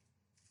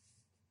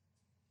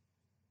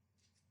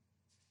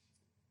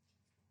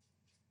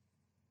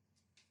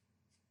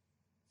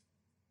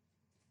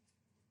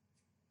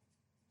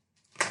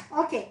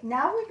 Okay,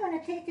 now we're going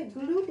to take a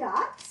glue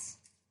dots.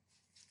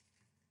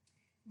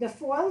 The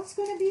foil is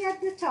going to be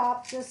at the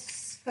top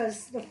just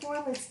because the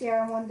foil is there.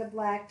 I want the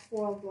black,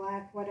 foil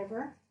black,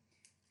 whatever.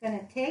 Going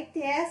to take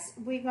this.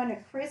 We're going to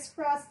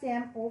crisscross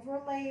them over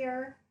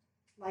layer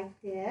like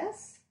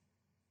this.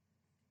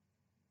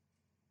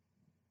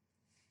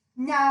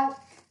 Now,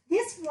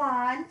 this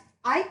one,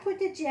 I put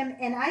the gem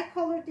and I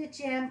colored the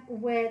gem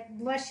with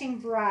Blushing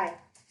Bright.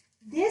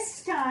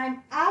 This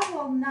time, I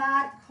will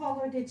not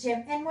color the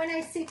gem. And when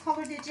I say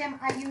color the gem,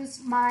 I use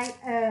my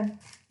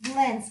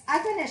blends.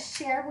 I'm going to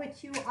share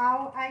with you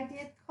how I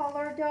did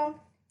color though.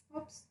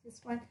 Oops,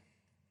 this one.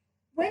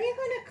 When you're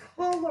going to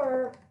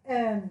color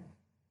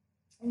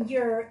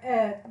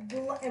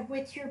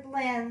with your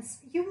blends,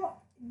 you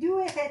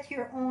do it at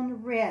your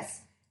own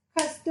risk.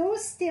 Because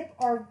those tips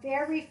are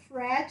very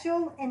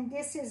fragile and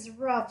this is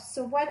rough.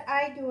 So what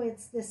I do,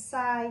 it's the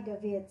side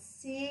of it.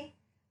 See?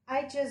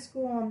 I just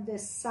go on the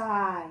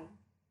side.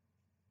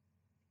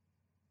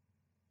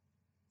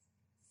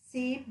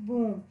 See?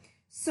 Boom.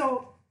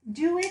 So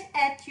do it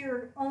at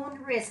your own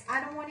risk.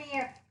 I don't want to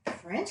hear,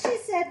 Frenchie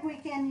said we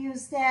can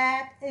use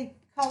that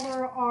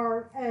color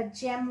or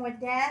gem with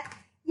that.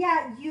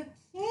 Yeah, you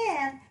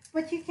can,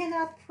 but you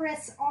cannot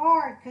press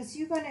hard because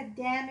you're going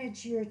to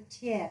damage your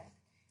tip.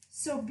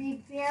 So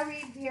be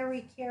very,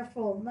 very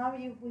careful. Now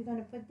we're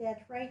going to put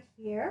that right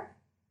here.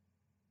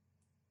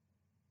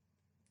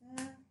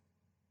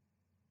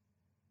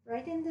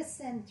 Right in the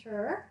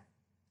center.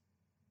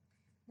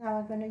 Now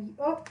I'm going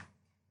to, oh,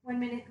 1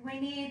 minute. We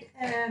need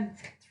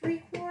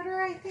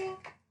 3/4, I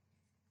think.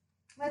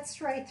 Let's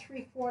try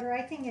 3/4.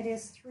 I think it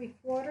is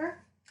 3/4.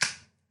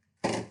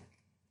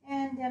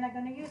 And then I'm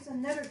going to use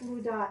another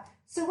glue dot.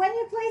 So when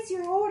you place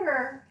your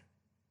order,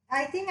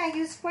 I think I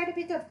used quite a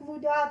bit of glue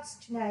dots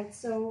tonight.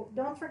 So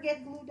don't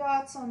forget glue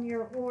dots on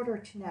your order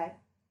tonight.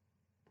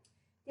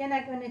 Then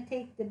I'm going to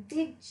take the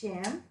big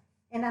gem.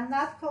 And I'm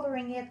not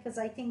coloring it because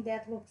I think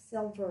that looks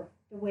silver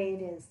the way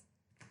it is.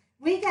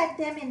 We got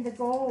them in the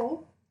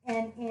gold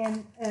and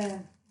in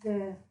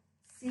the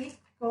see,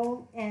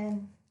 gold,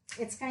 and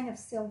it's kind of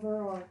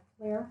silver or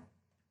clear.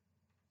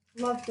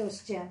 Love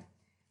those gems.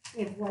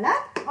 Et voila.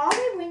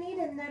 Ollie, we need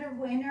another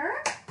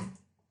winner.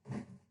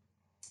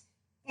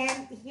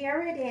 And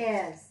here it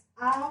is.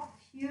 How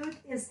cute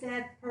is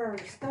that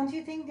purse? Don't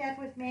you think that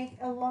would make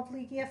a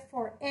lovely gift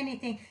for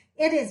anything?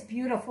 It is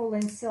beautiful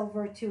in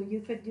silver too. You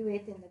could do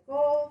it in the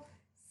gold,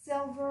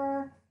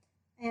 silver,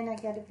 and I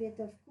got a bit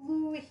of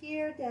glue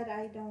here that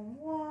I don't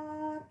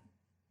want.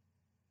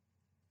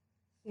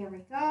 Here we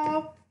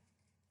go.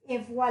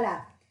 Et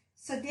voila.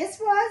 So this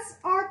was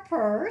our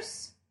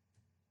purse.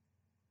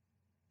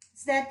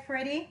 Is that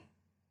pretty?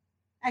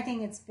 I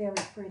think it's very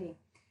pretty.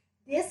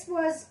 This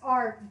was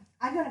our,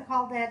 I'm going to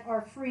call that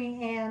our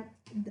freehand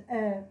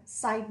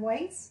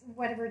sideways,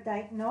 whatever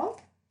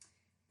diagonal.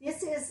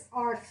 This is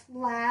our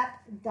flat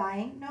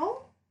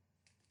diagonal.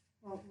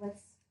 Well,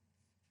 let's,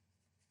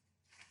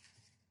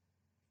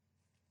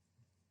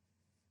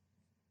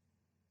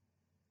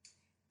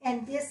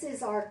 and this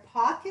is our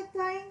pocket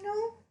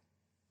diagonal.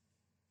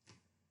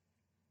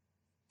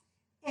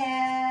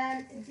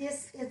 And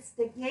this is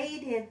the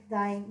gated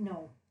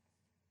diagonal.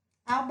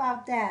 How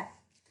about that?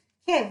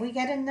 Okay, we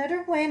got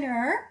another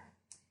winner.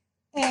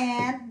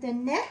 And the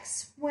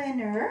next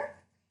winner,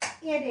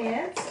 it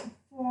is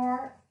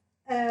for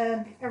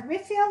a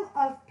refill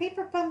of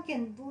Paper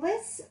Pumpkin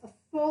Bliss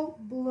Full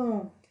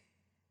Bloom.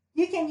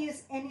 You can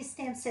use any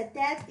stamp set.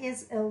 That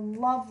is a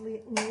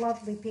lovely,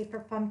 lovely paper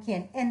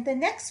pumpkin. And the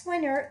next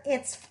winner,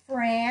 it's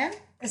Fran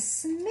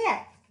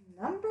Smith,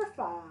 number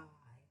 5.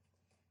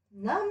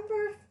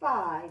 Number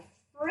 5,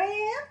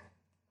 Fran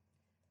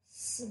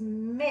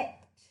Smith.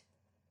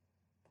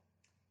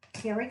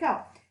 Here we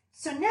go.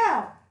 So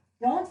now,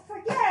 don't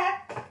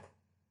forget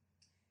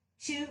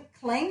to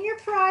claim your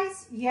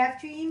prize. You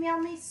have to email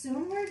me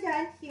soon. We're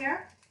done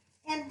here.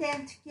 And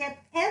then to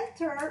get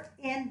entered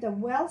in the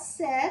Well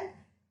Said,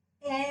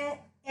 and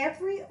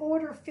every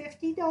order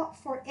 $50,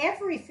 for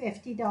every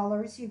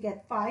 $50 you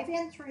get 5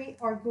 entry,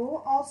 or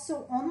go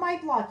also on my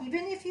blog.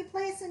 Even if you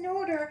place an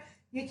order,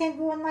 you can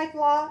go on my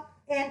blog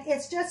and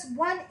it's just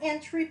 1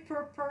 entry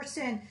per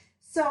person.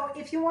 So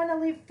if you want to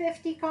leave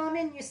 50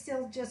 comments, you're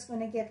still just going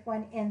to get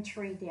 1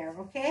 entry there,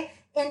 okay?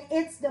 And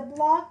it's the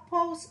blog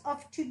post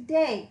of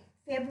today,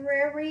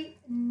 February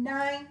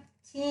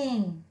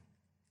 19.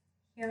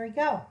 Here we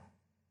go.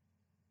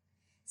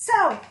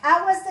 So,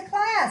 how was the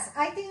class?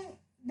 I think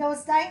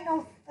those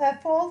diagonal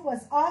fold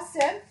was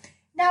awesome.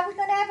 Now we're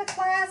going to have a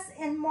class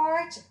in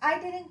March. I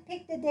didn't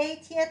pick the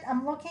date yet.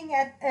 I'm looking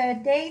at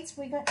dates.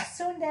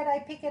 Soon that I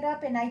pick it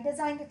up and I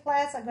design the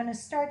class, I'm going to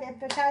start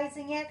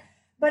advertising it.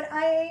 But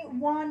I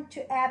want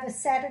to have a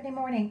Saturday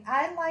morning.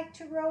 I like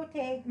to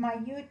rotate my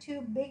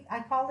YouTube I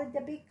call it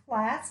the big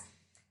class.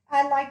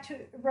 I like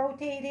to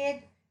rotate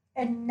it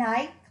a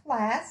night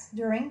class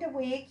during the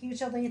week.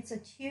 Usually it's a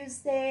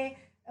Tuesday,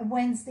 a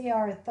Wednesday,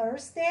 or a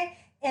Thursday.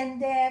 And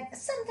then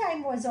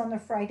sometime was on a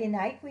Friday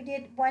night. We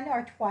did one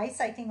or twice,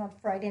 I think, on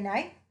Friday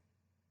night.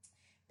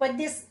 And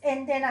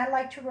then I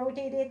like to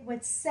rotate it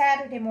with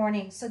Saturday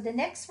morning. So the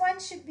next one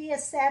should be a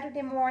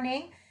Saturday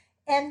morning.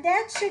 And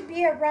that should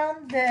be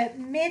around the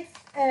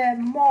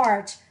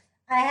mid-March.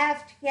 I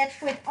have to get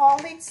with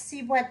Ollie to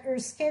see what her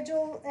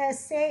schedule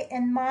say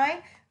and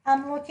mine.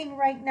 I'm looking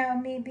right now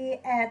maybe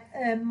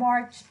at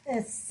March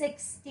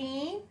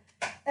 16.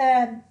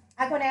 I'm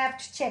going to have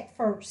to check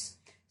first.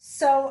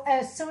 So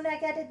as soon as I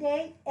get a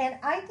date, and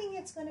I think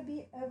it's going to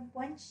be a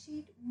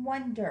one-sheet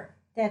wonder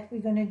that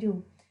we're going to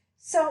do.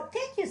 So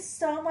thank you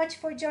so much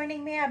for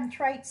joining me. I'm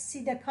trying to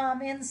see the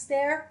comments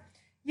there.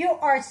 You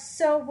are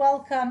so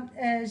welcome,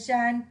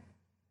 Jean.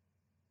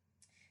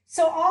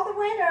 So all the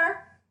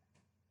winner,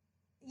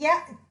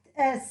 yeah,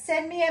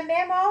 send me a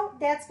memo.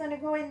 That's going to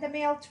go in the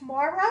mail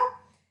tomorrow.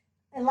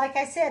 And like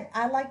I said,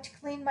 I like to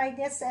clean my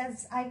desk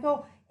as I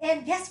go.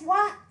 And guess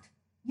what?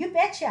 You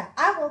betcha,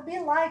 I will be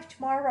live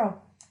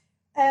tomorrow.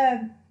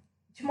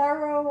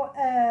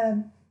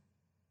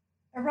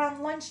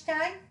 Around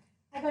lunchtime,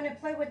 I'm going to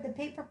play with the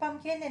paper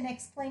pumpkin and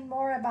explain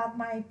more about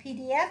my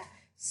PDF.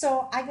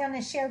 So I'm going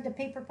to share the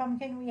paper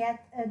pumpkin we had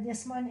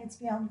this one. It's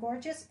beyond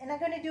gorgeous. And I'm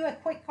going to do a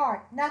quick card,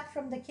 not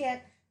from the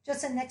kit,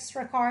 just an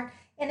extra card.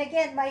 And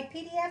again, my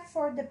PDF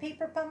for the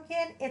paper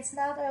pumpkin, it's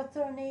not an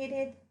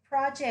alternated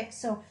project.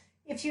 So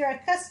if you're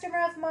a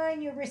customer of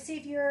mine, you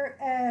receive your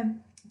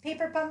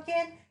paper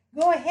pumpkin,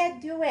 go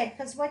ahead, do it.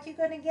 Because what you're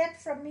going to get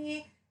from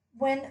me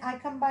when I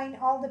combine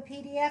all the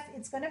PDF,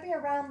 it's going to be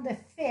around the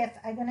 5th.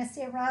 I'm going to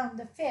say around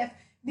the 5th.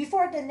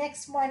 Before the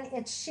next one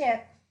it's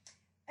shipped.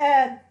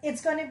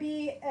 It's going to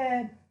be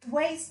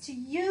ways to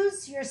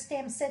use your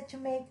stamp set to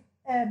make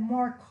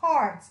more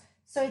cards.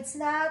 So it's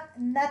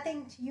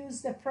nothing to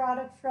use the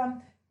product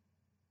from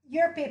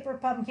your paper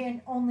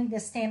pumpkin, only the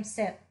stamp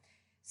set.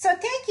 So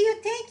thank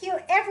you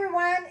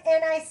everyone.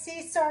 And I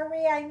see,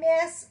 sorry I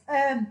missed.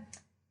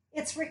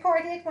 It's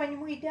recorded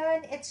when we're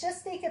done. It's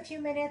just take a few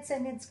minutes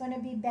and it's going to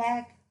be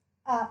back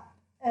up.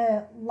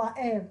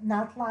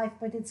 Not live,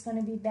 but it's going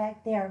to be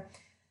back there.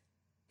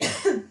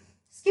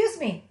 Excuse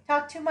me,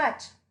 talk too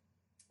much.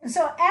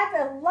 So have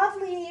a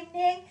lovely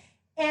evening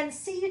and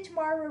see you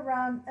tomorrow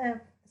around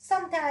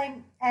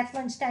sometime at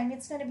lunchtime.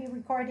 It's going to be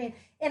recorded.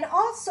 And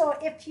also,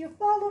 if you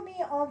follow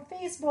me on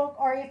Facebook,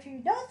 or if you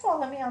don't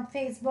follow me on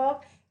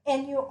Facebook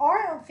and you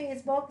are on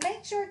Facebook,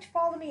 make sure to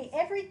follow me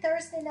every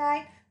Thursday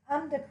night.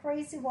 I'm the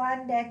crazy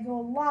one that go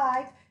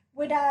live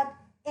without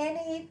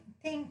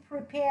anything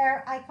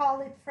prepared. I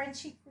call it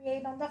Frenchie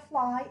Create on the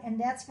Fly, and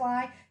that's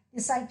why I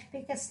decide to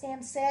pick a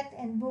stamp set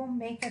and boom,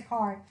 make a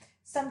card.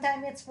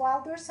 Sometimes it's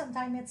wilder,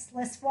 sometimes it's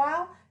less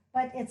wild,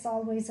 but it's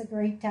always a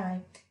great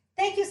time.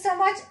 Thank you so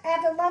much.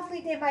 Have a lovely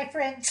day, my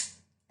friend.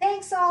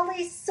 Thanks,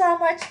 Ollie, so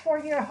much for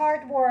your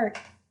hard work.